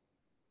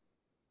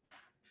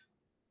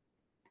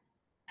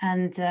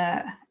 And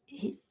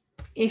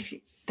if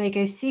they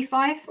go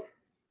C5,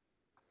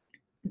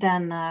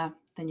 then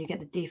you get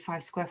the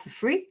D5 square for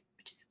free,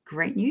 which is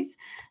great news.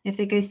 If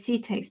they go C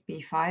takes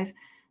B5,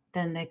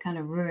 then they kind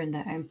of ruin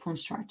their own pawn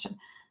structure.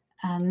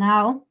 And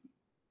now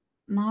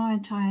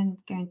I'm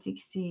going to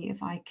see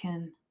if I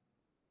can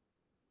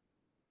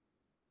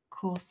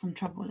cause some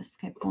trouble. Let's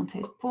go pawn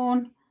takes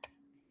pawn.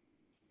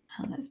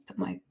 And let's put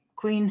my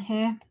queen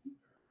here.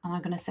 And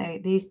I'm going to say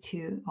these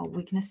two are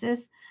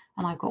weaknesses.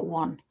 And I've got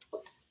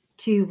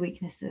two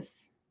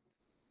weaknesses.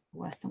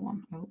 Worse than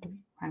one. Oh,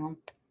 hang on.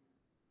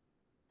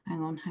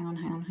 Hang on.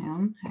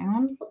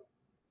 I'm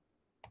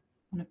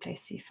going to play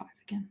C5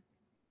 again.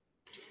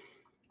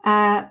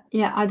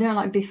 Yeah, I don't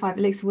like B5.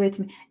 It looks weird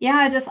to me. Yeah,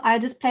 I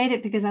just played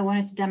it because I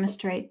wanted to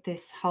demonstrate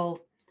this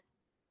whole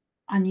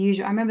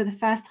unusual. I remember the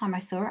first time I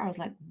saw it, I was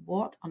like,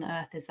 what on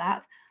earth is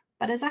that?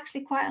 But it's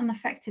actually quite an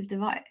effective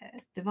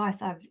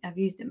device. I've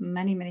used it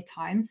many, many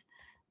times.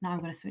 Now I'm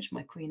going to switch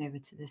my queen over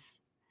to this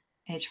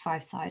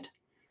H5 side.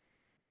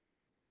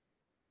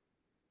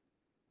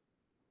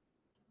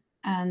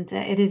 And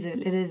it is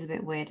a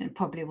bit weird and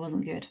probably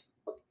wasn't good.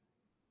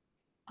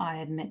 I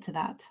admit to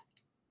that.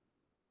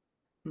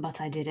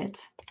 But I did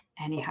it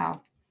anyhow.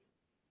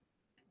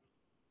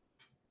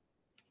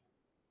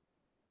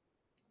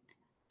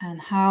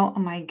 And how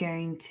am I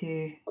going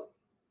to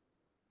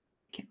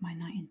get my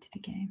knight into the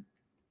game?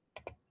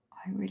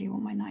 I really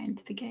want my knight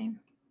into the game.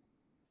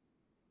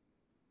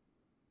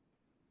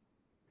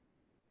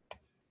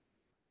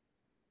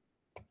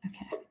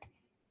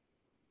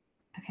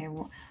 Okay,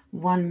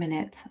 1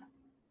 minute.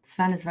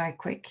 Sven is very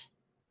quick.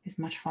 He's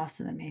much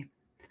faster than me.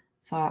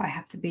 So I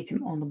have to beat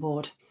him on the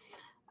board.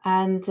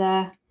 And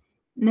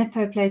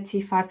Nippo played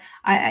C5.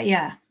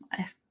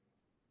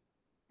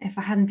 If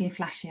I hadn't been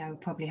flashy, I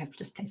would probably have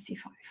just played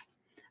C5.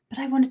 But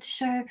I wanted to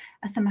show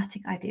a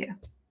thematic idea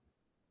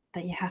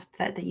that you have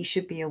that you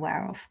should be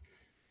aware of.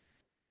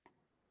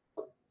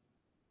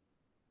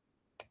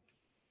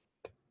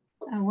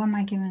 Why am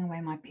I giving away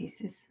my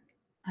pieces?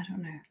 I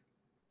don't know,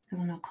 because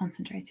I'm not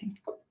concentrating.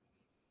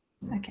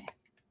 Okay.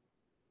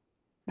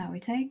 Now we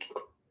take.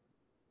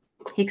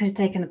 He could have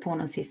taken the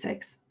pawn on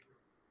C6.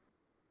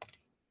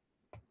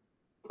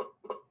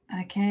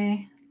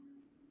 Okay.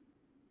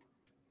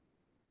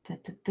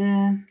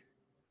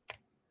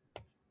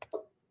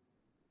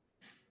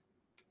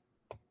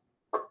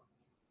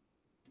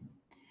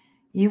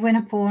 You win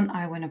a pawn,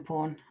 I win a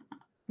pawn.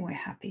 We're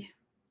happy.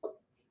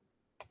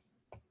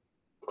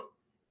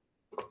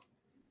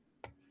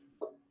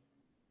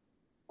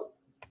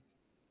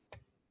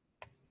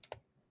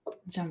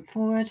 Jump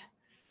forward.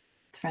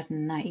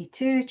 Threaten knight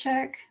e2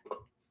 check.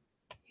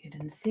 You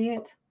didn't see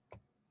it.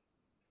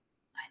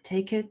 I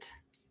take it.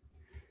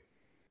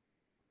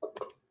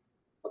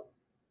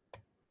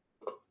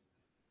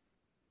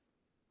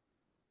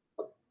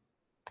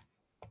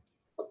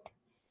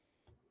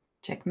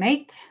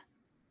 Checkmate.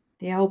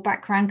 The old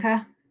back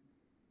ranker.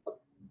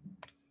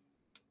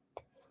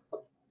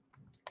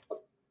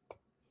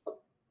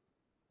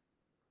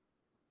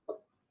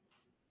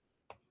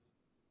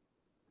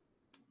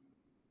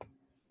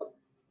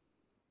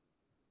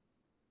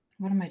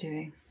 What am I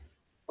doing?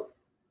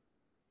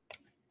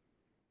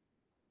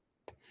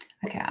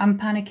 Okay, I'm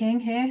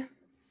panicking here.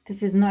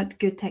 This is not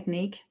good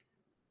technique.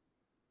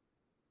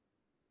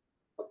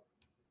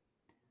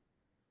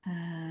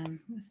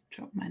 Let's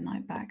drop my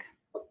knight back.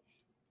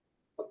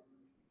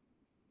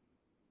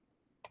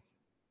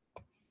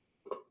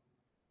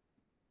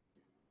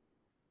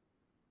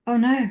 Oh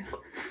no.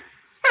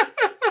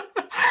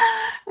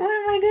 What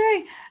am I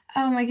doing?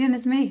 Oh my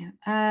goodness me.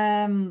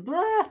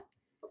 Blah.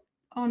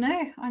 Oh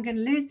no, I'm going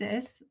to lose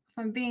this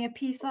from being a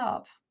piece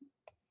up.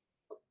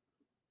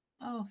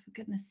 Oh, for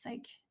goodness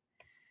sake.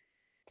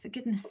 For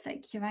goodness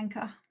sake,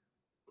 Jovanka.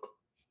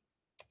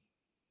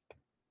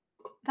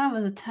 That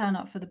was a turn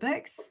up for the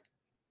books.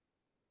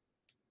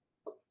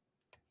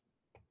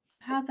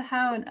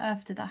 How on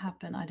earth did that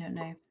happen? I don't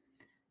know.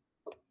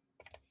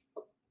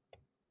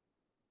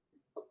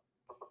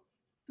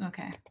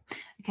 Okay,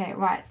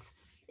 right.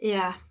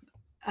 Yeah,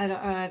 I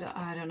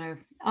don't know.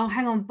 Oh,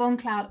 hang on, Bon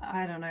Cloud.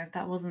 I don't know.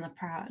 That wasn't a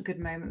good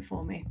moment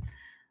for me.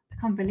 I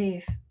can't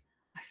believe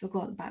I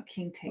forgot about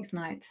King Takes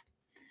Knight.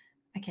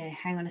 Okay,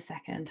 hang on a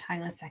second.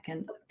 Hang on a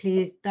second.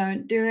 Please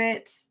don't do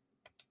it.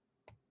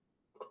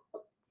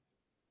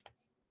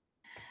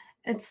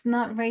 It's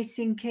not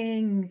racing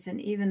kings,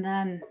 and even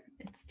then,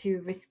 it's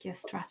too risky a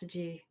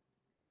strategy.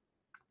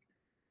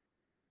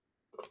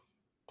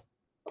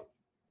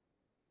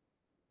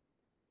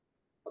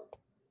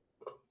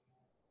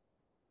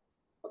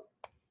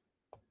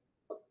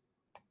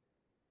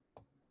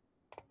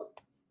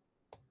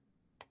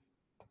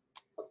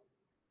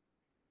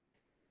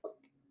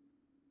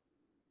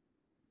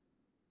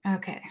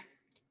 Okay.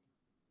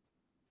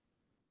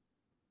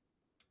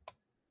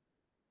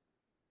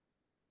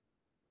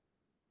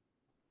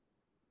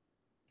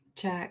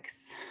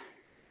 Jacks.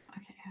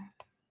 Okay.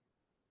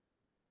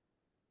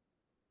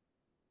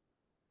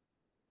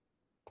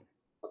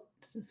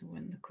 This is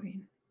win the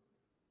queen.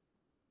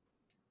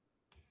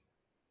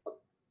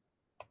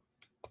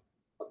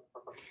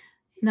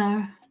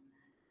 No.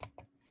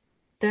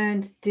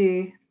 Don't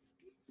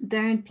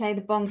play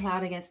the Bon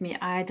Cloud against me.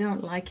 I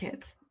don't like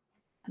it.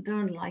 I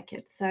don't like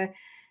it. So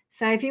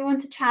if you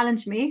want to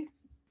challenge me,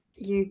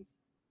 you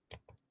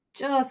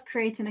just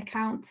create an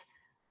account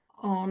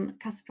on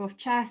Kasparov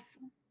Chess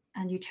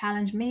and you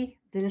challenge me,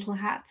 the little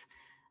hat.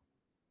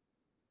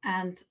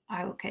 And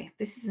okay,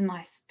 this is a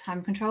nice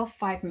time control,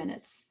 5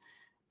 minutes.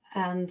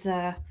 And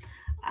I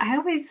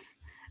always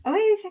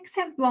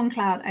accept Bon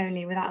Cloud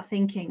only without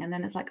thinking. And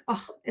then it's like,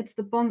 oh, it's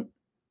the Bon.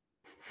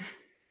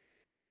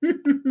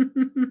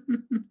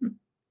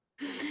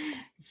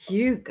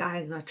 You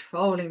guys are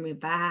trolling me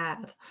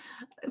bad.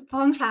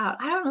 Bon Cloud,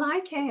 I don't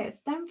like it.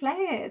 Don't play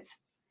it.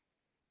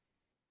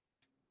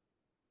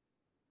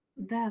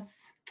 That's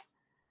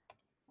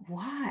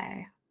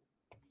why.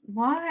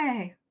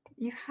 Why?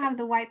 You have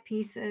the white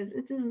pieces.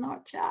 It is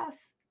not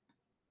chess.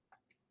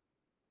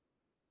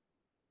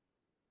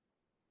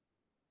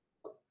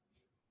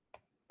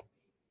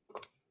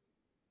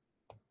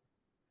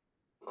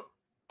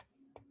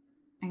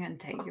 I'm going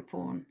to take your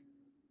pawn.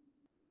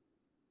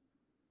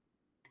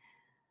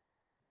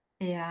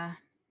 Yeah.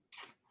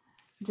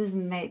 Just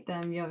mate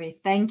them, Yovi.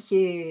 Thank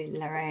you,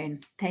 Lorraine.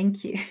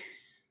 Thank you.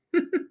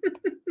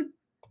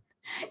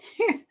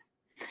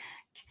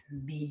 It's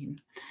mean.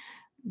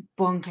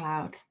 Bon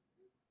Cloud.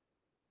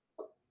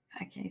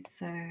 Okay,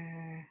 so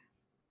I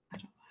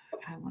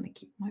want to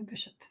keep my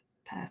bishop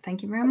pair.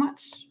 Thank you very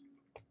much.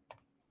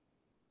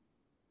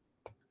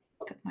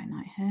 Put my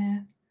knight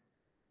here.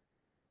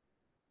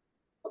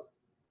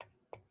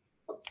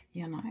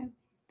 Your knight.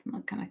 It's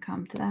not going to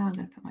come to that. I'm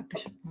going to put my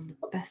bishop on the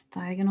best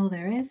diagonal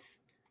there is.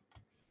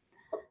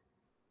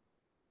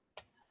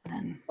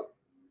 Then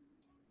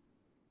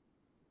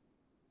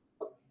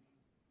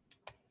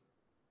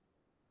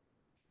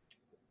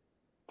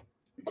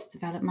just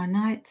develop my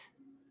knight.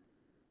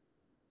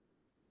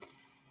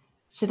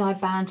 Should I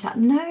ban chat?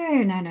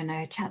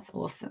 No. Chat's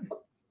awesome.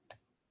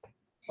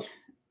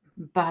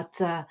 But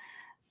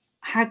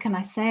how can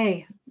I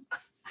say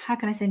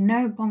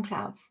no Bon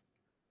Clouds?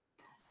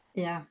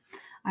 Yeah,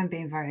 I'm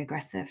being very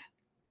aggressive.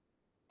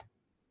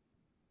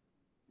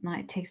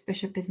 Knight takes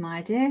bishop is my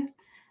idea.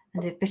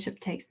 And if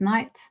bishop takes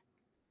knight,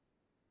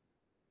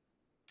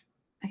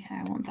 okay,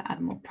 I want to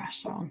add more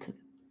pressure onto,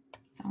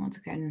 so I want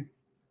to go and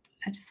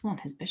I just want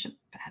his bishop,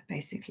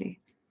 basically.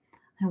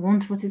 I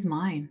want what is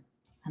mine.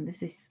 And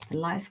this is the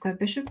light square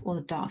bishop or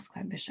the dark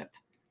square bishop.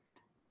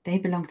 They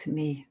belong to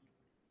me.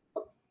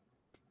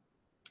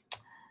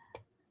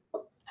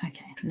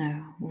 Okay,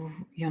 no,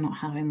 you're not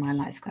having my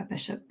light square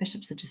bishop.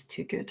 Bishops are just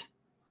too good.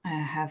 I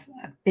have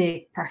a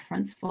big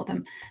preference for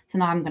them. So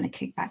now I'm going to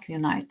kick back your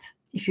knight,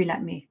 if you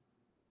let me.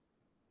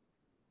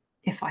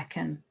 If I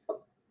can.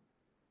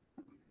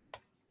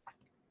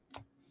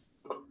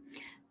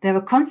 There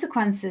were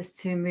consequences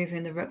to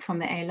moving the rook from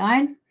the A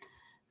line,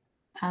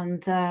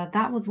 and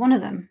that was one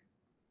of them.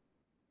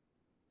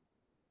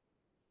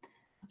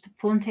 After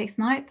pawn takes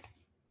knight,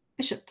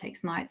 bishop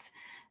takes knight.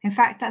 In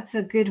fact, that's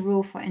a good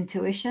rule for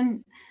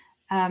intuition.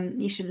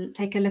 You should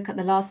take a look at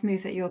the last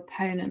move that your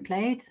opponent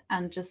played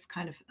and just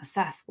kind of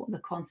assess what the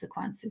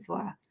consequences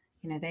were.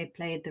 You know, they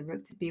played the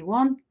rook to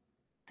b1.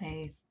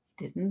 They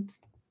didn't.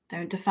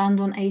 Don't defend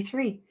on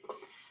a3.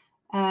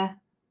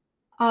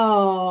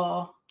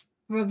 Oh,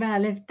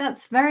 Ravel,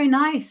 that's very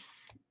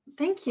nice.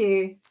 Thank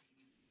you.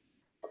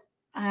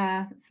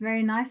 It's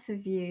very nice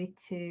of you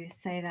to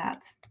say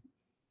that.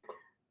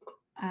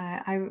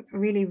 I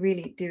really,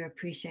 really do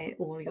appreciate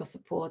all your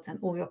support and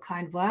all your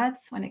kind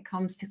words when it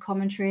comes to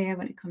commentary,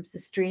 when it comes to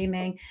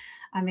streaming.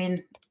 I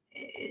mean,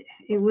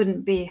 it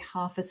wouldn't be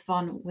half as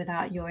fun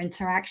without your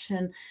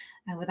interaction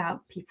and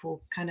without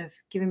people kind of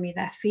giving me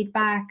their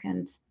feedback.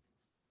 And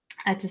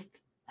I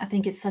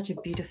think it's such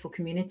a beautiful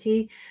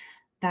community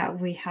that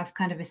we have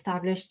kind of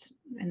established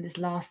in this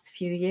last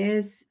few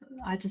years.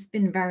 I've just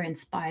been very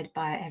inspired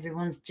by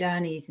everyone's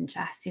journeys in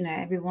chess. You know,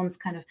 everyone's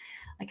kind of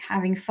like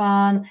having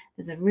fun.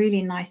 There's a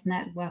really nice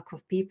network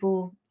of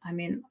people. I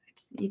mean,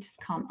 you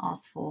just can't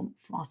ask for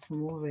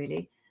more,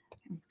 really.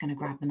 I'm going to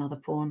grab another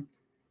pawn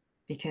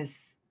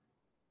because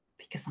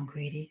I'm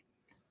greedy.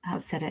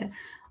 I've said it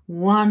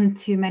one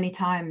too many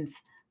times,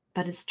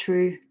 but it's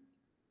true.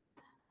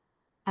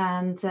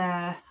 And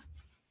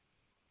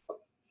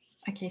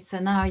okay, so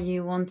now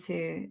you want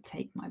to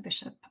take my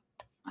bishop.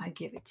 I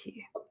give it to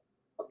you,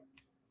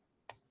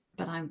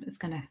 but I'm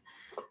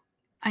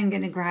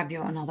gonna grab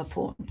you another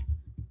pawn.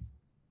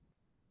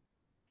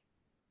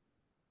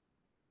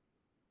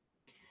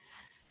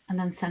 And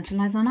then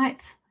centralize our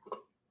knight.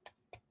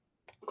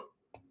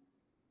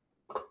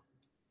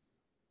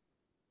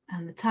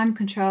 And the time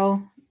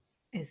control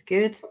is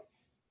good.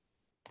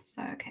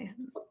 So, okay,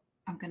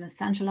 I'm going to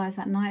centralize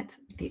that knight,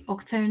 the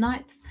octo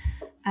knight,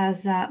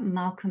 as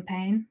Malcolm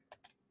Payne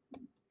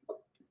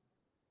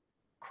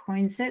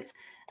coins it.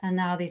 And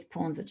now these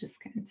pawns are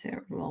just going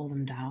to roll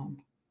them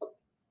down.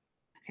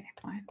 Okay,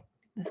 fine.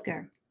 Let's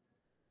go.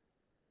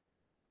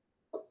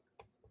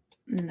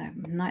 No,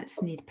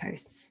 knights need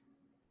posts.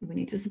 We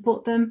need to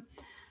support them.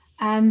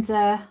 And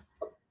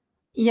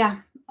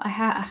yeah, I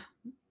have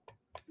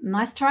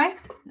nice try,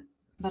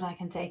 but I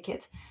can take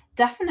it.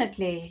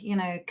 Definitely, you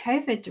know,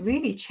 COVID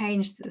really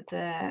changed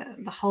the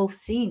whole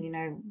scene, you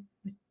know,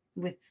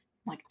 with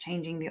like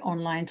changing the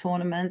online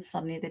tournaments.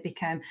 Suddenly they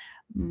became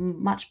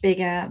much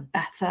bigger,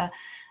 better.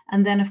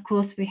 And then, of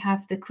course, we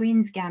have the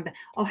Queen's Gambit.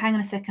 Oh, hang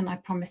on a second. I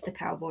promised the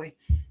cowboy.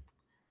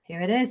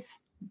 Here it is,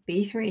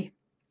 B3.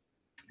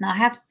 Now, I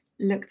have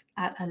looked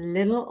at a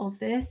little of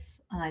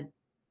this, and I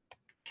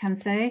can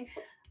say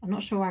I'm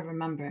not sure I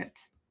remember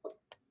it.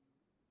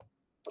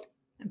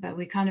 But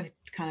we kind of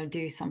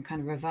do some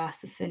kind of reverse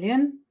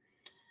Sicilian.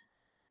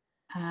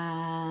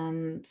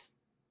 And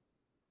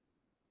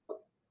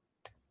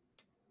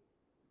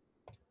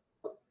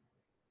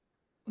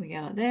we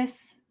go like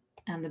this.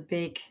 And the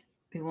big,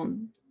 we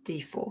want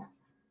D4.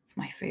 It's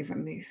my favorite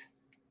move.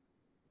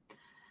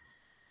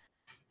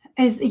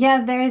 I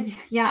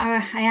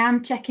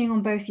am checking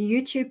on both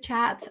YouTube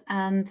chat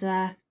and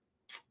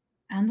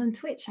on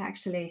Twitch,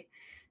 actually.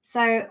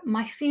 So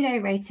my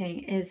FIDE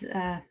rating is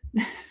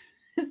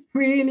it's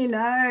really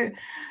low.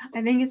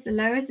 I think it's the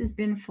lowest it's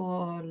been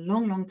for a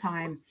long, long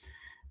time.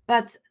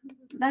 But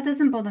that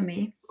doesn't bother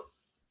me.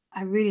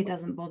 It really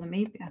doesn't bother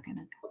me. I'm going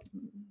to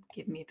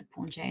give me the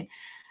pawn chain.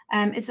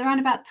 It's around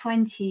about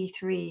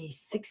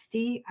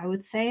 2360, I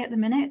would say, at the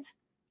minute.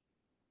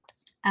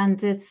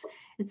 And it's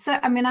so,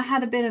 I mean, I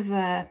had a bit of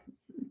a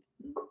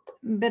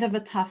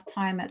tough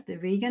time at the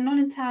Riga, not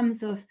in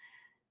terms of,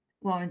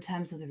 well, in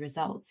terms of the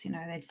results, you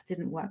know, they just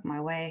didn't work my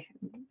way.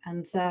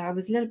 And I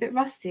was a little bit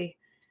rusty.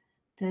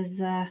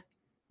 There's no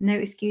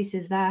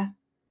excuses there.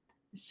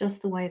 It's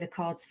just the way the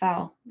cards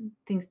fell.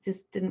 Things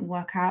just didn't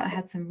work out. I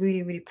had some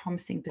really, really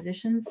promising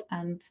positions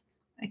and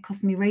it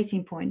cost me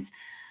rating points.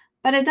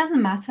 But it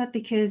doesn't matter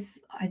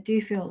because I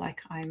do feel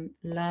like I'm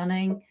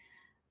learning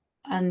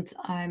and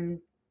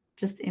I'm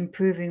just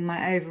improving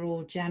my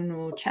overall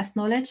general chess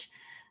knowledge.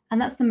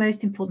 And that's the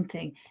most important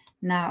thing.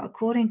 Now,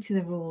 according to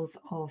the rules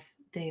of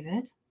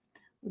David,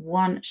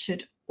 one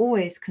should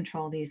always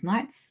control these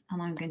knights,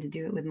 and I'm going to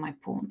do it with my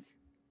pawns.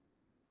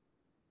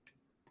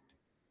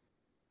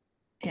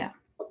 Yeah.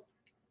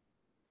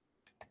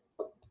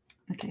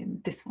 Okay,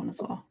 this one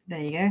as well. There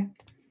you go.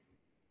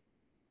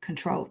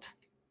 Controlled.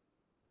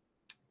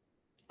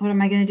 What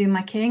am I going to do with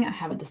my king? I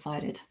haven't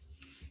decided.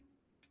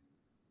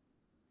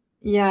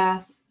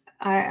 Yeah,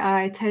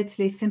 I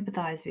totally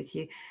sympathize with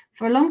you.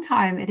 For a long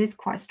time, it is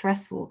quite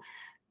stressful.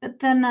 But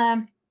then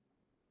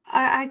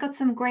I got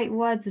some great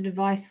words of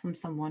advice from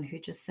someone who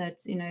just said,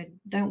 you know,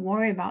 don't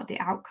worry about the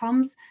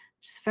outcomes.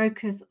 Just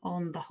focus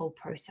on the whole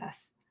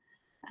process.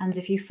 And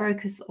if you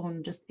focus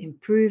on just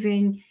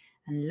improving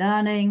and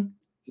learning,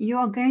 you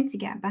are going to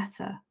get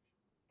better.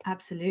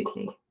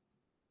 Absolutely.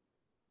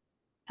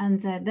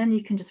 And then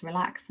you can just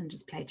relax and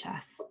just play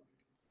chess.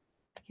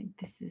 Okay,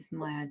 this is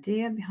my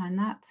idea behind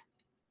that.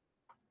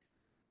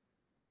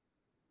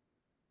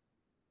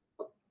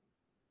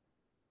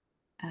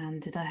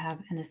 And did I have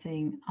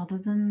anything other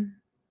than...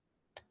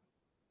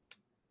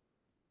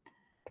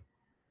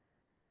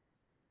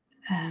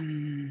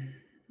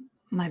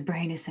 my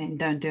brain is saying,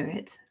 don't do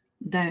it.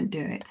 Don't do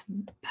it.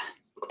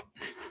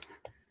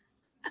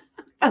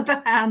 But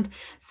the hand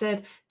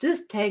said,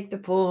 just take the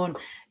pawn.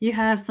 You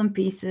have some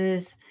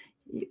pieces.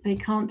 They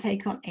can't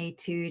take on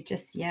A2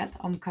 just yet,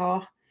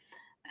 Omkar.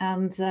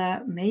 And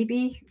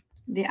maybe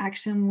the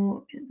action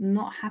will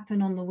not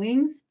happen on the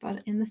wings,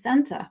 but in the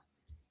center.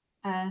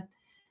 I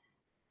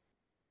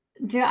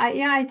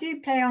do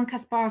play on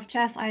Kasparov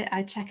Chess.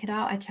 I check it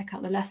out. I check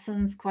out the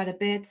lessons quite a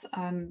bit.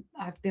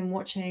 I've been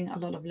watching a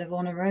lot of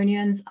Levon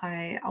Aronians.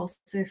 I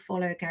also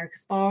follow Gary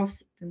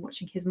Kasparov's. Been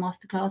watching his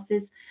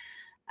masterclasses.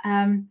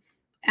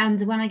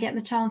 And when I get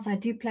the chance, I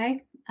do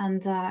play.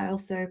 And I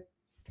also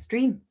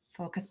stream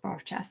for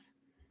Kasparov Chess.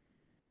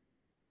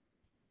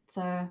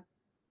 So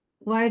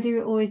why do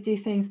we always do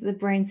things that the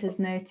brain says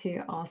no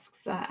to,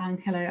 asks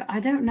Angelo.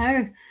 I don't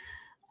know.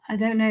 I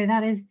don't know.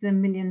 That is the $1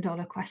 million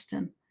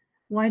question.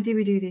 Why do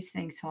we do these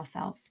things to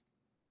ourselves?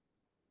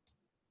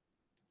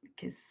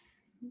 Because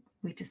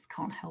we just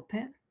can't help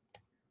it.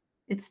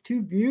 It's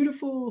too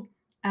beautiful.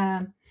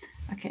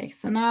 Okay,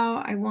 so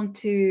now I want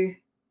to,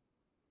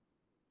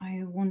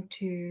 what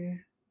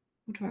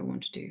do I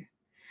want to do?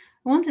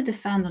 I want to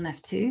defend on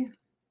f2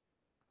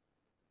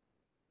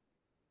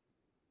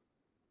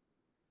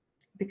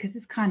 because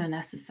it's kind of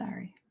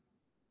necessary.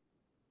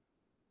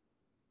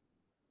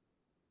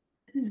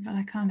 But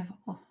I kind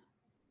of,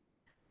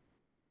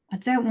 I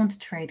don't want to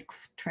trade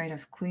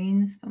off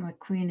queens, but my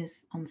queen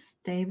is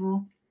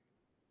unstable.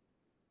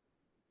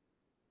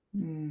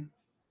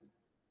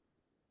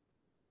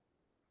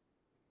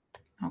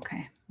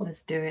 Okay,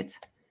 let's do it.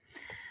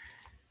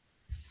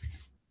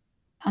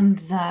 And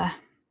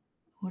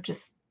we'll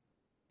just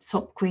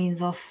swap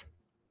queens off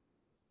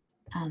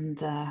and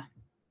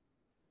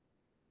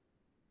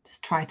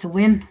just try to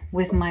win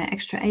with my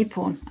extra a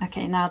pawn.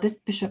 Okay, now this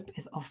bishop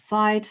is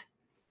offside.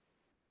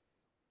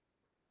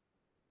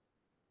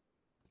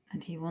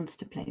 And he wants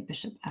to play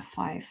bishop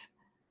f5.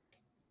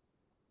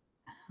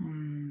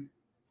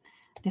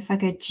 If I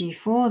go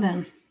g4,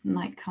 then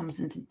knight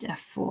comes into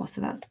f4. So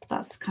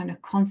that's kind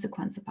of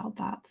consequence about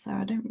that. So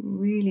I don't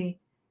really.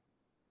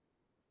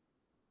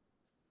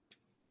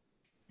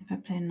 If I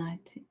play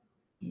knight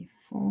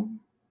e4,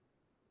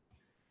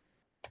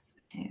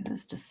 okay,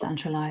 let's just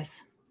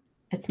centralize.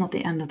 It's not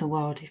the end of the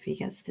world if he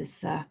gets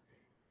this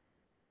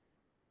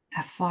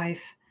f5,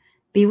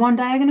 b1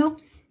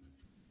 diagonal.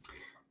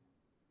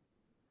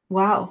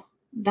 Wow,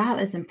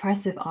 that is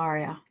impressive,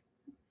 Aria.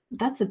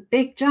 That's a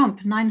big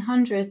jump,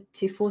 900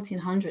 to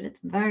 1400. It's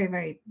very,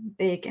 very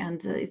big,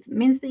 and it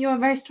means that you're a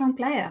very strong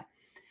player.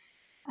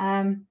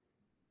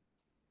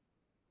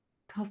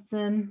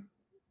 Carsten,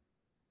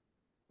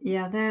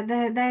 yeah,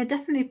 they're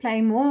definitely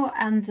playing more,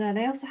 and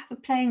they also have a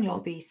playing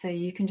lobby, so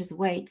you can just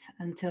wait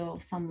until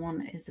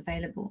someone is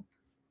available.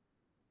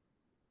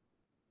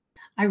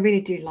 I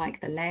really do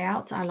like the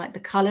layout. I like the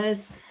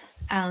colors,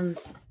 and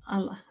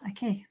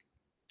okay.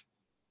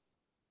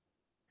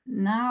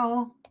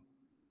 Now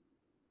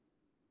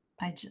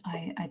I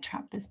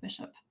trap this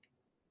bishop.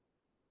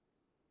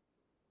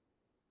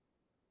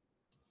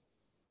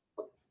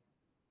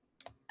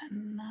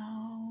 And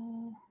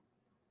now,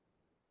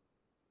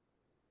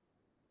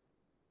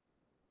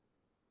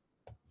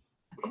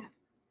 okay.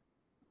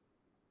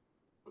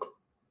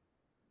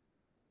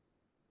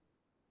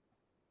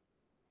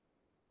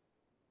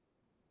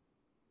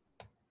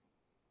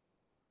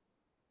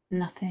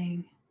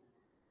 Nothing,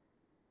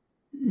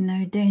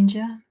 no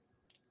danger.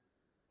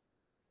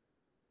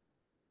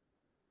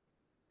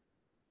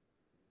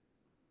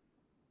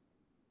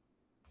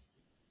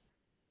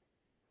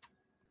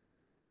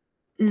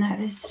 No,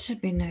 this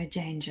should be no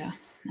danger.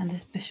 And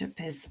this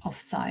bishop is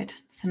offside.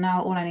 So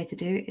now all I need to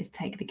do is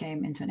take the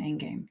game into an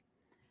endgame.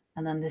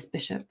 And then this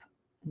bishop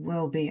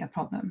will be a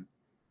problem.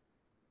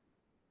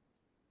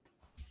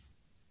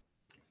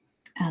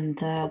 And,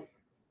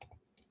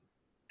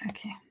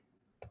 okay.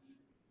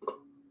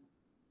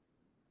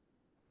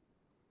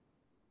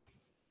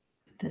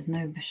 There's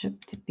no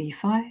bishop to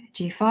b5,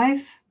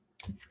 g5.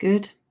 That's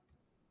good.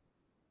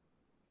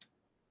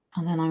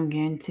 And then I'm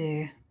going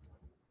to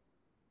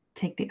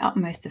take the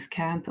utmost of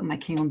care and put my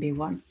king on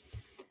b1.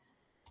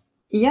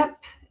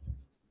 Yep.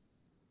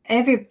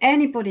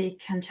 Anybody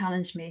can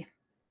challenge me.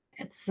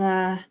 It's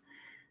I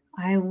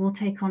will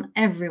take on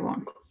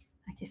everyone.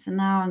 Okay, so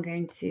now I'm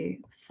going to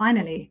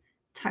finally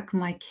tuck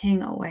my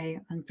king away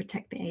and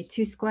protect the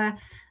a2 square,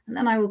 and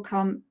then I will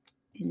come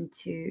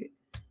into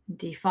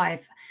d5.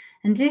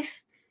 And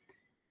if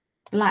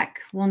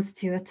black wants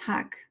to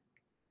attack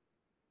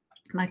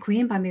my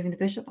queen by moving the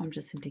bishop, I'm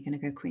just simply going to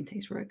go queen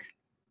takes rook,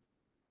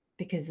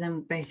 because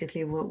then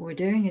basically what we're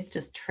doing is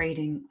just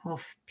trading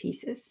off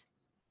pieces.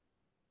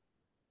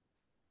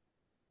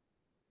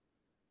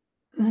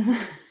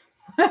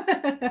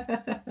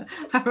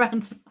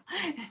 Random.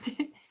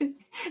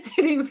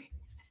 Did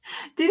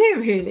he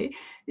really?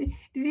 Did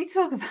he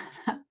talk about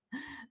that?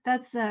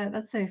 That's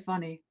so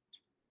funny.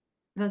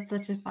 That's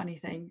such a funny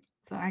thing.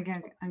 So I'm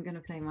going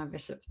to play my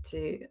bishop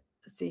to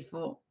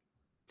c4,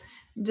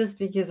 just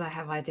because I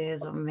have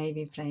ideas of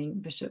maybe playing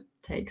bishop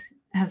takes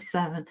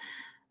f7.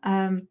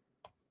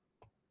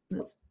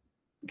 Let's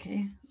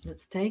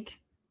take.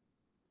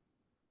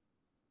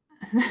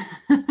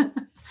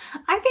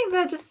 I think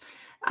they're just.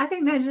 I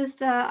don't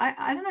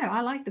know.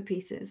 I like the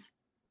pieces.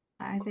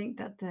 I think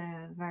that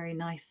they're very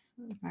nice.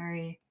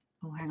 Very.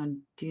 Oh, hang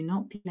on. Do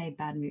not play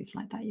bad moves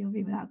like that. You'll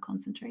be without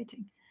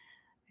concentrating.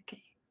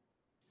 Okay.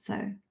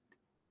 So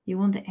you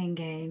want the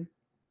endgame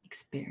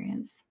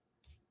experience.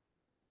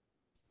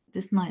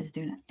 This knight is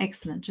doing an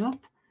excellent job.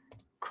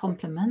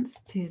 Compliments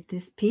to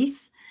this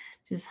piece.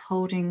 Just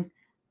holding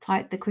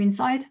tight the queen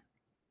side.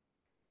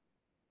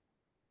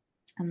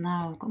 And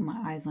now I've got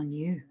my eyes on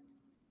you.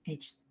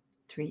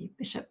 h3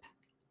 bishop.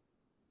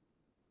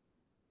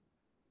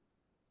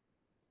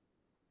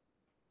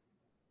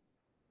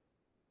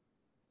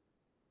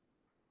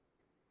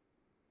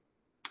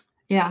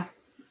 Yeah.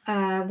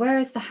 Where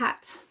is the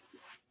hat?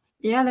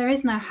 Yeah, there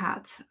is no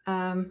hat.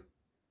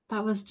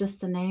 That was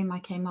just the name I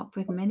came up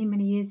with many,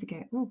 many years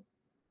ago. Ooh.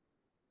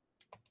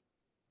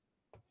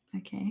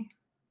 Okay.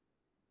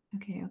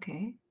 Okay,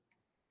 okay.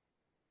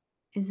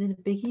 Is it a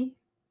biggie?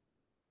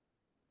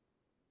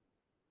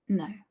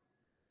 No.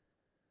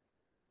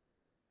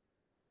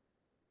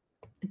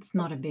 It's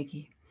not a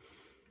biggie.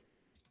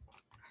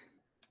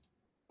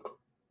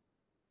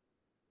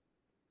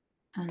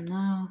 And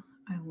now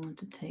I want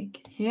to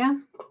take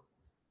here.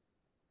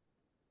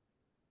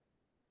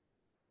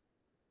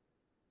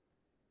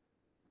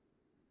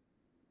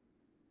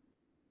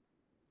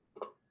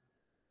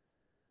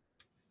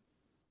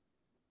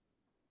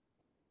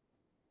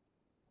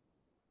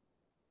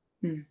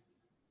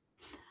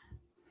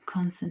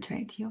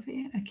 Concentrate,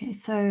 Yovi. Okay,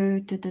 so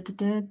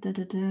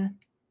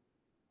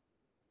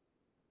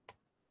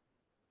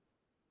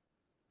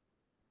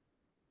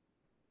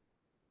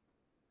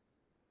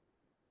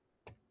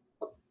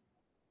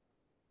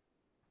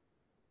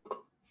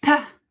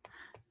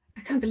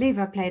I can't believe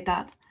I played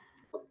that.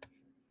 Oh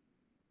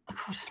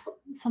God,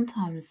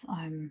 sometimes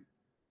I'm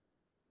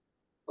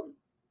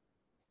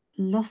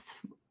lost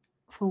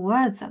for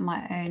words at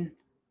my own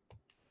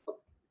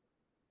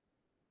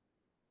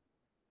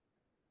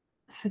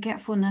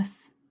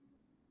forgetfulness.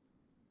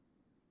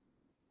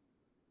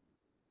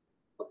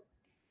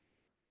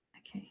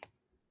 Okay,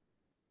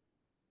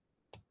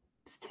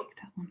 let's take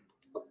that one.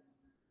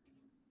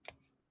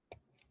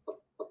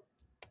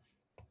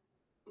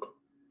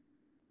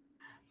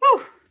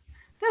 Oh,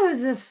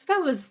 that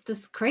was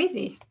just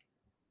crazy.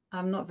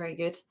 I'm not very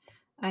good.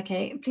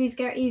 Okay, please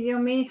go easy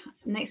on me.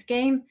 Next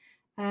game.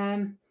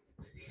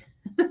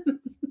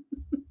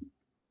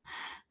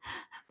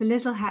 The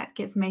little hat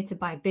gets mated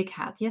by a big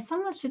hat. Yeah,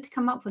 someone should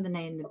come up with a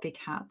name, the big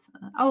hat.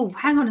 Oh,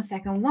 hang on a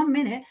second. 1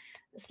 minute.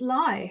 It's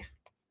live.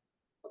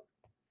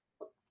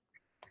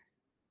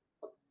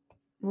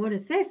 What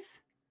is this?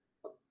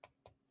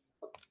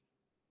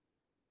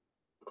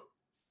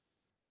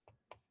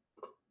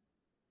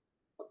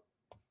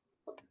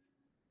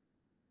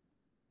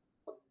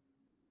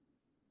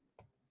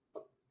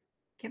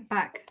 Get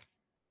back.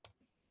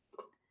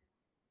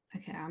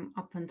 Okay, I'm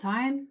up on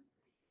time.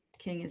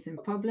 King is in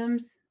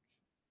problems.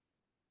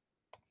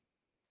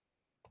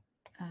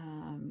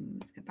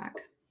 Let's go back.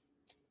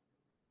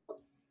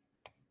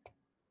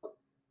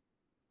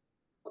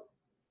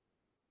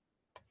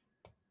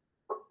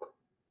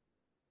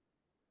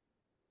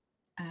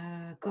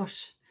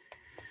 Gosh.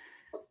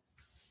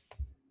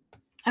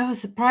 It was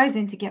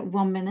surprising to get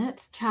 1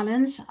 minute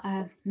challenge.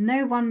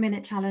 No 1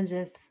 minute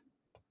challenges.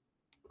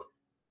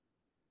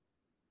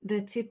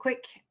 They're too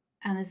quick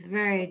and it's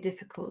very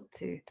difficult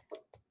to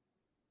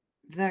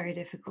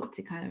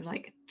kind of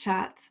like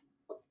chat,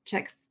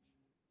 check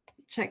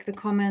the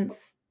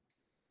comments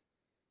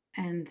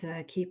and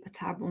keep a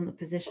tab on the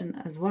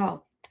position as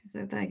well.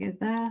 So there goes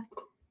there.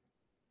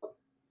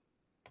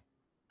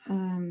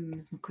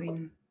 There's my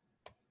queen.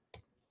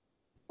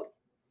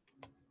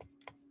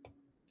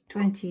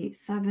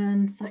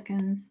 27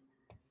 seconds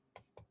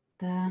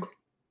there.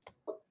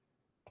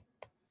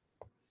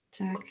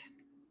 Check.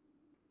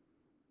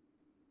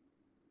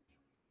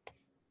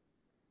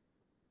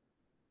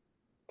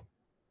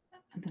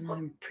 And then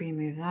I'm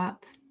pre-move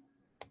that.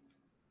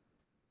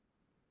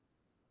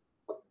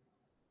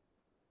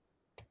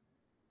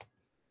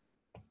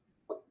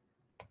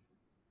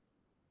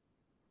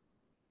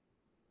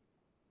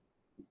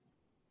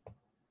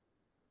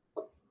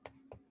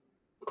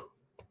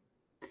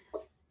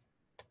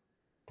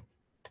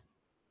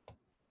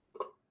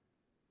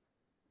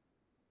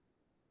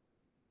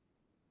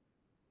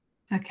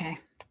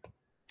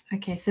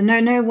 Okay, so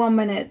no 1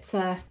 minute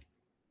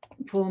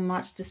pawn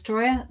march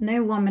destroyer.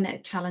 No 1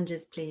 minute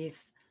challenges,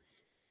 please.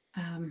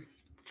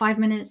 5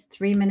 minutes,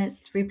 3 minutes,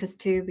 3 plus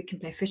 2. We can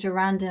play Fisher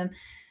random.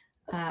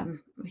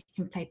 We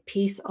can play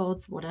piece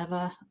odds,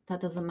 whatever. That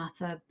doesn't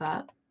matter.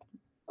 But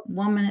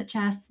 1 minute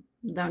chess,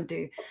 don't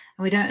do.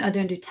 And I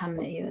don't do 10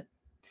 minute either.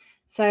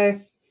 So,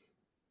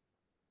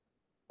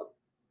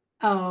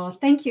 oh,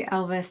 thank you,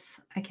 Elvis.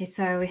 Okay,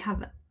 so we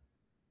have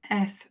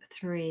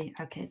F3.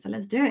 Okay, so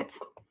let's do it.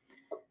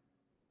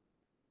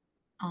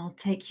 I'll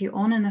take you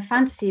on in the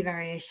fantasy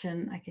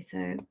variation. Okay,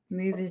 so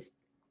move is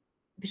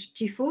bishop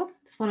g4.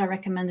 That's what I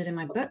recommended in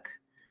my book.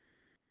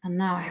 And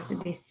now I have to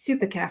be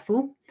super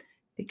careful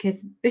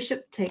because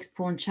bishop takes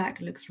pawn check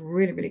looks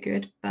really, really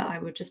good. But I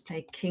would just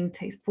play king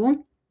takes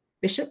pawn,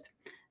 bishop.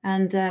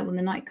 And when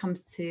the knight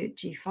comes to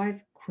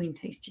g5, queen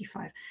takes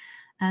g5.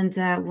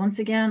 And once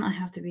again, I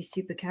have to be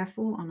super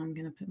careful. And I'm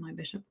going to put my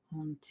bishop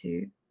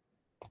onto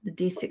the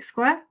d6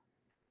 square.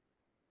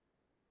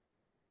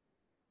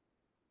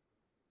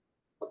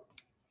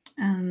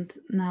 And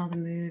now the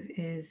move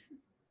is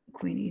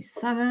queen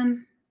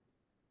e7.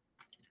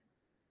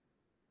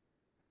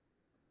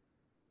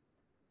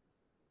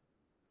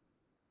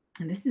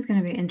 And this is going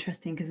to be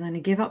interesting because I'm going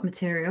to give up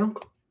material.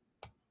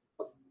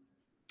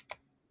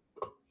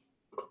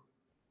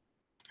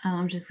 And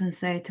I'm just going to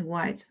say to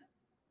white,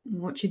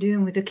 what you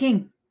doing with the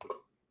king?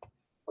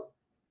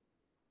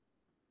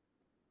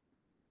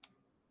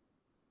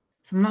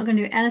 So I'm not going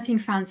to do anything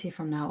fancy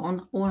from now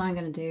on. All I'm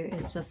going to do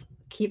is just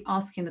keep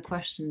asking the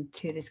question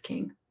to this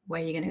king.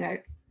 Where are you going to go?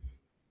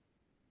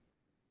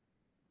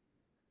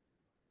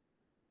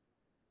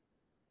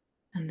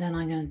 then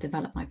I'm going to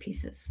develop my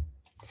pieces.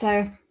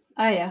 So,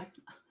 oh yeah.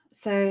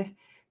 So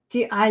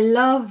I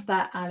love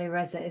that Ali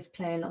Reza is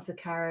playing lots of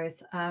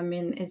carrows. I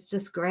mean, it's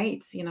just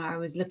great. You know, I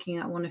was looking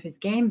at one of his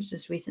games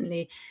just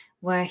recently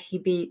where he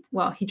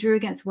drew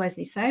against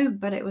Wesley So,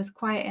 but it was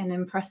quite an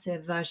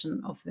impressive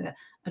version of the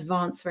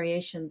advanced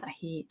variation that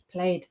he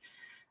played.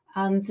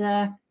 And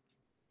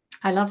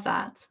I love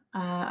that.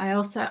 I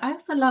also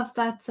love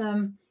that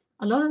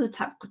a lot of the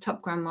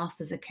top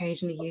grandmasters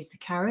occasionally use the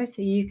carrow,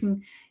 so you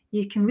can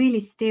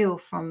really steal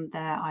from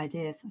their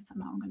ideas. So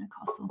now I'm going to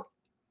castle.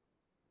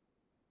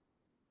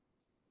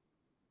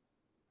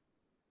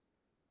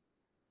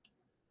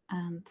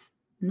 And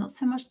not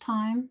so much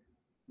time.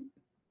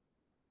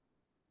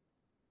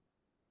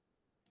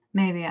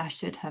 Maybe I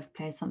should have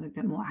played something a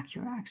bit more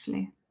accurate,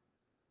 actually.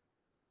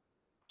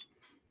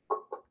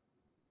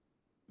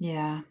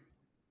 Yeah,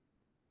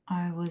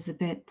 I was a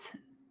bit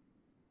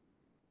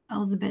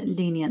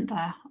lenient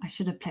there. I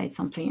should have played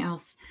something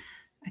else.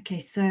 Okay,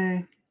 so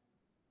I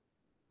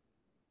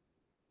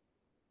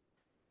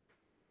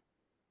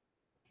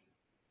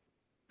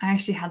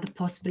actually had the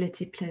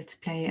possibility to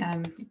play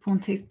pawn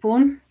takes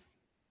pawn,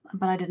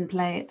 but I didn't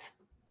play it.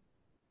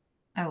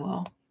 Oh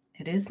well,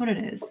 it is what it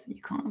is. You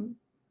can't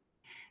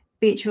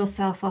beat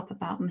yourself up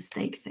about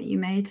mistakes that you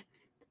made.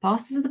 The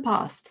past is the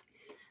past.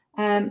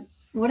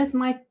 What is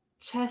my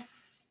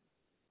chess.com?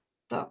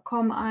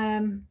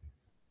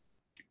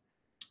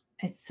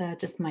 It's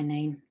just my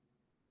name.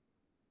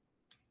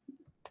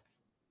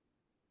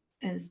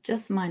 It's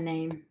just my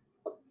name.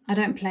 I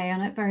don't play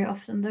on it very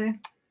often though.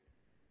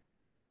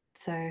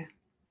 So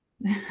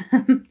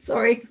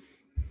sorry.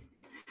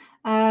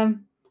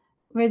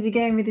 Where's he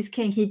going with his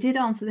king? He did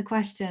answer the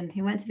question.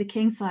 He went to the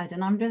king side,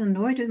 and I'm just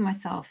annoyed with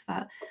myself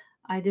that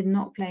I did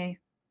not play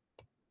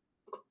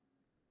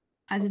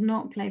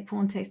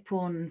pawn takes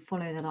pawn and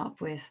follow that up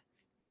with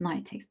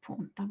knight takes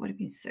pawn. That would have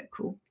been so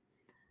cool.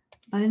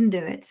 But I didn't do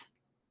it.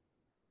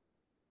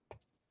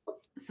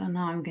 So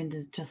now I'm going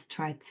to just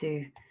try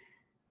to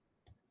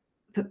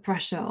put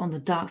pressure on the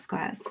dark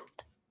squares.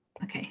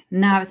 Okay,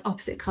 now it's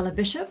opposite color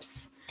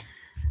bishops.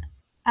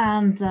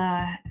 And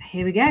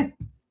here we go.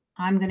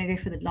 I'm going to go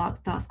for the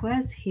dark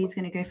squares. He's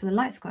going to go for the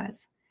light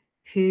squares.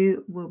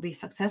 Who will be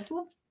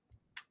successful?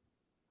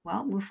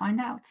 Well, we'll find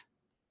out.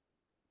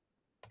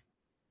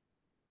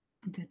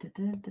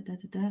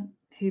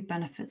 Who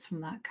benefits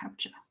from that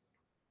capture?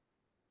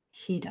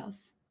 He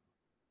does.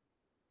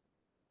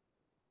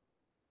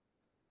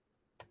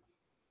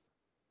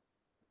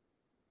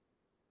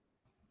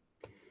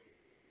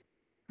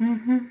 I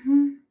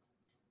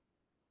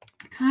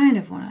kind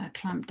of want to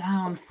clamp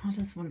down. I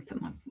just want to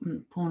put my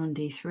pawn on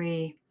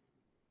d3,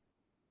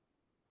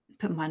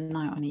 put my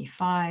knight on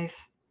e5.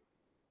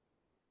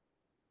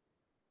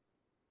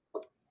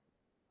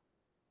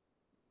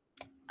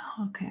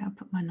 Okay, I'll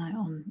put my knight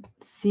on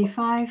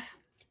c5.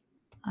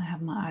 I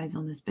have my eyes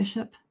on this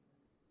bishop.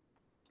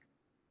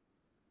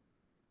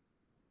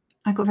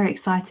 I got very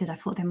excited. I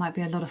thought there might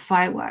be a lot of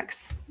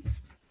fireworks.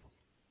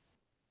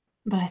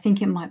 But I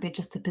think it might be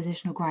just a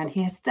positional grind.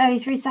 He has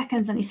 33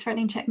 seconds and he's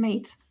threatening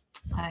checkmate.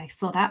 I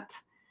saw that.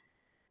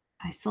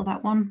 I saw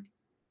that one.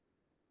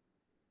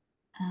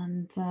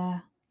 And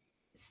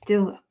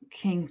still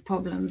king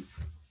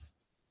problems.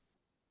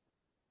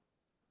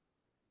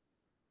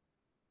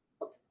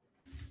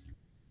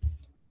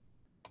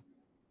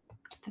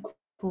 Step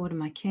forward of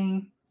my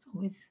king. It's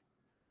always...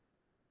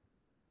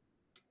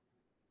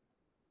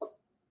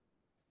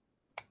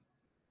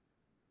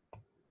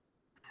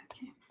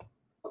 Okay.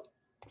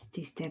 Let's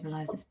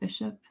destabilize this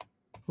bishop.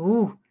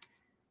 Ooh.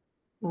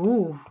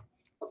 Ooh.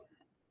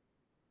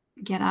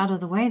 Get out of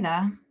the way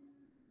there.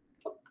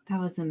 That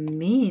was a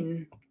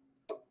mean...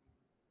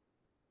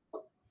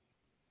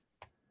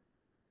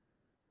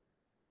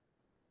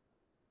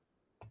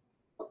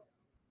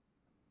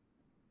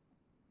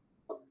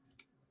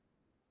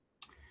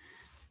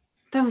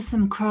 There was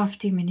some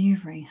crafty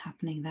maneuvering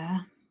happening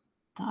there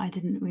that I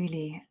didn't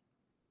really...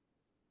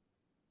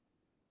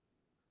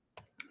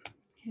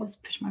 Okay, let's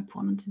push my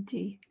pawn onto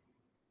D.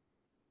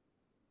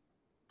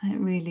 I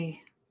didn't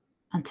really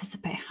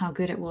anticipate how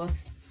good it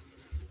was.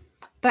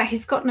 But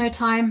he's got no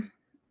time,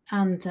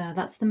 and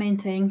that's the main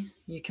thing.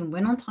 You can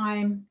win on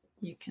time.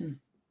 You can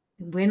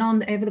win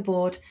over the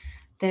board.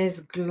 There's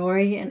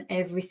glory in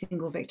every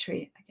single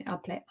victory. Okay, I'll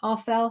play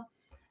Arfel.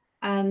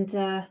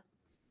 And...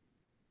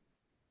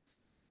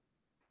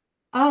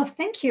 oh,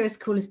 thank you, As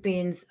Cool as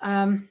Beans.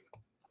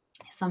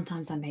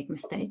 Sometimes I make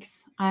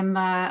mistakes. I'm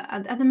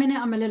at the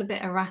minute I'm a little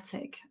bit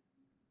erratic.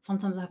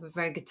 Sometimes I have a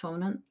very good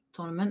tournament.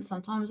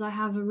 Sometimes I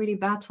have a really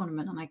bad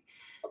tournament and I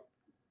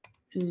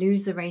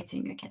lose the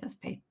rating. Okay,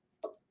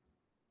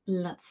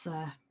 let's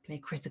play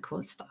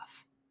critical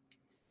stuff.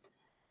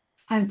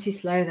 I'm too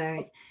slow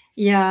though.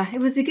 Yeah,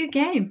 it was a good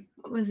game.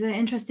 It was an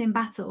interesting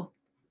battle.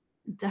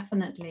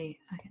 Definitely.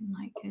 Okay,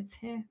 knight goes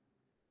here.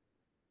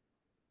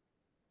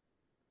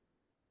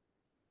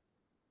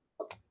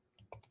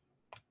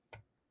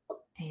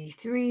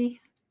 A3.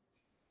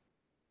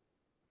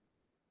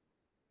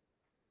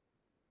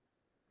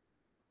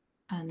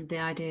 And the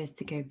idea is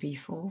to go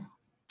b4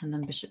 and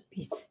then bishop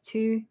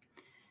b2.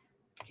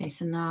 Okay,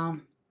 so now,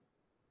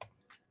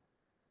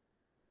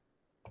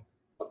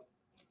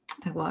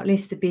 well, at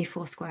least the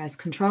b4 square is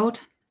controlled.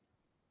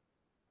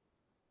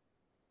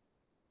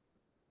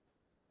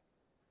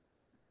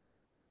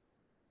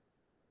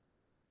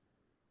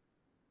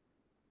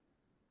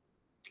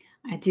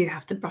 I do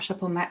have to brush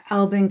up on my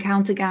Albin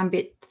counter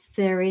gambit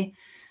theory.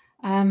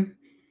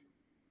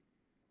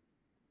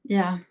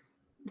 Yeah,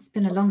 it's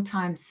been a long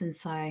time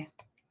since I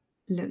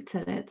looked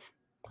at it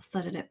or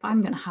studied it, but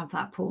I'm going to have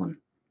that pawn.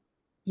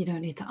 You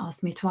don't need to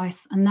ask me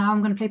twice. And now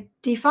I'm going to play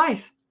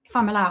d5 if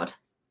I'm allowed.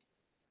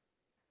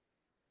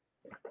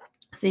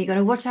 So you got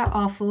to watch out,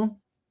 r4.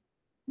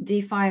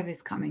 d5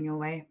 is coming your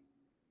way.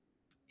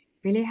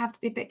 Really have to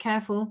be a bit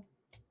careful.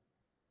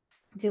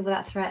 Deal with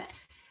that threat.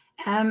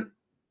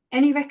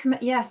 Any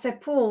recommend? Yeah, so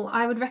Paul,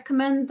 I would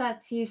recommend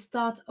that you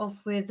start off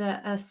with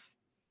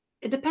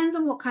it depends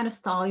on what kind of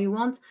style you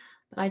want,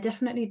 but I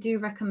definitely do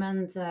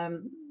recommend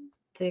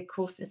the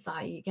courses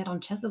that you get on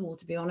Chessable,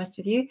 to be honest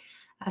with you.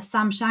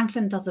 Sam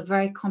Shanklin does a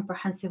very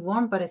comprehensive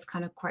one, but it's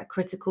kind of quite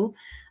critical.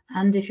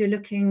 And if you're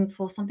looking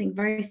for something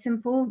very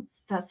simple,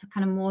 that's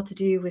kind of more to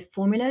do with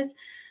formulas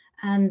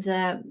and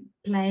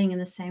playing in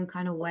the same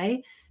kind of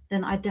way,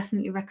 then I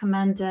definitely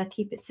recommend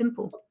Keep It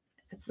Simple.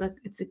 It's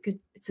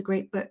a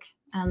great book,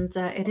 and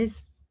it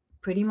is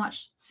pretty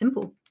much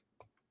simple.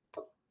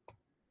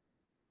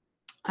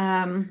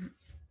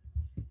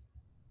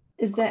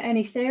 Is there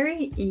any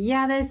theory?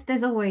 Yeah,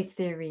 there's always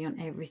theory on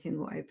every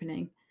single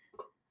opening.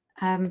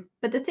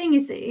 But the thing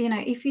is that,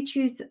 if you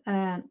choose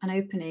an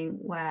opening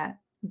where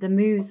the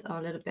moves are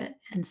a little bit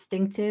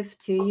instinctive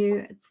to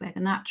you, it's like a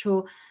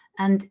natural,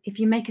 and if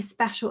you make a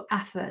special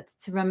effort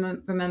to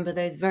remember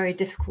those very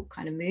difficult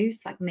kind of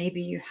moves, like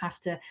maybe you have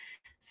to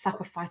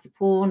sacrifice a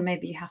pawn,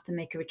 maybe you have to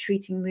make a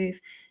retreating move,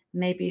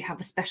 maybe you have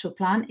a special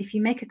plan. If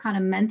you make a kind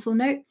of mental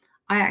note,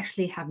 I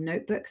actually have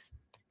notebooks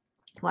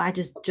where I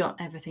just jot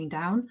everything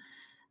down,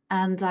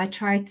 and I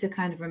try to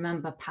kind of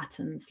remember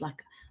patterns,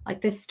 like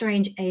this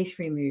strange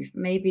a3 move.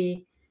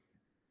 Maybe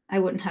I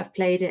wouldn't have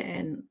played it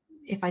in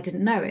if I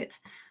didn't know it,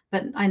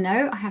 but I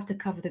know I have to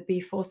cover the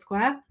b4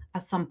 square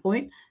at some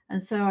point,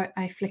 and so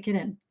I flick it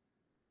in.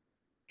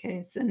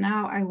 Okay, so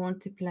now I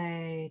want to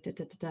play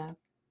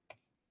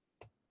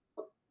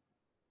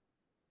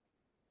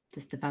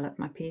just develop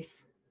my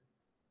piece.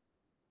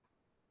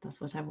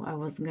 That's what I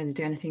wasn't going to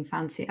do anything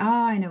fancy.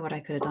 I know what I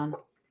could have done.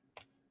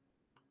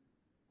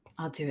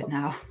 I'll do it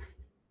now.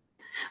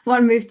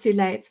 One move too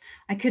late.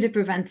 I could have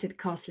prevented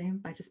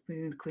castling by just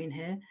moving the queen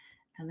here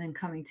and then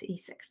coming to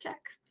e6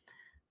 check.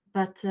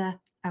 But oh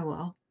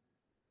well.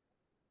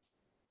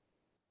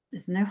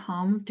 There's no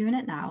harm of doing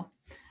it now.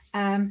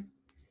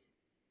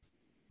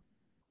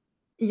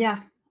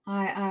 Yeah,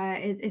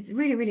 it's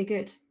really, really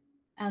good,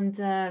 and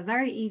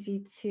very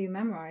easy to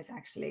memorize,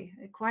 actually.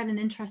 Quite an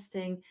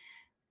interesting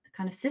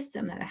kind of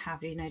system that I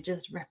have,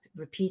 just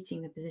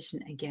repeating the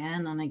position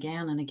again and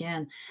again and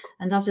again.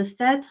 And after the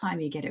third time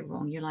you get it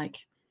wrong, you're like,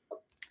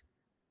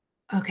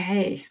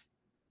 okay,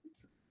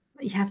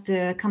 you have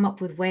to come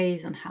up with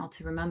ways on how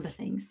to remember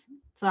things.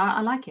 So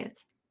I like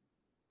it.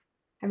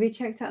 Have you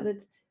checked out the...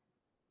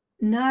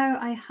 No,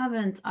 I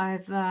haven't.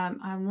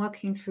 I'm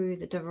working through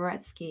the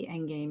Dvoretsky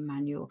Endgame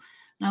manual.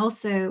 And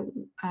also,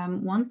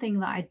 one thing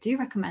that I do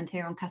recommend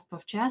here on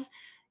Kasparov Chess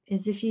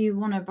is if you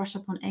want to brush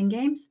up on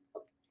endgames,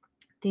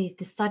 the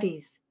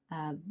studies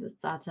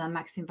that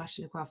Maxim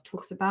Vachiligorov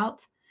talks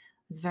about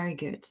is very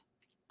good.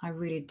 I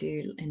really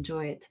do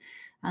enjoy it.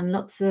 And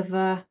lots of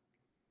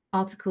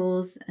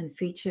articles and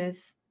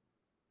features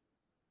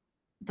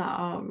that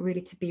are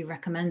really to be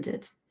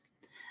recommended.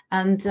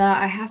 And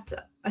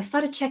I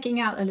started checking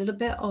out a little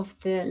bit of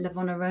the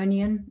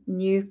Levon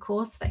new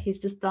course that he's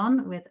just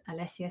done with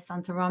Alessia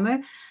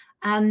Santaramo.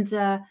 And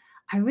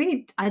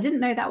I didn't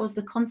know that was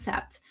the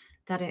concept,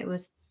 that it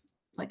was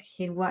like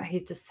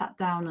he's just sat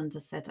down and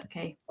just said,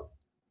 okay,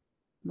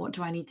 what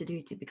do I need to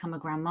do to become a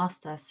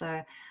grandmaster?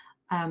 So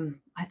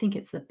I think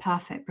it's the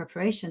perfect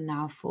preparation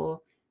now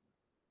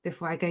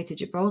before I go to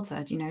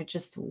Gibraltar,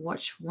 just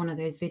watch one of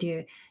those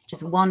videos,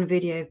 just one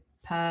video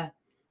per...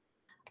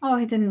 Oh,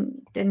 he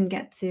didn't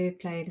get to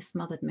play the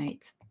smothered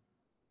mate.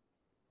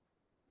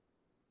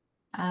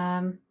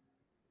 And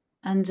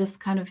just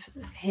kind of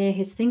hear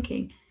his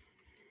thinking.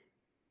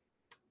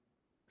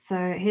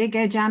 So here you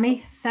go,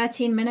 Jamie.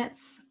 13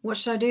 minutes. What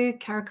should I do?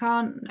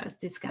 Caracan? No, let's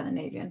do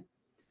Scandinavian.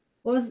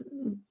 What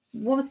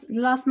was the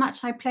last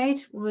match I played?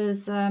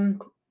 Was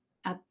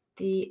at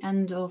the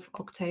end of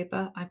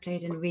October. I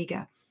played in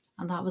Riga,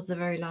 and that was the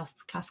very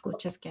last classical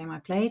chess game I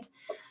played.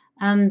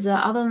 And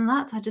other than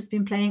that, I've just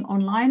been playing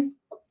online.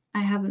 I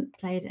haven't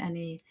played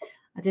any.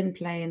 I didn't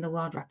play in the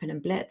World Rapid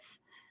and Blitz,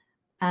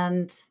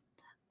 and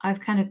I've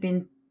kind of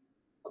been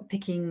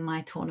picking my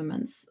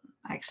tournaments,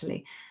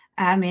 actually.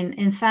 I mean,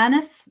 in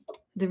fairness,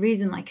 the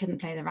reason I couldn't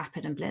play the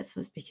Rapid and Blitz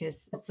was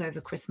because it's over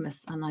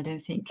Christmas, and I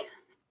don't think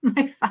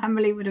my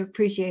family would have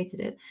appreciated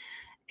it.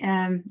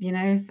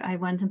 If I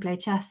went and played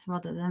chess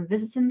rather than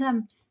visiting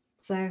them.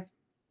 So,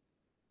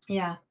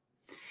 yeah.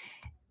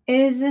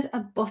 Is it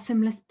a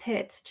bottomless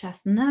pit,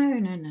 chess? No,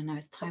 no, no, no.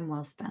 It's time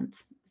well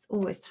spent. It's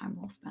always time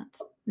well spent.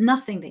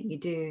 Nothing that you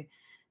do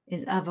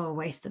is ever a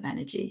waste of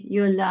energy.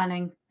 You're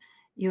learning,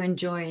 you're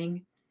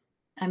enjoying.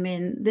 I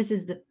mean, this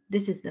is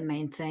the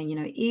main thing. You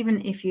know,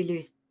 even if you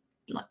lose,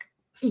 like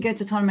you go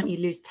to a tournament, you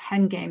lose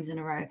 10 games in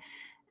a row.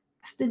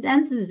 At the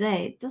end of the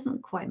day, it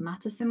doesn't quite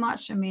matter so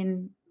much. I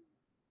mean,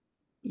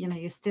 you know,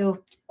 you're still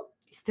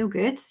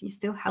good, you're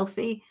still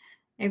healthy,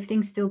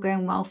 everything's still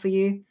going well for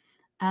you,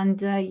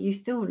 and you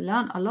still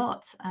learn a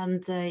lot,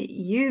 and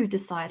you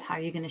decide how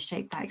you're going to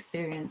shape that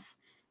experience.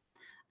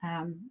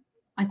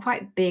 I'm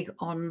quite big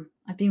on,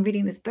 I've been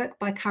reading this book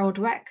by Carol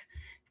Dweck.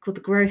 It's called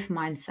The Growth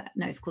Mindset.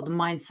 No, it's called The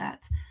Mindset.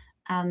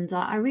 And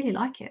I really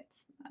like it.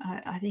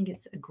 I think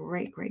it's a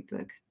great, great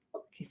book.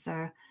 Okay,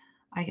 so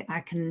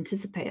I can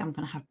anticipate I'm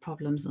going to have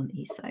problems on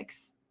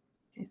e6.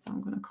 Okay, so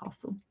I'm going to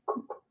castle.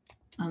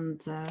 And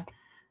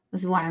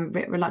this is why I'm a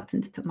bit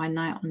reluctant to put my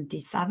knight on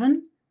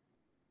d7,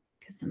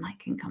 because the knight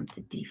can come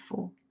to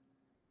d4.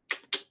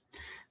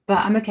 But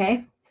I'm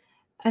okay.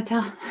 I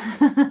tell.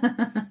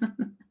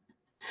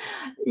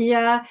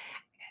 Yeah.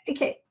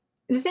 Okay.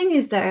 The thing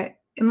is, though,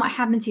 it might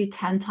happen to you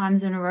 10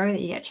 times in a row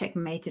that you get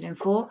checkmated in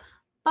 4.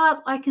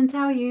 But I can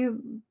tell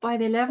you by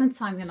the 11th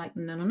time, you're like,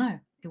 no, no, no,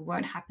 it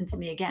won't happen to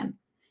me again.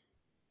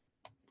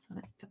 So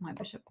let's put my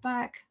bishop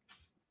back.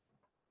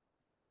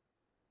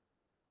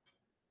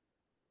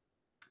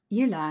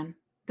 You learn.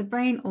 The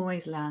brain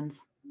always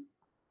learns.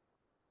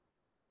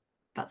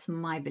 That's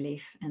my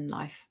belief in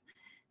life.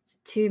 It's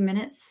 2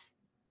 minutes.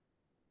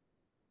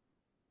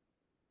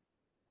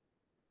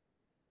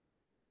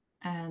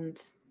 And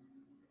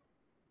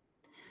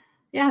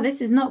yeah,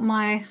 this is not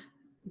my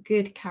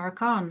good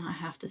Caro-Kann, I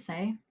have to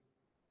say.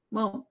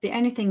 Well, the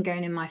only thing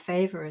going in my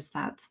favor is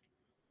that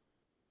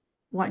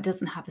white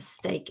doesn't have a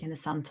stake in the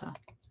center.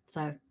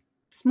 So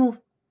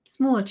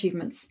small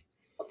achievements.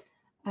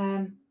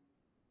 Oh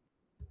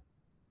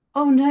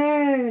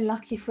no,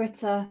 lucky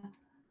fritter.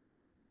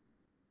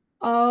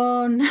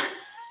 Oh no.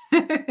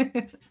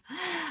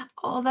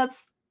 Oh,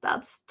 that's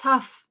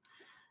tough.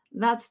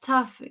 That's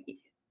tough.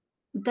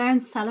 Don't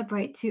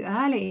celebrate too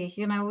early.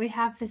 You know, we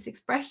have this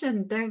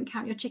expression, don't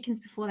count your chickens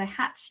before they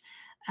hatch.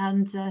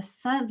 And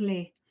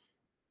certainly,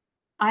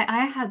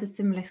 I had a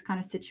similar kind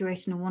of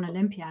situation in one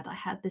Olympiad. I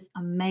had this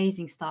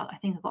amazing start. I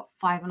think I got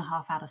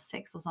 5.5 out of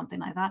 6 or something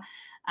like that.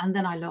 And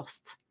then I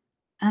lost.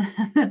 And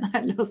then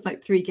I lost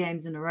like 3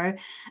 games in a row.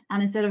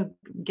 And instead of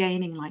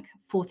gaining like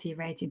 40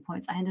 rating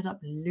points, I ended up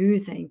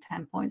losing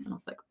 10 points. And I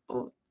was like,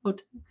 oh.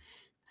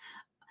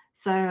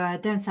 So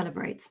don't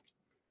celebrate.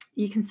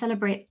 You can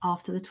celebrate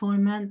after the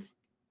tournament.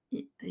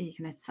 You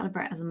can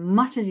celebrate as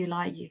much as you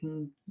like. You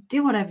can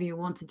do whatever you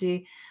want to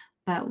do.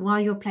 But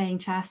while you're playing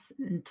chess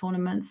in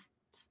tournaments,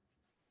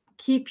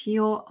 keep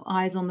your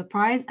eyes on the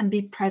prize and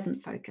be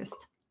present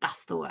focused.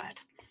 That's the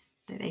word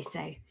that they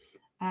say.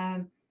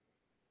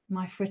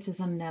 My fritters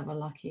are never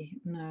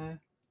lucky. No.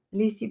 At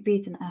least you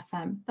beat an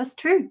FM. That's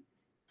true.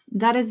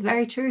 That is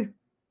very true.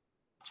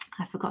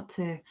 I forgot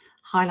to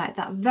highlight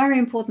that very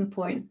important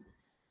point.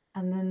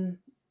 And then,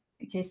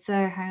 okay, so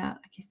hang on.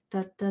 Okay,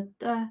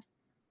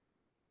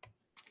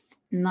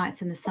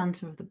 Knight's in the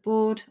center of the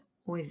board.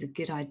 Always a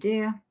good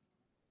idea.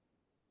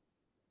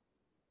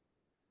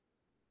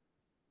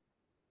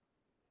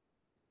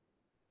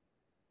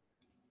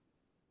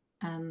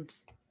 And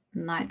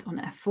knight on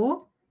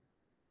f4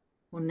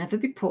 will never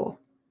be poor.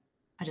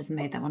 I just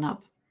made that one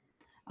up.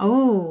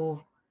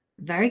 Oh,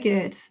 very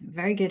good.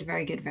 Very good,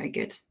 very good, very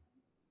good.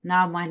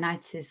 Now my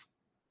knight is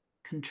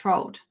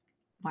controlled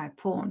by a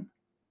pawn.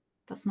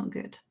 That's not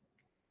good.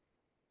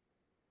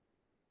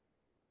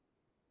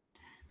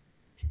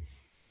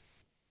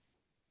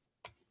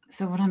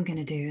 So what I'm going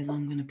to do is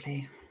I'm going to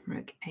play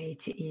rook a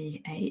to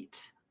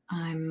e8.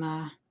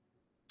 I'm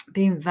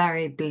being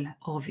very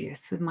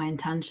obvious with my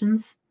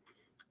intentions.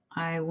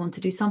 I want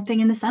to do something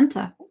in the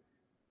center.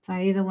 So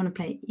I either want to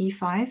play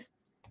e5,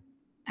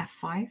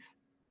 f5.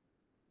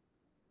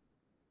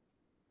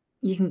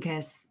 You can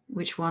guess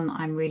which one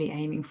I'm really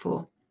aiming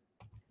for.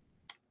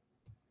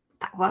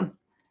 That one.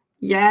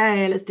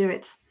 Yay, let's do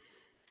it.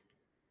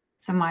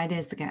 So my idea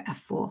is to go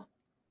f4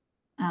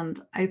 and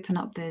open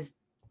up those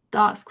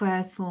dark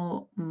squares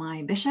for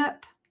my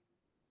bishop.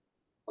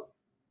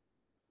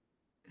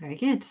 Very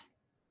good.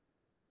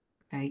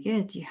 Very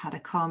good. You had a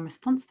calm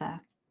response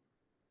there.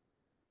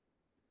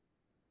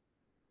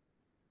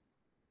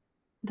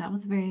 That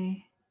was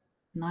very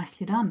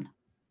nicely done.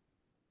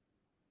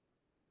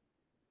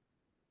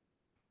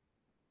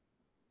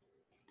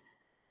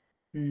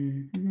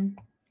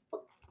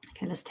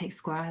 Okay, let's take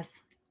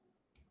squares.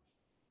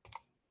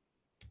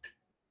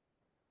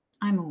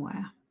 I'm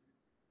aware.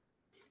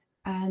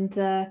 And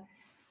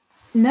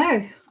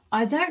no,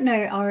 I don't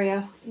know,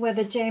 Aria, where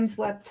the James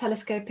Webb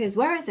Telescope is.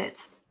 Where is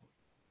it?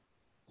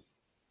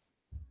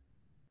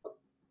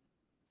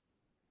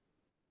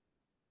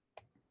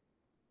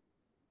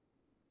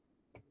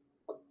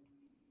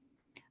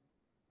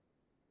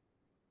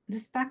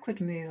 This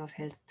backward move of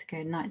his to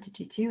go knight to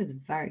g2 was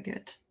very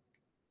good.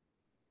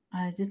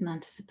 I didn't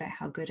anticipate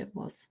how good it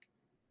was.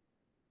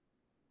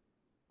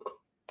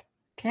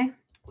 Okay.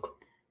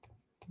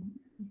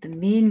 The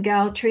Mean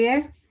Girl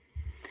trio.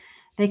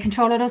 They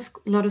control a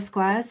lot of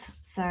squares,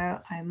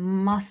 so I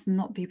must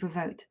not be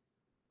provoked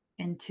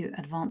into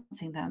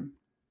advancing them.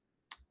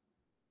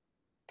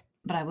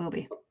 But I will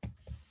be.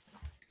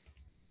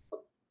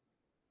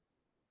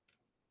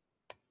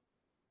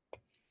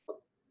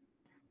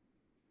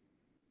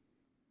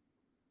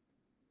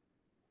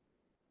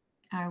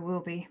 I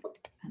will be.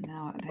 And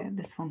now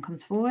this one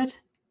comes forward.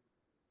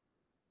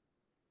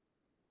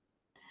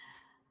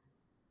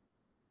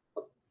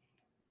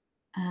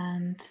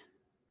 And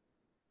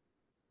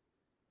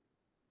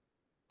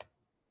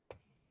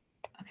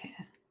okay,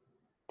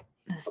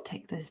 let's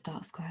take those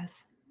dark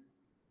squares.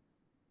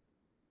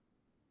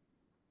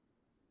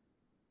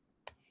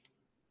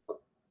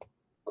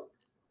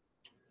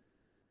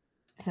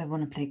 So I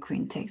want to play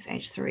queen takes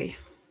h3.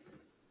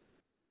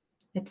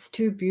 It's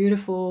too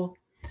beautiful.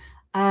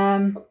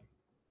 In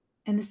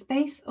the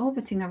space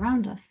orbiting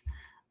around us.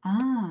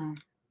 Ah.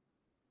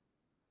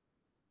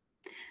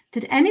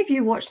 Did any of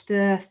you watch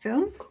the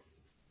film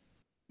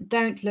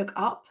Don't Look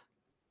Up?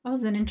 That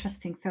was an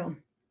interesting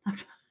film.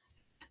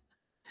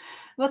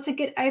 What's a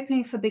good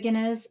opening for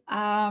beginners?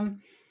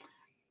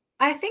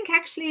 I think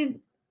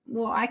actually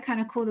what I kind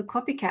of call the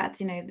copycat,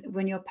 you know,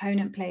 when your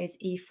opponent plays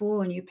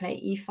e4 and you play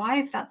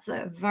e5, that's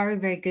a very,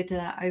 very good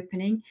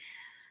opening.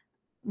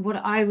 What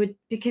I would,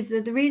 because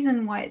the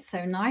reason why it's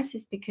so nice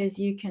is because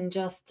you can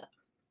just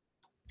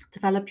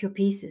develop your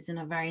pieces in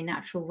a very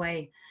natural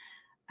way.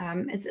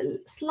 It's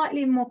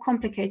slightly more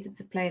complicated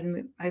to play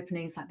the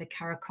openings like the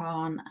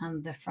Caro-Kann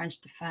and the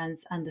French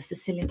defense and the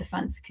Sicilian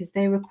defense, because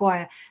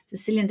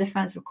Sicilian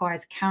defense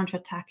requires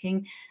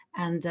counterattacking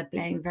and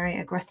playing very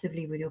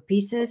aggressively with your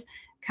pieces.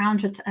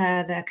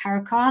 The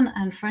Caro-Kann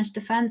and French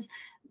defense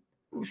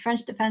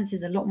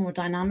is a lot more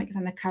dynamic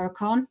than the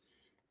Caro-Kann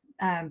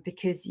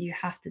because you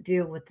have to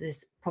deal with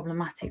this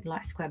problematic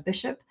light square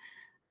bishop.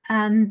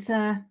 And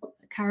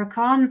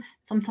Caro-Kann,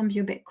 sometimes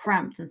you're a bit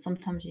cramped and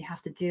sometimes you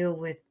have to deal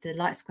with the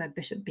light square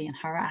bishop being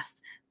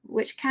harassed,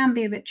 which can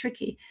be a bit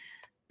tricky.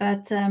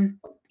 But e4,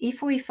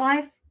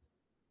 e5,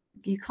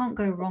 you can't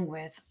go wrong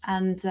with.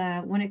 And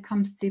when it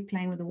comes to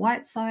playing with the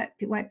white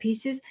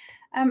pieces,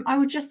 I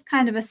would just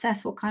kind of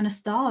assess what kind of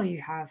style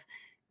you have.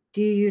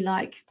 Do you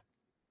like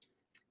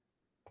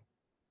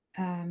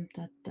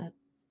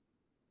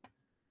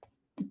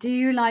do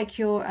you like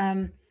your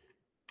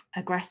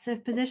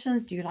aggressive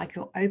positions? Do you like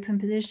your open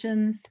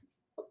positions?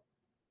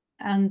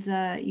 And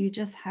you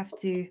just have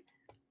to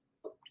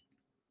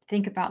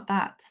think about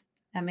that.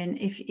 I mean,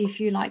 if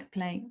you like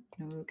playing,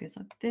 it goes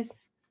like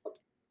this.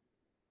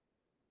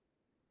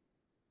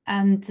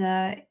 And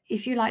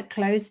if you like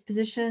closed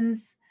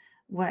positions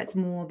where it's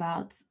more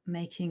about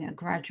making a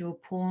gradual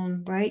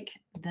pawn break,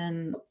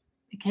 then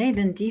okay,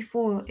 then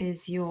d4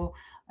 is your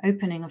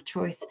opening of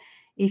choice.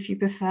 If you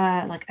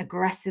prefer like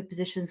aggressive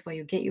positions where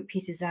you get your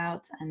pieces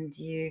out and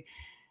you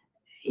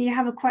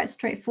have a quite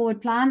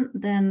straightforward plan,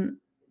 then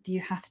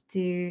you have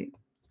to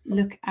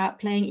look at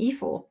playing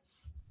e4.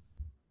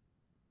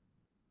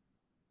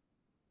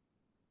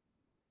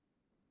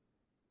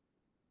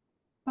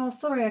 Oh,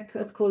 sorry, I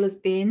could call us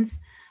beans.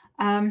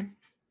 I'm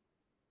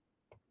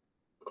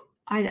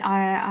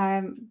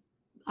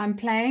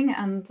playing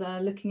and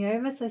looking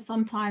over, so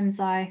sometimes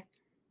I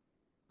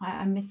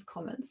miss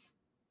comments.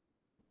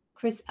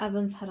 Chris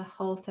Evans had a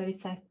whole 30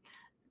 seconds.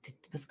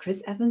 Was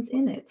Chris Evans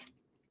in it?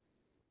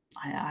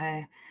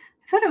 I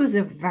thought it was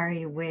a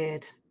very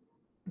weird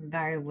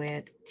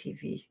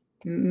TV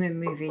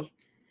movie.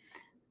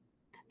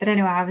 But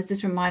anyway, I was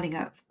just reminding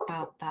her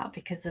about that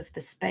because of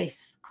the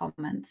space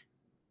comment.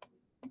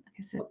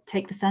 Okay, so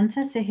take the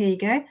center. So here you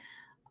go.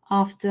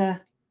 After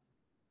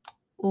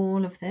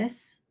all of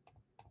this,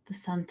 the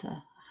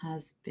center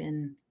has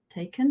been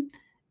taken.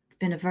 It's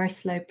been a very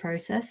slow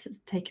process. It's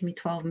taken me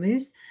 12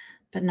 moves,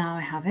 but now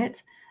I have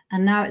it.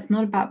 And now it's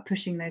not about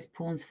pushing those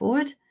pawns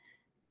forward.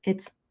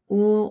 It's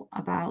all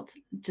about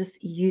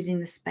just using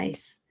the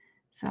space.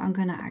 So I'm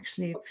going to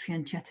actually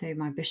fianchetto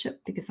my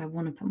bishop because I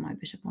want to put my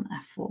bishop on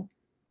f4.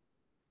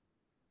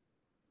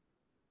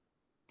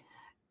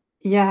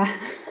 Yeah,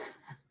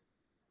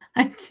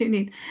 I do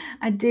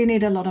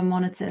need a lot of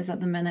monitors at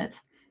the minute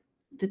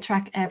to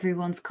track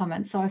everyone's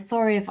comments. So I'm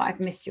sorry if I've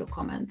missed your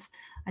comments.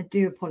 I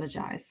do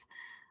apologize.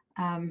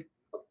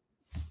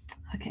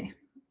 Okay.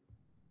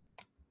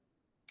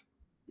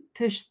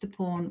 Push the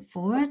pawn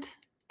forward.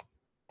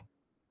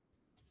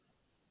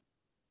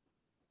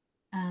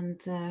 And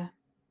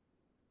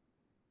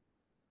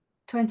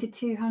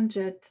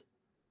 2200.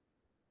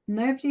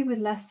 Nobody with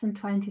less than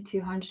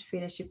 2200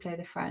 feel I should play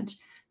the French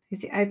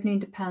because the opening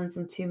depends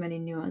on too many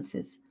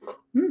nuances.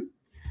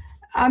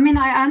 I mean,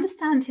 I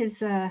understand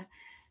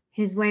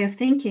his way of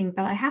thinking,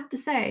 but I have to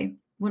say,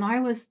 when I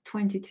was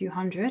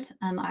 2200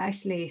 and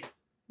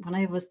when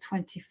I was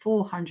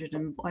 2400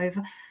 and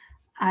over,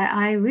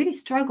 I really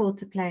struggled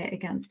to play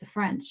against the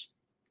French.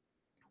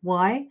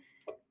 Why?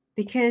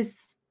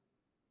 Because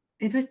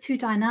it was too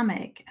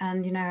dynamic.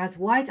 And, as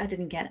white, I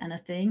didn't get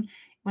anything.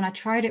 When I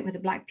tried it with the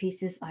black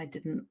pieces, I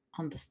didn't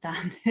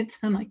understand it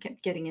and I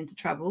kept getting into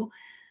trouble.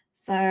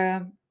 So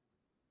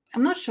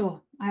I'm not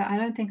sure. I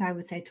don't think I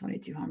would say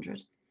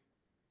 2200.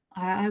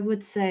 I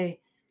would say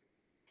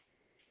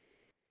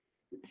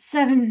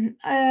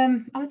I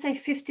would say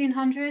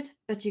 1500,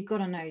 but you've got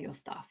to know your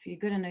stuff.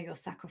 You've got to know your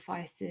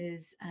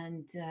sacrifices,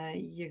 and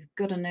you've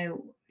got to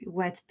know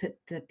where to put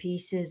the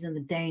pieces and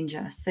the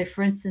danger. So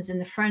for instance, in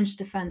the French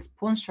defense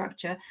pawn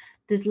structure,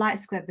 this light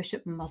square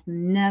bishop must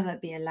never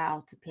be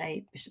allowed to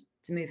play bishop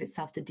to move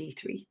itself to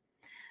d3,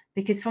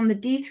 because from the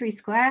d3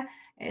 square,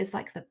 it's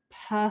like the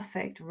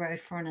perfect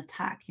road for an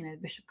attack. You know,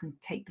 the bishop can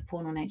take the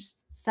pawn on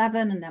h7,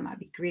 and there might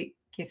be Greek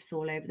gifts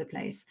all over the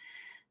place.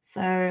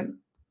 So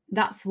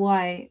that's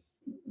why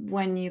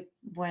when the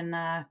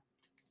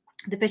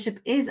bishop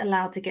is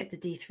allowed to get to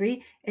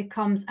d3, it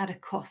comes at a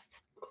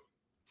cost.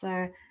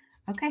 So,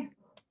 okay,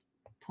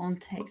 pawn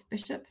takes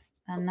bishop,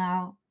 and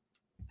now,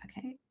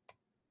 okay,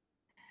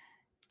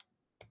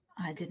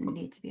 I didn't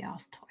need to be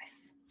asked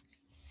twice.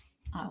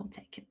 I will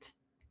take it.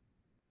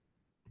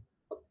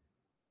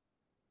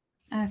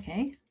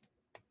 Okay,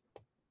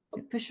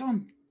 we push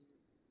on.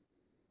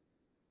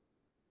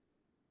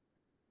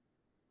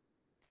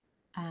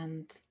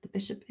 And the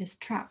bishop is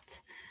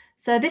trapped.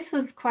 So this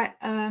was quite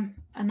a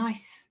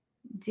nice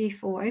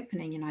d4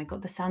 opening. You know, I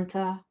got the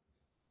center.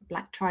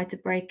 Black tried to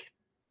break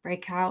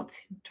out,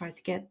 tried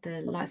to get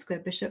the light square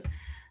bishop,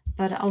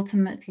 but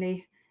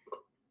ultimately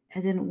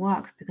it didn't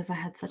work because I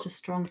had such a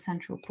strong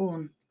central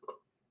pawn.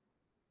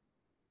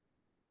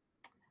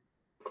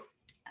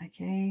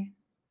 Okay.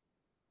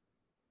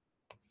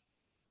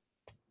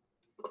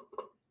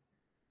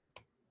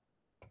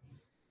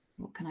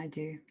 What can I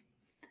do?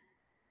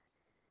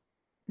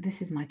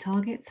 This is my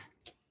target.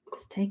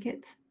 Let's take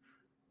it.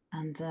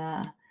 And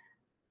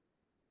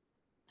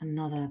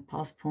another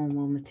pass pawn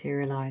will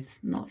materialize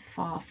not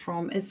far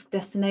from its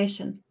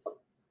destination.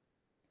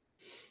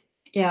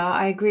 Yeah,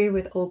 I agree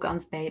with all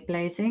guns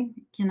blazing.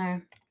 You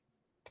know,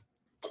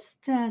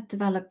 just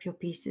develop your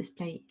pieces,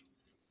 play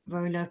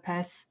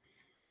Lopez.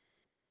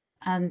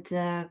 And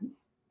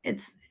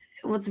it's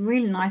what's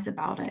really nice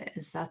about it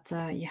is that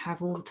you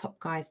have all the top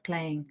guys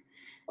playing.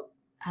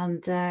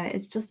 And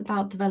it's just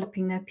about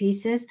developing their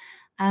pieces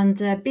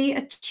and be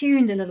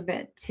attuned a little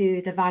bit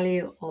to the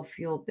value of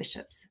your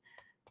bishops,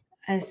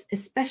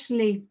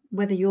 especially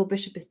whether your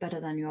bishop is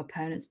better than your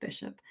opponent's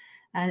bishop.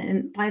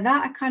 And by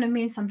that, I kind of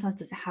mean sometimes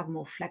does it have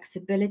more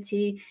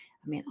flexibility?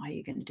 I mean, are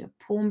you going to do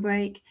a pawn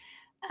break?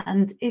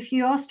 And if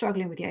you are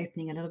struggling with your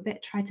opening a little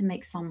bit, try to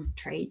make some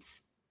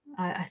trades.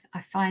 I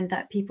find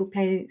that people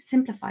play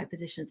simplified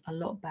positions a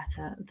lot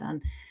better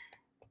than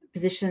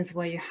positions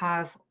where you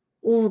have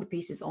all the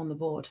pieces on the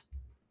board.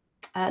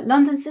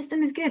 London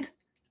system is good.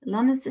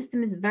 London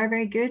system is very,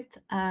 very good.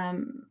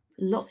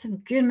 Lots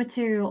of good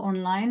material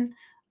online.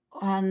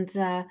 And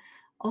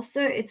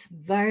also it's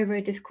very,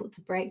 very difficult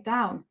to break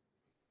down.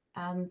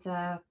 And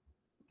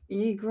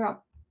you grew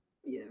up,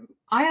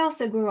 I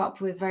also grew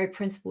up with very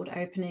principled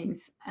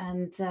openings,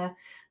 and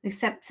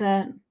except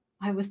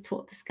I was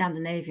taught the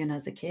Scandinavian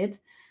as a kid.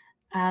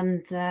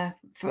 And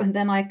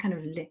then I kind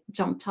of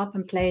jumped up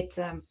and played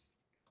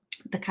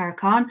the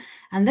Caro-Kann.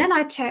 And then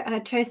I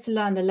chose to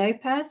learn the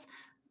Lopez,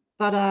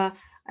 but I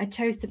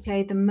chose to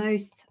play the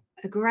most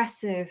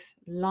aggressive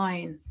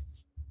line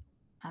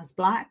as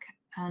black,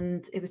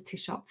 and it was too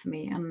sharp for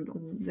me. And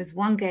there's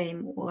one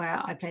game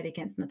where I played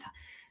against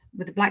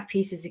with the black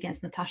pieces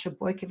against Natasha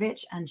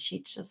Bojkovic, and she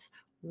just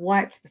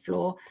wiped the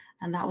floor,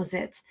 and that was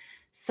it.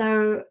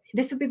 So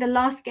this will be the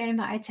last game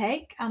that I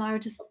take, and I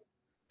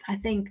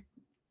think,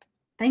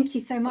 thank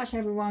you so much,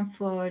 everyone,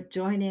 for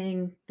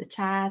joining the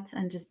chat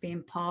and just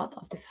being part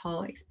of this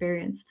whole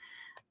experience.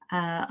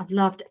 I've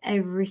loved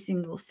every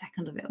single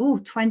second of it. Oh,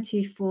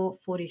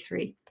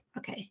 24-43.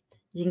 Okay,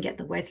 you can get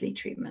the Wesley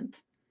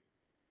treatment,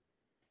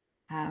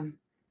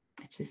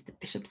 which is the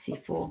bishop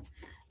c4.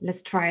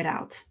 Let's try it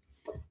out.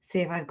 See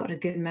if I've got a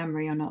good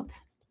memory or not.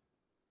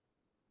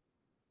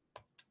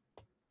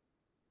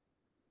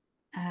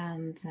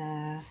 And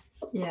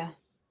yeah.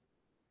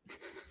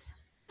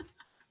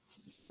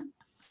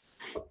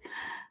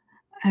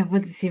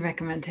 What does he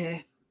recommend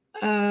here?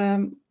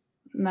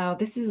 Now,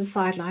 this is a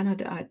sideline.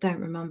 I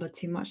don't remember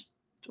too much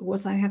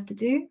what I have to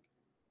do.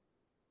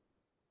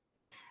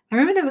 I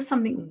remember there was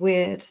something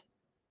weird.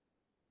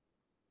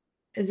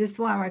 Is this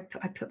why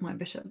I put my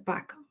bishop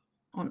back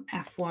on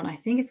f1? I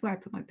think it's where I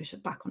put my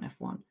bishop back on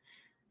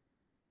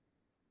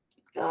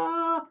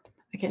f1.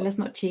 Okay, let's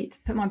not cheat.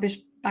 Put my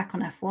bishop back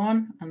on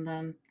f1 and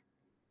then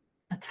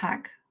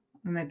attack.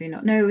 Or maybe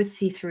not. No, it was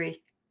c3.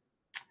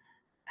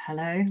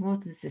 Hello,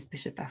 what is this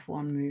bishop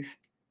f1 move?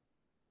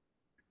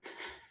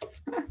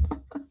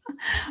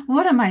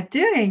 What am I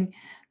doing?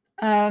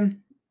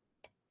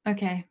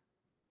 Okay.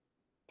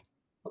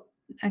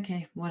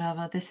 Okay,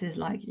 whatever. This is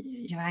like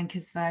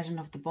Jovanka's version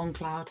of the bomb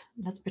cloud.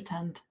 Let's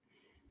pretend.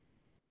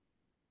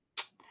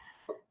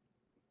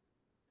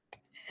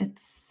 There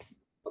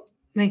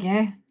we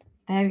go.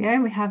 There we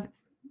go. We have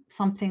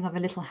something of a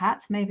little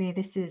hat. Maybe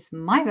this is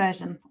my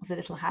version of the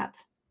little hat.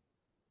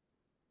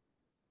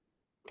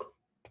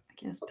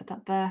 Okay, let's put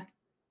that there.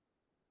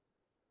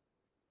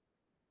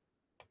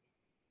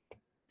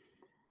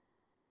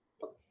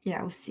 Yeah,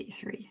 we'll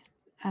c3.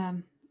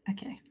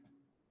 Okay.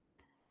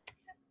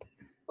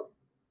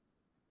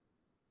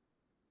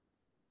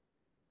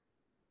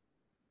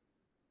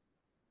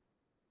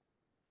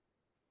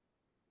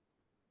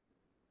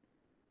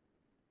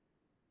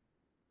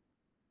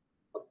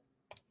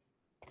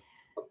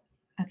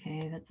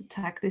 Okay, let's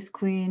attack this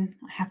queen.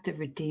 I have to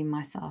redeem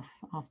myself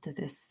after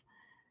this.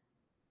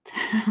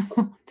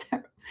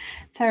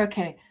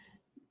 Okay.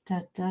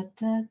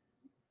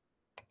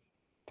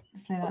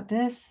 So like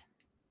this.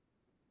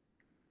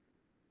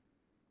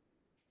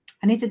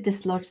 I need to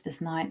dislodge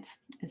this knight.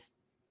 It's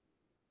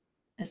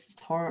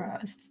just horror.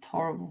 It's just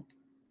horrible.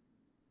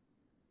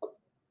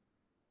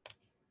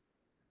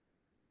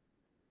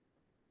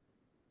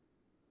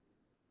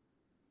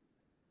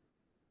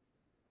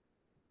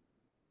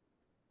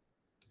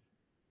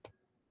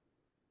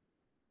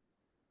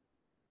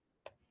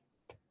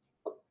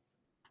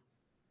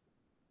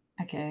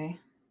 Okay.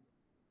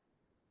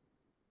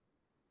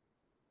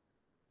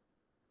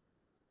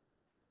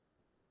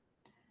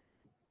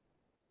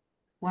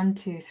 One,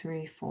 two,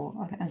 three, four.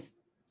 Okay, that's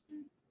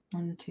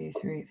 1, 2,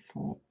 3,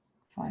 4,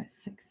 5,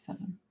 6,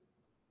 7.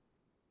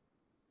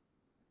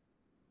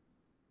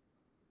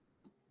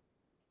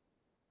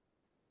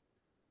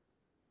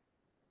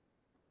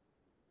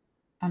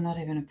 I'm not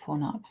even a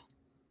pawn up.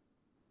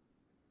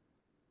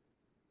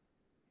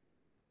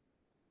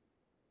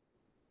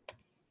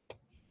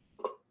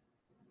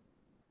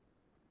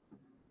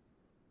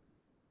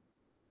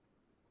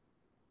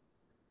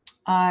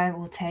 I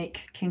will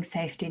take king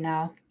safety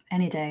now,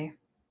 any day.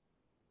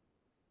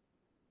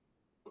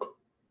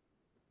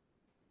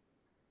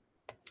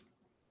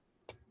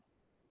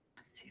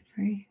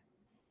 C3,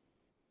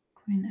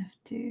 queen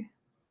f2,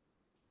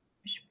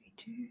 bishop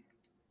e2.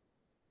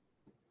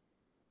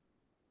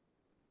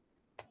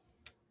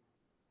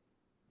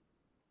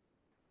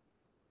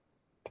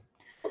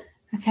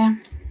 Okay.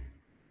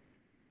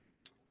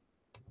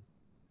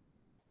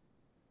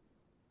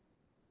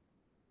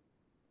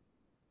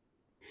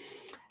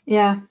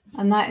 Yeah,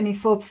 and knight only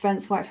 4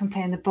 prevents white from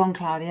playing the bomb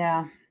cloud,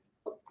 yeah.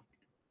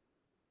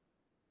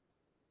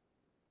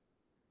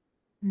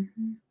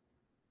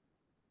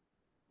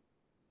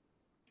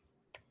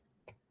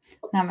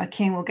 Now my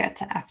king will get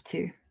to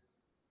f2,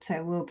 so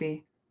it will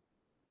be.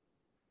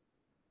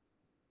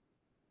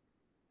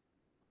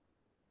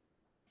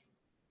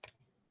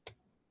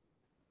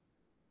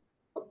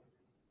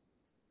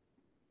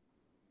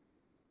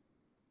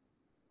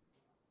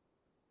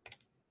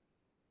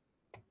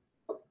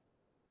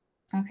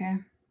 Okay.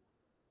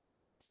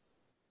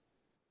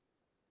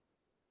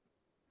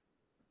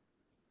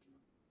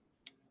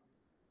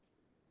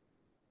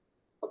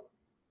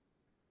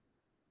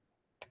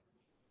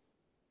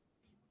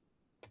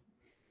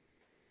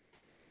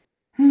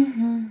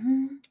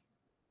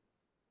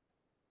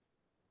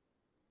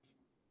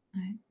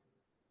 Right.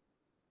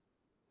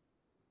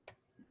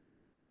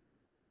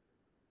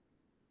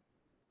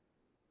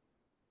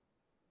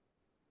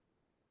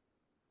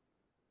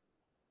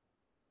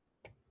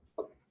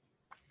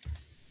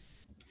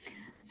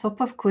 Swap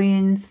of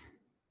queens.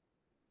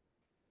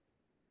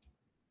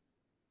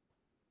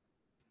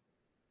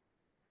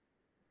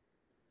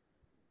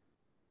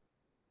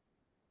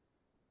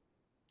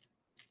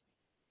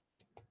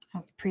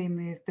 I'll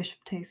pre-move,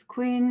 bishop takes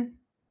queen.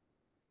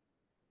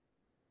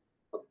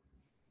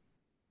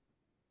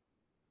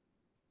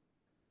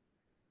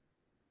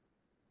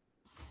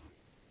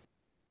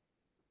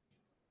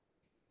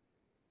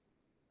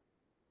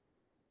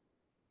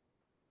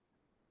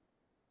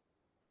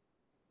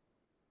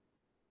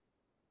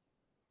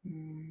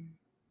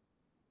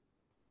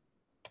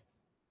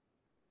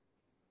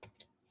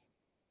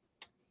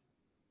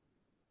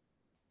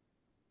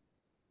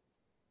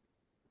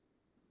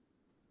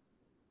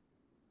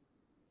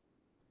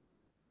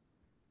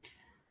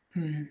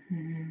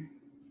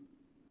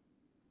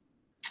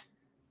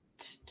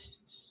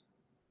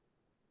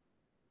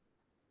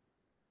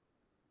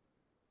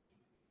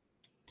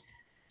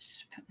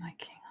 Just put my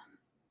king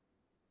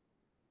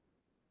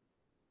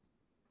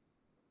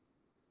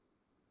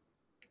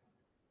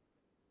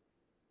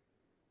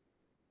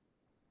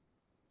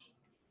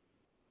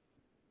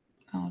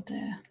on. Oh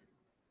dear.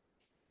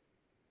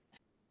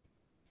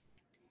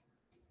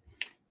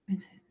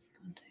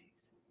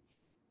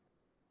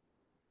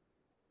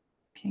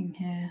 King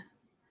here.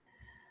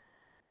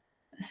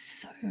 It's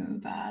so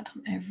bad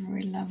on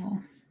every level.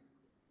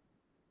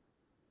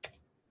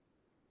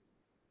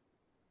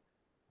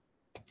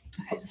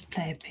 Okay, just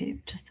play a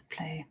peep, just to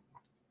play.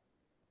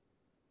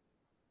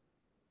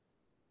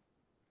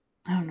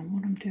 I don't know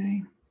what I'm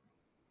doing.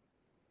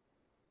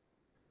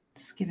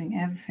 Just giving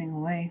everything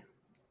away.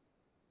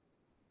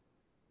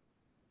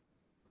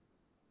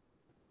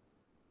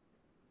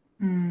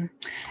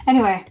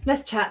 Anyway,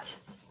 let's chat.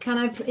 Can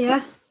I?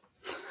 Yeah.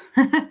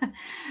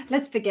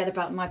 Let's forget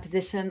about my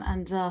position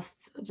and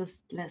just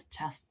let's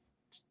just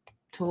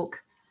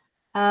talk.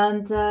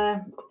 And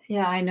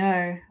yeah, I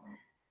know.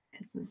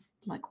 It's just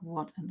like,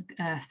 what on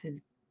earth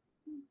is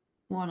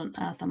What on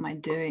earth am I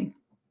doing?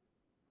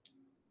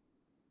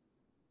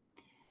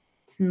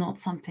 It's not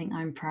something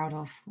I'm proud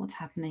of, what's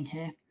happening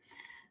here.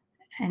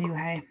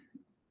 Anyway,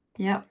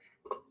 yep.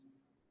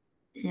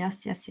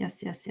 Yes.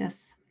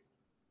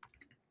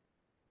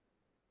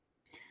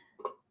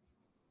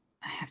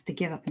 I have to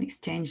give up an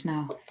exchange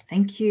now.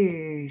 Thank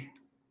you.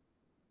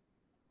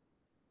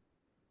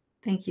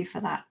 Thank you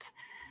for that.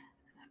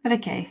 But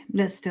okay,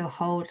 let's still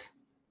hold.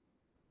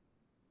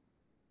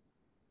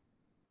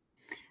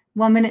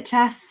 1 minute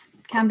chess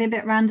can be a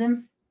bit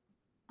random.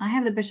 I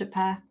have the bishop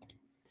pair,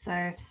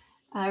 so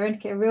I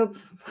won't get a real...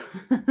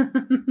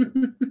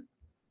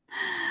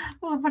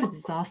 Oh, what a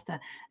disaster.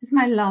 It's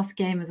my last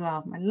game as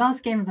well. My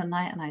last game of the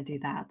night, and I do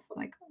that.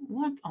 Like,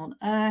 what on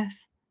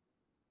earth?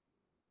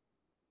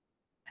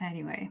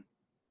 Anyway,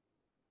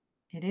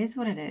 it is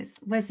what it is.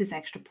 Where's this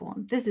extra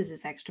pawn? This is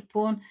this extra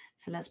pawn,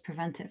 so let's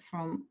prevent it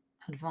from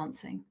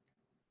advancing.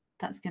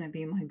 That's going to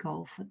be my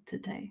goal for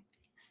today.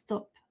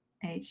 Stop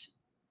h5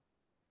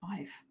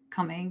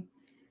 coming.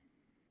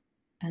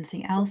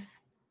 Anything else?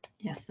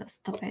 Yes, let's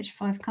stop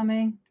h5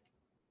 coming.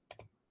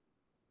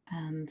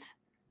 And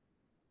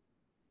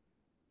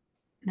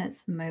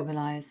let's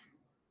mobilize.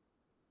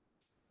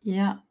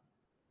 Yeah.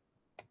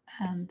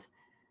 And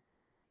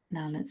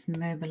now let's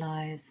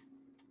mobilize.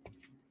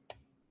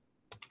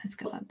 Let's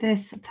go like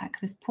this, attack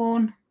this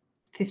pawn.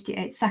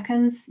 58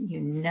 seconds.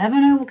 You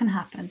never know what can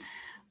happen.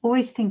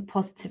 Always think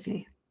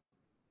positively.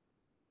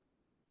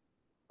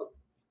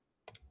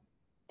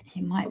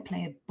 He might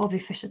play a Bobby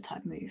Fischer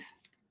type move.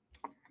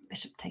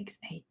 Bishop takes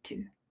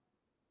a2.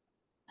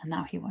 And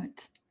now he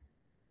won't.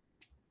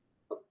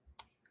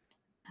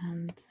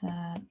 And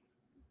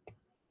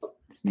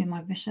let's move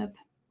my bishop.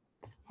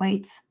 Let's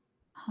wait.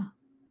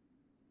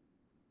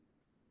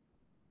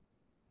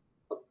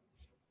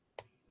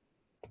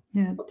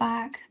 Move it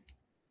back.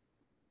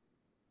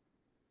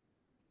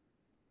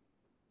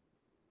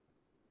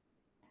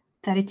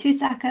 "32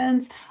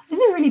 seconds. Is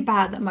it really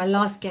bad that my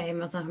last game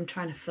was I'm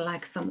trying to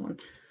flag someone?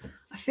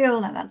 I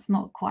feel that that's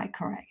not quite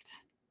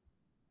correct.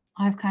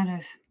 I've kind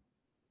of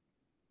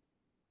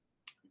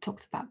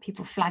talked about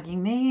people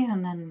flagging me,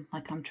 and then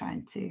like I'm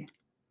trying to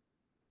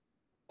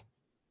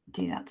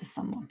do that to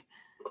someone.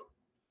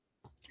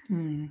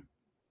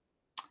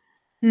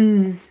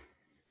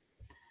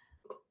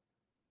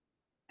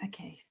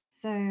 Okay,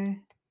 so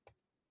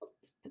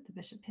let's put the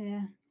bishop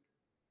here.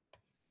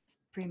 Let's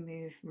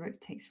pre-move. Rook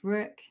takes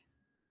rook.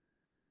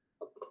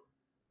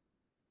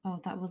 Oh,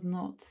 that was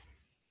not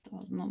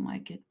my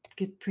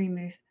good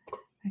pre-move.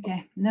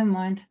 Okay, never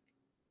mind.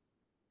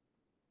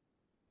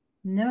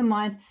 Never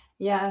mind.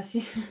 Yeah.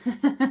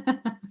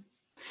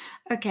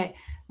 Okay,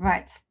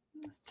 right.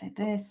 Let's play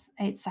this.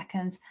 8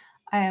 seconds.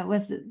 How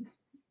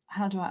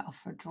do I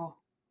offer a draw?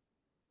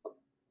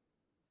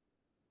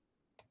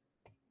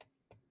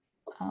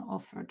 I'll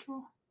offer a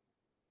draw.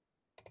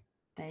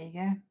 There you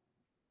go.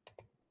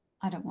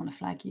 I don't want to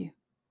flag you.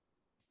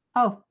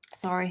 Oh,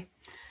 sorry.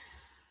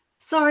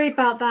 Sorry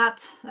about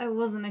that. It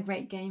wasn't a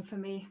great game for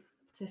me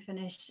to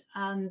finish.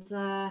 And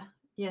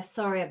yeah,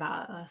 sorry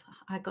about it.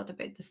 I got a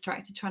bit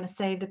distracted trying to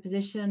save the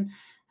position.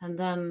 And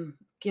then,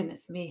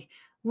 goodness me,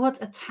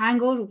 what a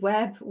tangled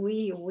web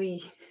we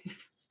weave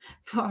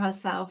for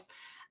ourselves.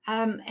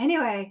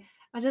 Anyway,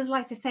 I'd just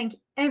like to thank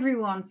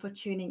everyone for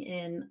tuning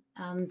in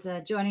and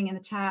joining in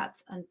the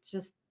chat and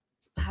just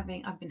I've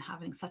been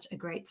having such a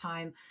great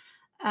time.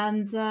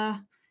 And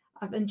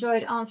I've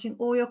enjoyed answering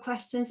all your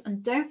questions.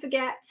 And don't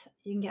forget,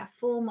 you can get a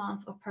full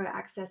month of pro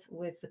access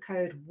with the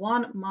code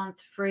 1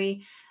 month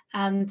free.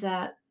 And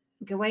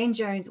Gawain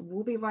Jones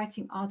will be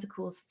writing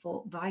articles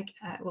for Vike,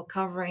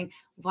 covering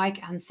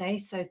Vike and Say.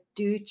 So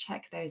do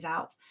check those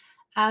out.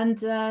 And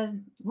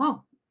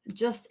well,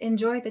 just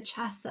enjoy the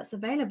chess that's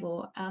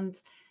available and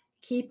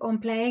keep on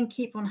playing,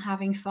 keep on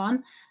having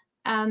fun.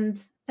 And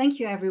thank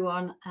you,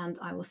 everyone. And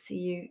I will see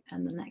you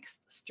in the next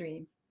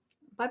stream.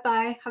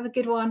 Bye-bye. Have a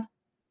good one.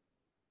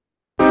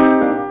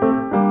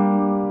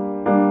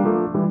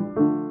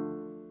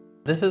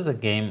 This is a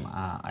game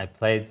I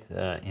played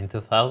in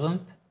 2000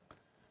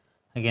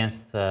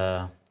 against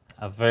a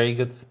very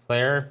good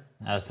player,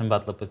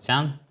 Simbat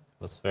Laputyan.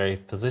 Was very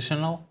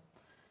positional.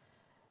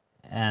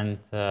 And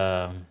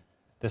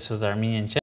this was Armenian chess.